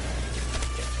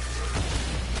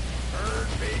 Burn,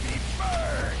 baby,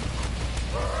 burn.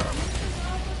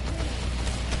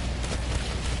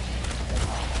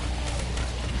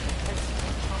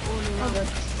 Oh god.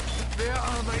 Where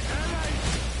are my allies?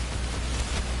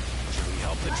 Should we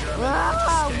help the Germans?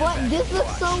 Wow, Stand what? back This and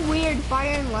looks watch. so weird. Fire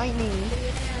and lightning.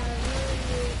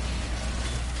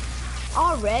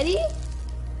 Already?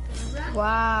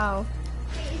 Wow.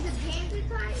 Is it Panzer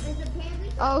type? Is it Panzer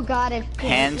type? Oh god, if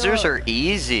Panzers are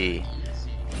easy.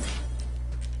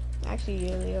 actually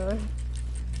really are.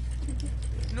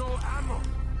 No ammo.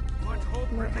 What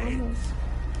hope No remains? ammo.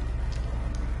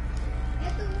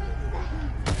 Get the one to the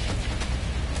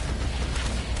heat.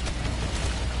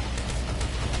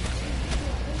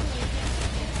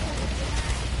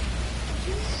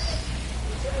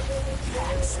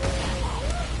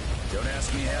 Don't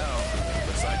ask me how.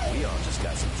 Looks like we all just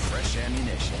got some fresh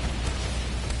ammunition.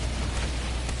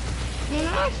 Man,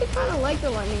 I actually kind of like the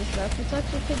lightning stuff. It's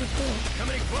actually pretty cool. Come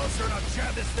any closer and I'll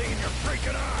jab this thing in your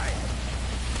freaking eye.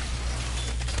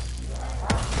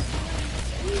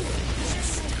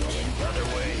 Just go the other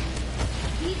way.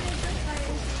 He does the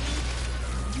fire.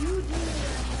 You do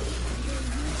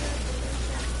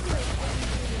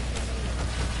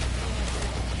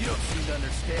You don't seem to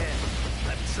understand.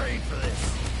 I've trained for this.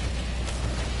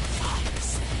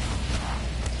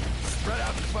 Spread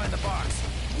out and find the box.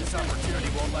 This opportunity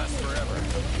won't last forever.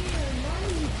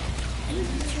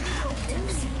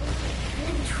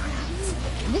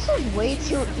 This is way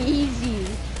too easy.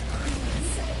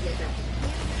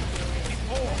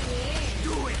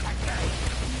 Do it, okay?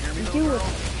 Hear me, little Do girl? it.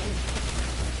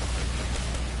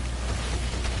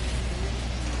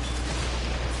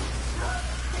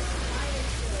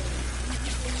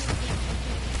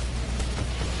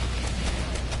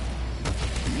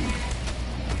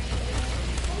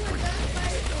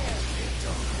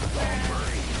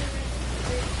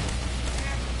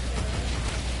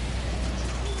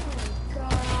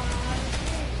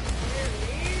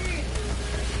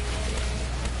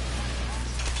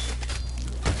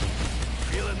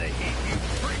 Feeling the heat, you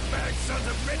freak bag sons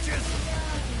of bitches?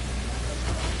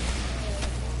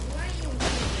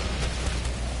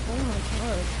 Oh my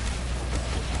god.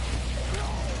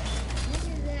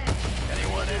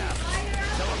 Anyone ask?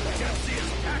 Tell them Dempsey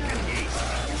is packing heat.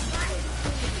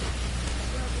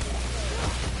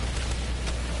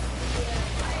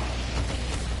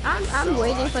 I'm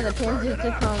waiting for the Panzer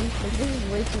to come, but this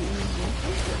is way too easy.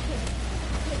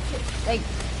 Like,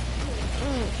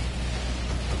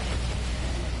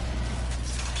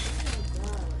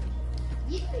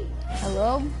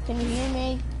 Hello? Can you hear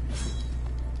me?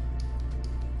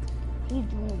 What are you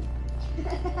doing?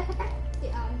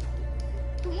 Yeah.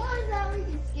 Come on,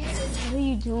 zombies, you're scared. What are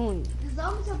you doing? The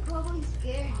zombies are probably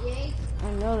scared, Jake.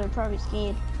 I know they're probably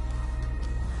scared.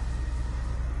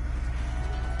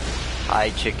 Hi,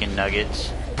 chicken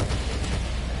nuggets.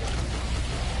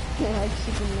 Like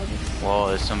chicken nuggets. Whoa,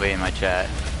 there's somebody in my chat.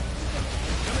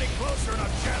 Come any closer and I'll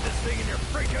jab this thing in your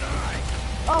freaking eye.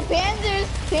 Oh, Panthers!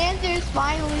 Panthers,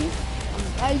 finally!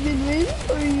 I've been waiting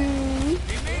for you.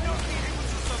 He may not be able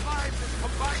to survive this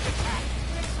combined attack.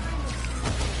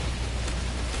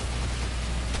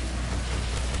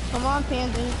 Come on,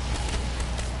 Panthers.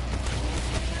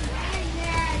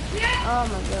 Oh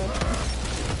my god.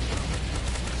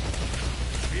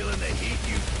 Feeling the heat,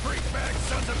 you freak bag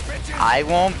sons of bitches? I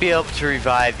won't be able to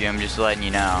revive you, I'm just letting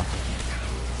you know.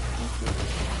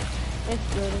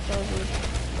 It's good, it's all good.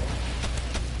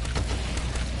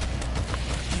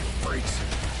 You freaks,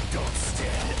 don't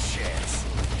stand a chance.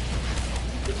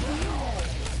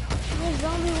 The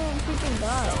zombie won't freaking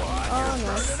die. Oh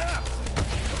no. Burn it up.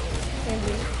 Thank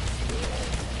you.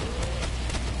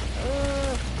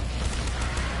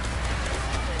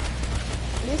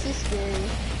 This is scary.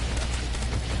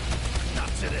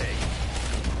 Not today.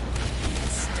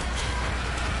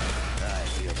 I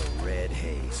feel the red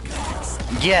haze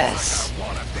coming. Yes! I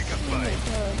wanna pick a fight.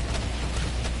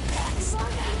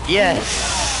 Yes!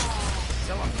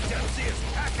 Tell him Dempsey is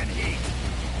packing heat.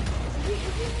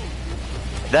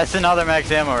 That's another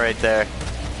max ammo right there.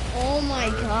 Oh my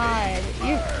god.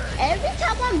 Every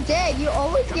time I'm dead, you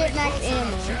always get max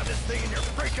ammo. Jab this thing in your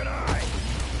freaking eye.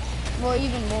 Well,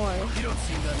 even more. You don't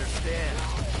seem to understand.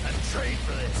 I've trained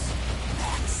for this.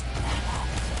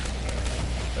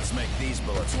 Let's make these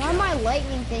bullets Why count. my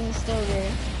lightning thing still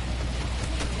there?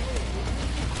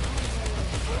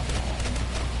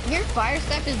 Your fire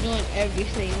staff is doing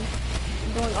everything.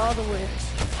 Doing all the work.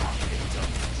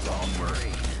 Don't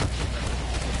worry.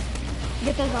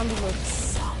 Get that zombie look.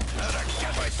 How'd I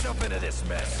get myself into this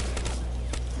mess?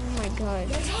 Oh my god.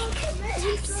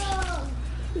 Mexico!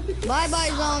 Bye bye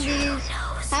zombies.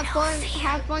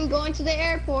 Have fun going to the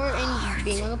airport and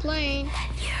being on the plane.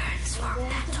 Going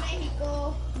to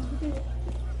Mexico.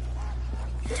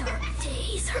 Dark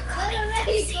days are Go to coming.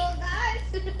 Mexico, guys!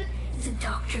 The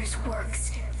doctor's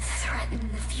works threaten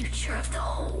the future of the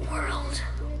whole world.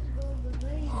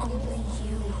 Only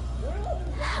you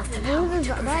have the power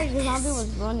to prevent The zombie this. was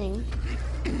running.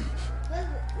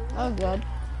 Oh god.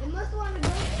 They must want to go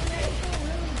to Mexico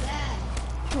really bad.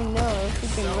 I know,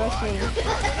 freaking rushing.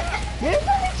 There's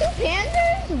only 2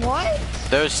 pandas? What?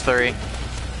 There's 3.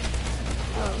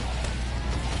 Oh.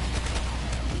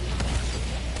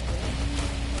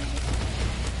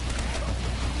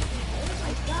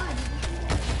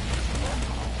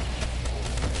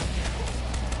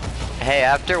 Hey,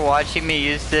 after watching me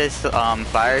use this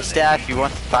fire staff, you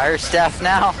want the fire staff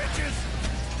now?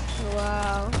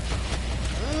 Wow.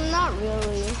 Not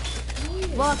really.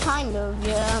 Well, kind of,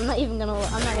 yeah. I'm not gonna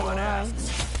lie.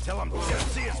 Tell him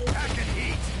Dempsey is packing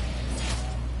heat.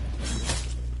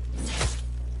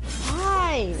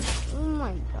 Hi! Oh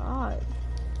my god.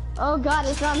 Oh god,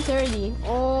 it's on 30.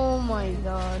 Oh my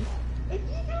god.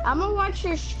 I'm gonna watch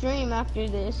your stream after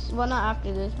this. Well, not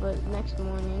after this, but next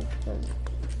morning. 'Cause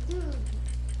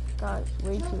God, it's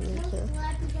way too late.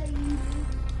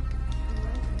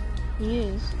 He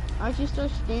is. Aren't you still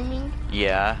streaming?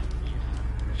 Yeah.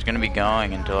 It's gonna be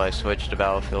going until I switch to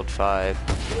Battlefield 5.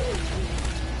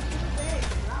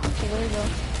 Okay, there you go.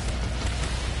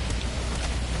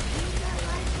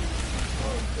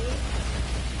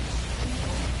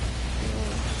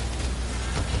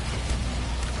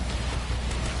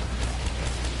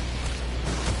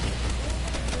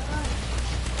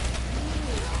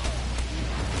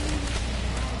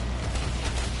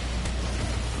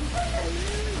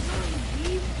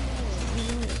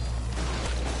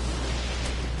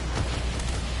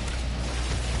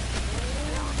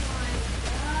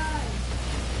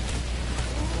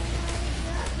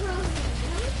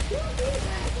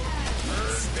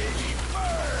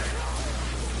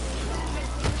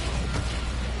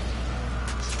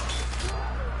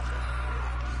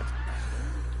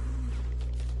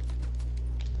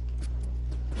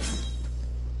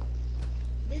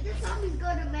 Did the zombies go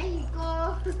to Mexico?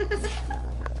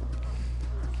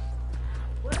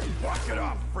 Walk it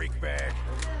off, freak bag.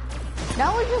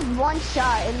 That was just one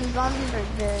shot and the zombies are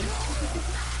dead.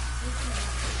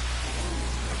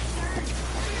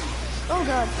 Oh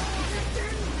god.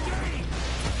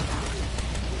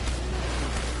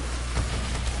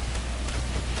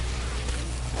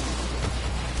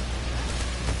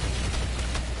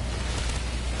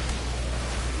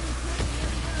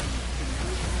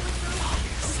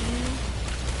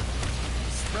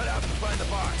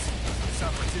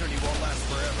 opportunity won't last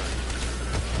forever.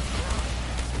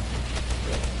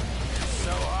 You're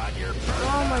so hot, you're burning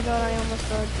Oh my up. god, I almost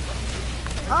died.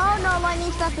 Oh no,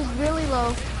 lightning stuff is really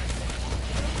low.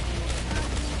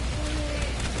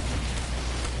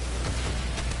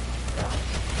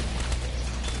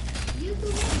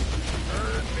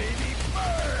 Burn, baby,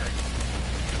 burn!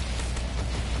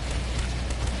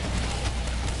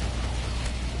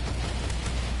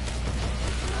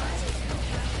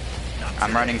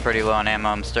 I'm running pretty low on ammo.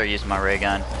 I'm start using my ray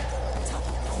gun.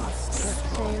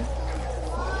 Same.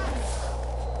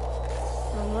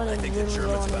 I'm I running think the really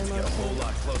low German's on about to get ammo. a whole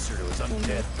lot closer to his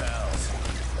undead pals.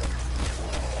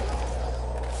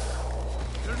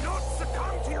 Do not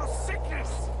succumb to your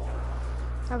sickness!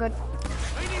 Oh good.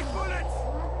 I need bullets!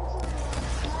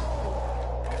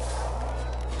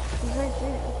 He's right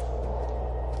there.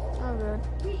 Oh good.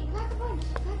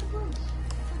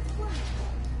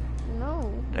 No.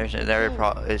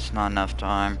 It's not enough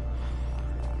time.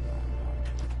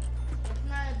 It's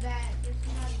not a bad, it's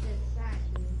not a good sign,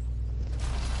 dude.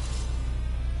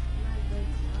 Not a good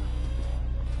sign.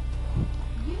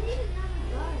 You need another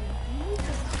gun. You need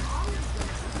to call it.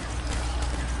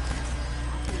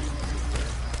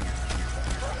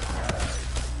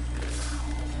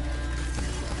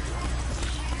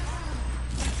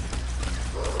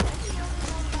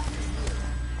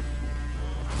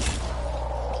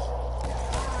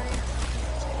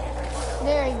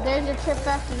 There's a trip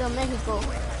back to Mexico.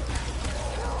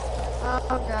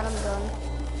 Oh god, I'm done.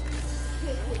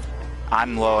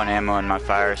 I'm low on ammo in my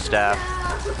fire staff.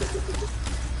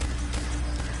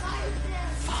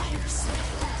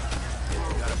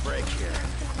 Got a break here.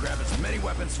 Grab as many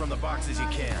weapons from the box as you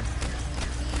can.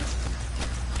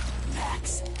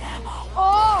 Max ammo.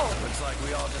 Oh! Looks like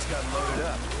we all just got loaded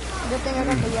up. Good thing I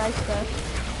got the ice stuff.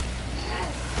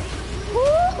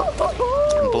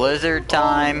 Blizzard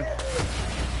time.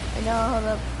 I know, hold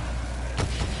up.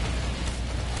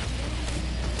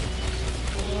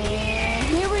 And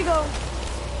here we go.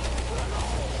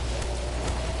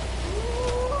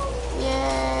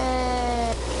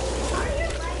 Yeah.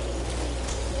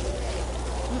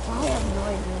 I have no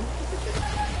idea.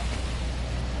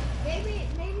 Maybe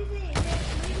they won't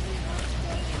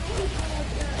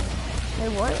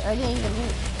Wait, what? I didn't even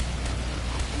hear.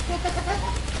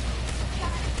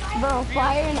 Bro,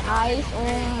 fire and ice. Oh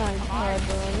my god,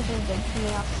 bro. This is the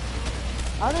chaos.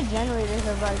 All the generators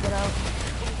are about to get out.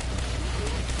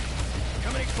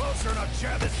 Come any closer and I'll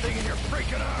jab this thing in your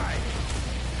freaking eye.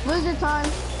 Blizzard time.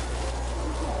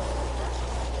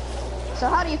 So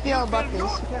how do you feel about this?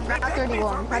 Round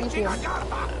 31. How do you feel?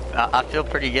 I feel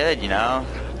pretty good, you know.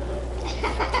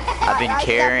 I've been My ice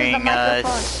carrying staff is the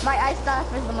us. microphone. My ice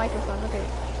staff is the microphone. Okay.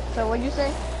 So what'd you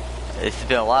say? It's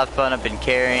been a lot of fun. I've been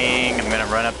carrying. I'm gonna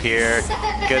run up here.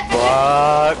 Good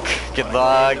luck. Good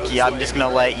luck. Yeah, I'm just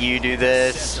gonna let you do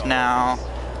this now.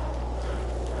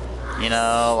 You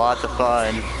know, lots of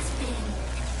fun.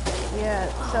 Yeah.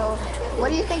 So, what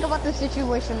do you think about the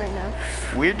situation right now?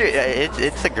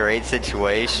 It's a great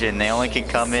situation. They only can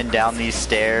come in down these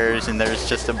stairs, and there's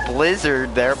just a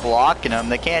blizzard there blocking them.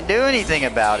 They can't do anything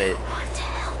about it.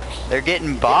 They're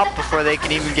getting bopped before they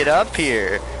can even get up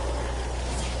here.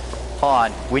 Hold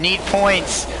on. We need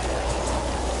points.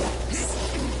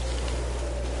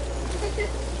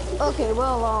 Okay.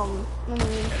 Well, let me.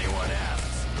 Anyone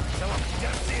asks, tell them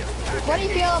Dempsey is back. What do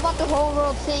you feel about the whole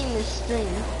world seeing this stream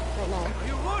right now? Are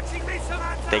you watching me,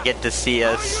 Samantha? They get to see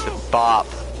us bop,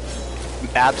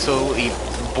 absolutely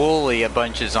bully a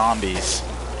bunch of zombies.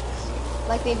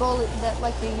 Like they bully, that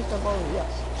like they used to bully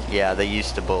us. Yeah, they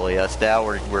used to bully us. Now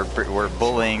we're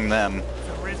bullying them.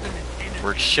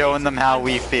 We're showing them how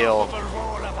we feel.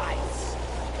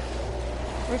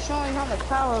 We're showing how much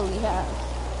power we have.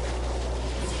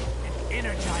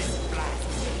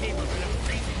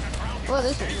 Well,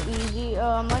 this is easy.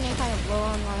 I'm running kind of low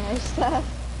on my ice stuff.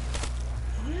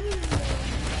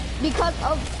 Because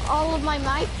of all of my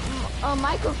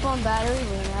microphone battery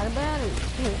ran out of batteries.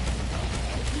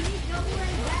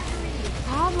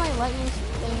 How have my lightning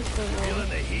things still going? Feeling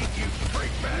the heat, you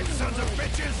freak bag sons of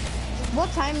bitches. What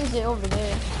time is it over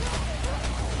there?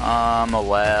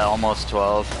 Almost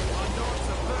 12.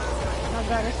 Oh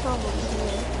god, it's 12 over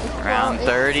here. It's Around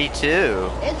 32.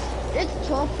 It's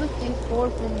 12:54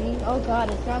 for me. Oh god,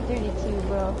 it's around 32,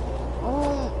 bro.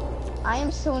 Oh, I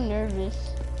am so nervous.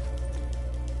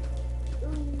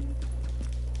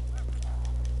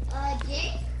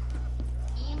 Dick?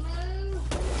 Emu?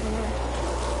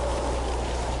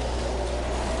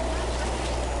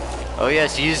 Oh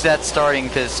yes, use that starting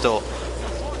pistol.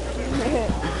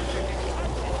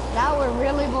 Now we're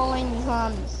really bullying the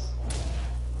zombies.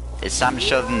 It's time to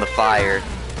show them the fire.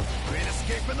 We ain't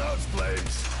escaping escaping those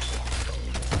flames.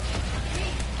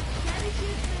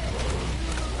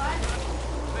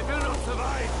 They will not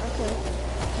survive. Okay.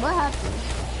 What happened?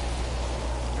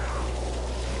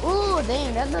 Ooh,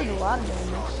 dang, that does a lot of damage.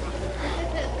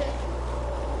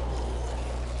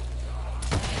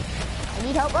 I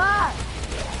need help. Ah!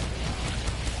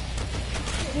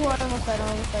 Ooh, I almost died.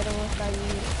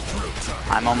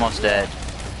 I'm almost dead.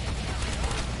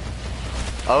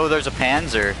 Oh, there's a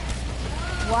Panzer.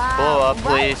 Wow. Blow up,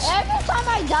 Right, please. every time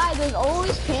I die, there's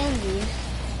always pansies.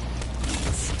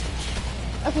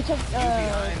 Okay, check. You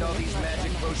behind all these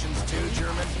magic potions too,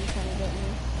 German?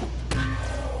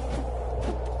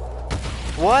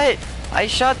 What? I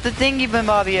shot the thingy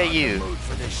bobby at you. Mood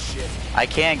for this shit. I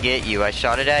can't get you. I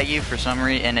shot it at you for some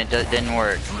reason and it didn't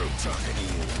work. Through talking to you.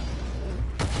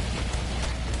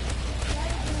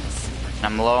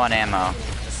 I'm low on ammo.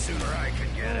 The sooner I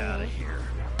can get out of here.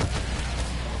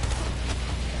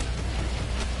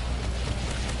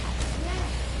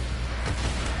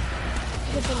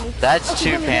 That's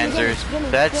two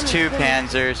Panzers. That's two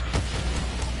Panzers.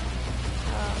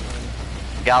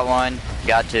 Got one.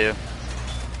 Got two.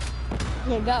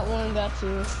 Yeah, got one, got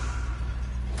two.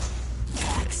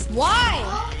 Why?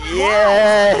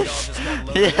 Yes!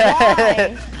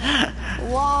 Yes!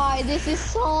 Why? This is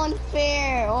so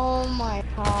unfair. Oh my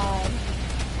god.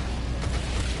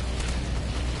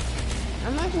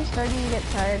 I'm actually starting to get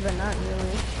tired, but not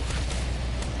really.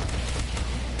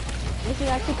 This is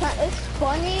actually it's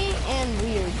funny and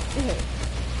weird.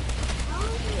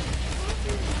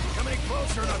 Coming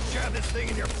closer and I'll jab this thing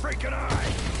in your freaking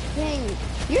eye. Dang,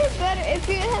 you're better if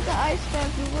you had the ice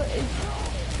stuff. You would.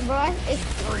 Bro, it's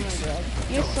oh my god.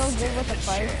 You're so good with the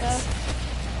fire stuff.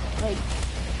 Like,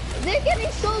 they're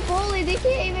getting so bullied. They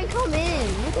can't even come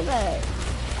in. Look at that.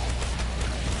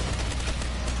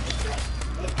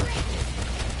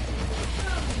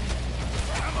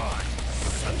 Come on.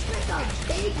 It's like a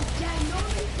big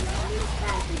ginormous lonely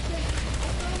package.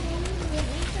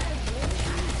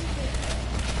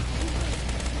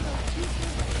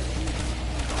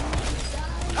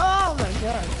 Oh my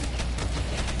god.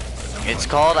 It's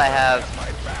called, I have,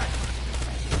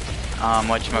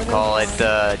 whatchamacallit,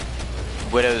 the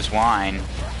Widow's Wine.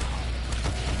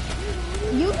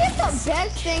 You get the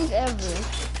best things ever.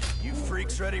 You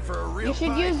freaks ready for a real You should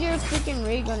fight? use your freaking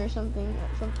ray gun or something.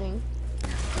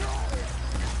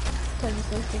 Cause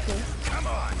it's instant. Come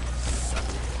on.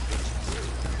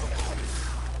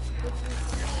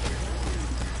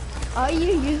 All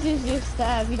you use is your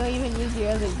staff. You don't even use your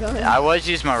other gun. I was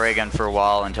using my ray gun for a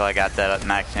while until I got that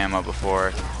max ammo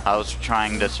before. I was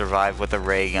trying to survive with a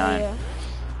ray gun. Yeah.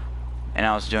 And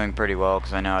I was doing pretty well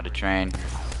because I know how to train.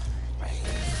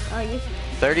 Oh, you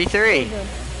 33!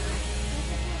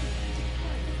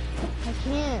 I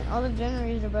can't. All the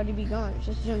generators are about to be gone. It's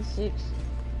just Gen 6.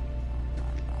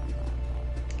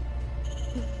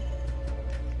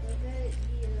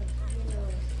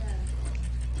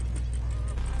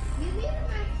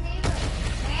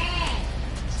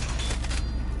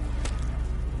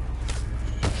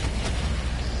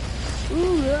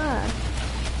 Ooh, yeah.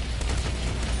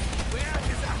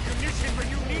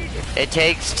 It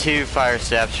takes 2 fire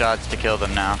staff shots to kill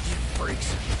them now.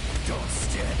 Freaks. Don't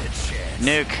stand a chance.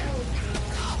 Nuke.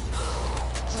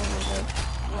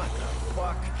 What the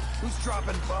fuck? Who's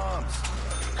dropping bombs?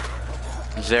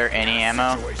 Is there any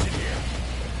ammo? Situation here.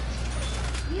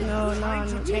 No,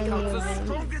 any of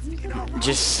them.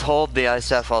 Just hold the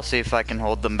ISF. I'll see if I can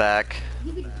hold them back.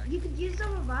 You could use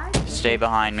some revive. Stay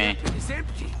behind me. It's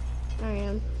empty. I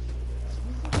am.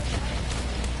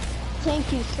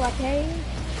 Thank you, Slackay.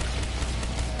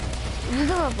 Use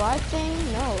a revive thing?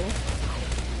 No.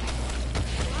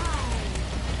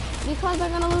 Because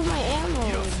I'm gonna lose my ammo.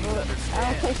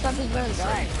 Okay, stuff is gonna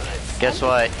die. Guess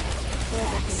what?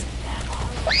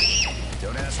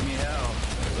 Don't ask me how.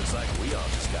 It looks like we all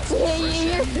just got some Yeah, fresh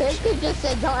your ammunition. biscuit just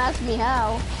said, don't ask me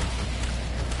how.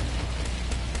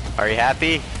 Are you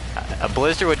happy? A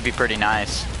blizzard would be pretty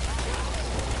nice.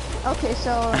 Okay,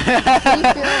 so, how do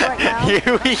you feel right now?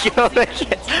 Here we go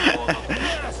again.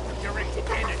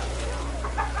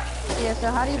 Yeah,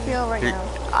 so how do you feel right now?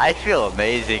 I feel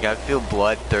amazing. I feel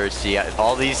bloodthirsty.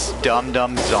 All these dumb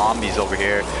zombies over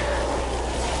here.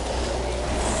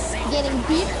 Getting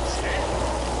beat?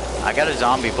 I got a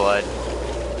zombie blood.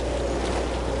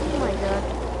 Oh my god.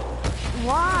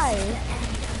 Why?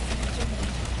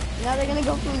 Now they're gonna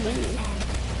go for me.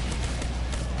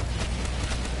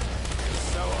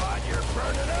 So hot, you're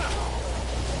burning up.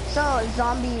 So,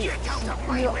 zombie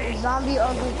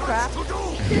ugly crap. What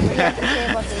do you have to say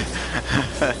about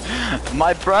this?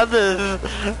 My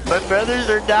brothers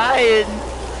are dying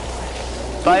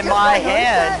by You took my my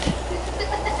hand.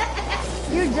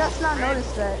 You just not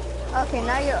noticed that. Okay,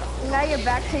 now you're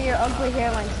back to your ugly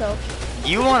hairline self.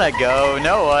 You wanna go?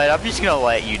 Know what? I'm just gonna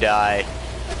let you die.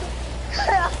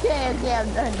 Okay,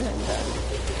 I'm done.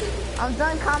 I'm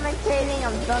done commentating,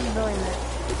 I'm done doing it.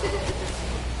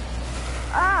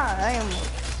 Ah, I am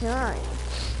dying.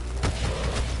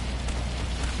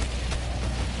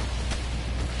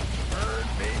 Bird,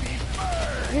 baby,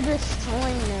 bird. You're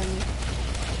destroying them.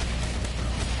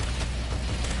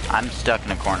 I'm stuck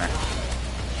in a corner.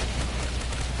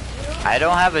 I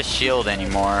don't have a shield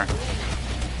anymore.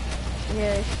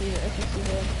 Yeah, I see that. I can see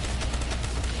that.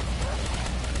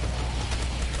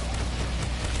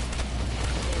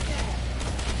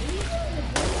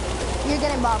 You're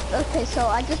getting bopped. Okay, so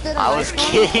I just did a I was nice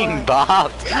one, getting or-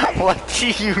 bopped. What do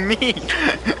you mean?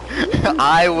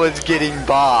 I was getting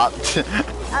bopped.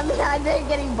 I mean, they're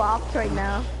getting bopped right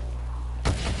now.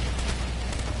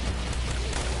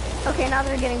 Okay, now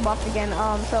they're getting bopped again.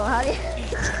 So how do you...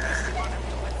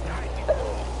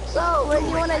 So, where do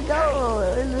you want to go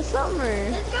in the summer?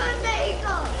 Let's go to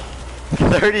Mexico.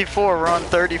 34, we're on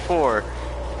 34.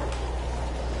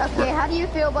 Okay, how do you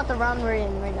feel about the round we're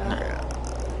in right now?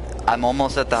 I'm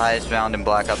almost at the highest round in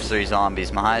Black Ops 3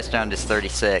 Zombies. My highest round is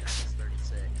 36.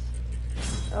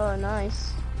 Oh,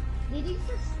 nice. Did you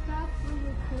just stop from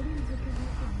recording because you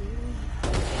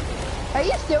could do Are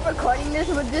you still recording this?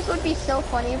 This would be so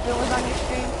funny if it was on your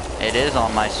stream. It is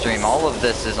on my stream. All of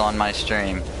this is on my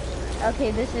stream.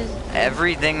 Okay, this is...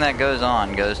 Everything that goes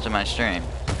on goes to my stream.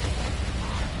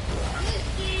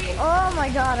 Oh my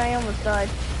god, I almost died.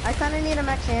 I kind of need a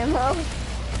max ammo.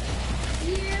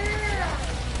 Yeah.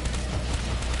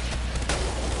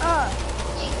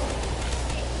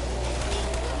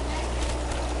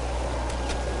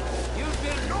 You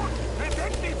will not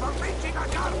prevent me from reaching a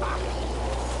Dharma.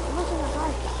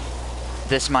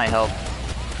 This might help.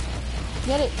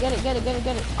 Get it.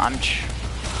 I'm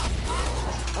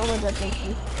Oh my god, thank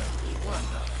you.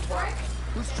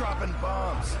 Who's dropping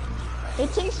bombs?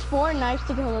 It takes 4 knives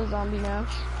to kill a zombie now.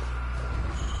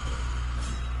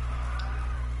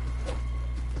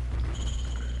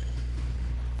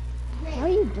 How are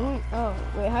you doing? Oh,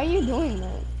 wait, how are you doing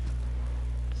that?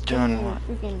 doing Spinning your what?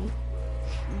 freaking...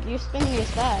 You're spinning your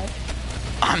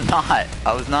staff. I'm not.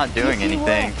 I was not doing Yes, you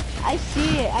anything. were. I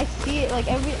see it, like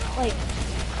every, like...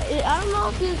 I don't know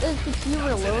if it's you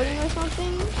reloading or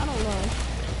something. I don't know.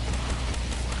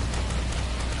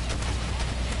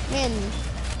 Man,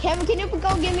 Kevin, can you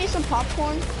go get me some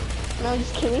popcorn? No, I'm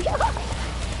just kidding.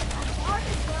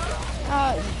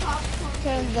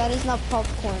 Kevin, that is not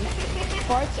popcorn.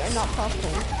 Farts are not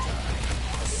popcorn.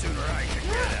 The sooner I can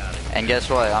get out of here. And guess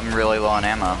what? I'm really low on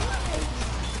ammo.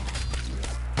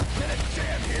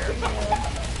 Jam here.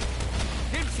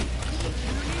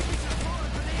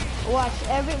 Watch,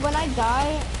 when I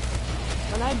die,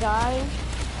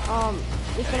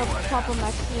 it's gonna pop a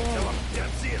max ammo.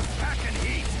 Dempsey is packing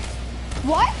heat.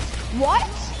 What? What?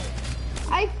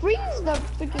 I freeze the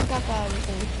freaking crap out of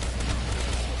thing.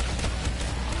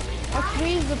 I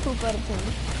freeze the poop out of thing.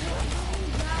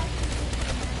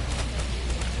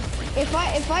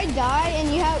 If I die and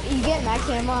you get max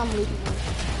ammo, I'm losing.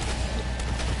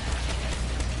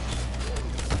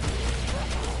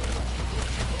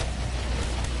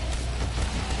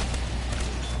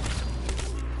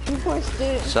 People are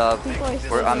still. So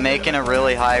I'm making a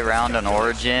really high round on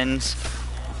Origins.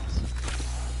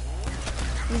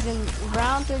 He's in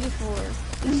round 34.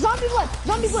 Zombie blood!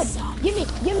 Zombie blood!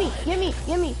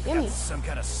 Gimme! Some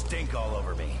kind of stink all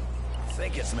over me. I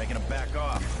think it's making him back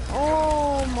off.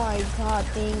 Oh my god,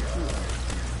 thank you.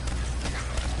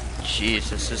 Jeez,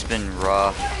 this has been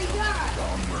rough.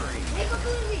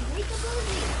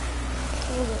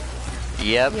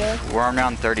 Yep, Yeah. we're on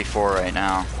round 34 right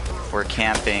now. We're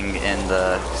camping in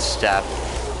the staff.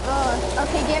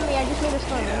 Okay, get me. I just need a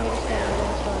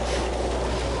storm.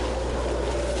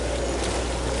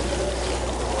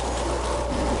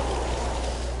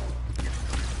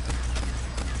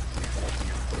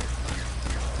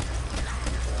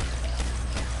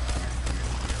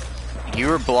 You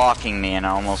were blocking me and I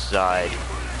almost died.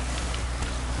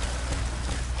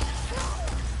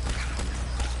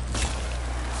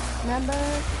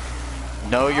 Remember?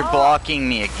 No, you're blocking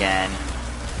me again.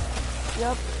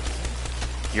 Yep.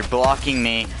 You're blocking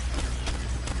me.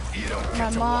 You don't My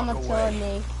get to mama walk told away.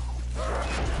 me.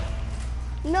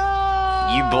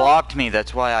 No! You blocked me,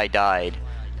 that's why I died.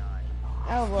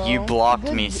 Oh, well. You blocked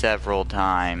Good- me several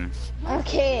times.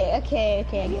 Okay, I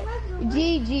get it.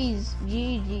 GG's.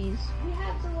 We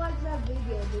have to watch that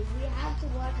video, dude. We have to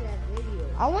watch that video.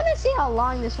 I want to see how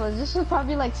long this was. This was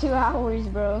probably like 2 hours,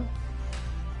 bro.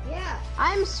 Yeah.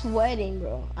 I'm sweating,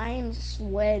 bro. I am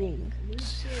sweating.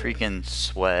 Freaking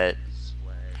sweat.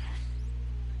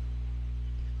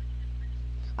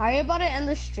 Are you about to end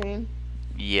the stream?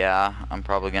 Yeah, I'm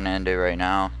probably gonna end it right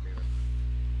now.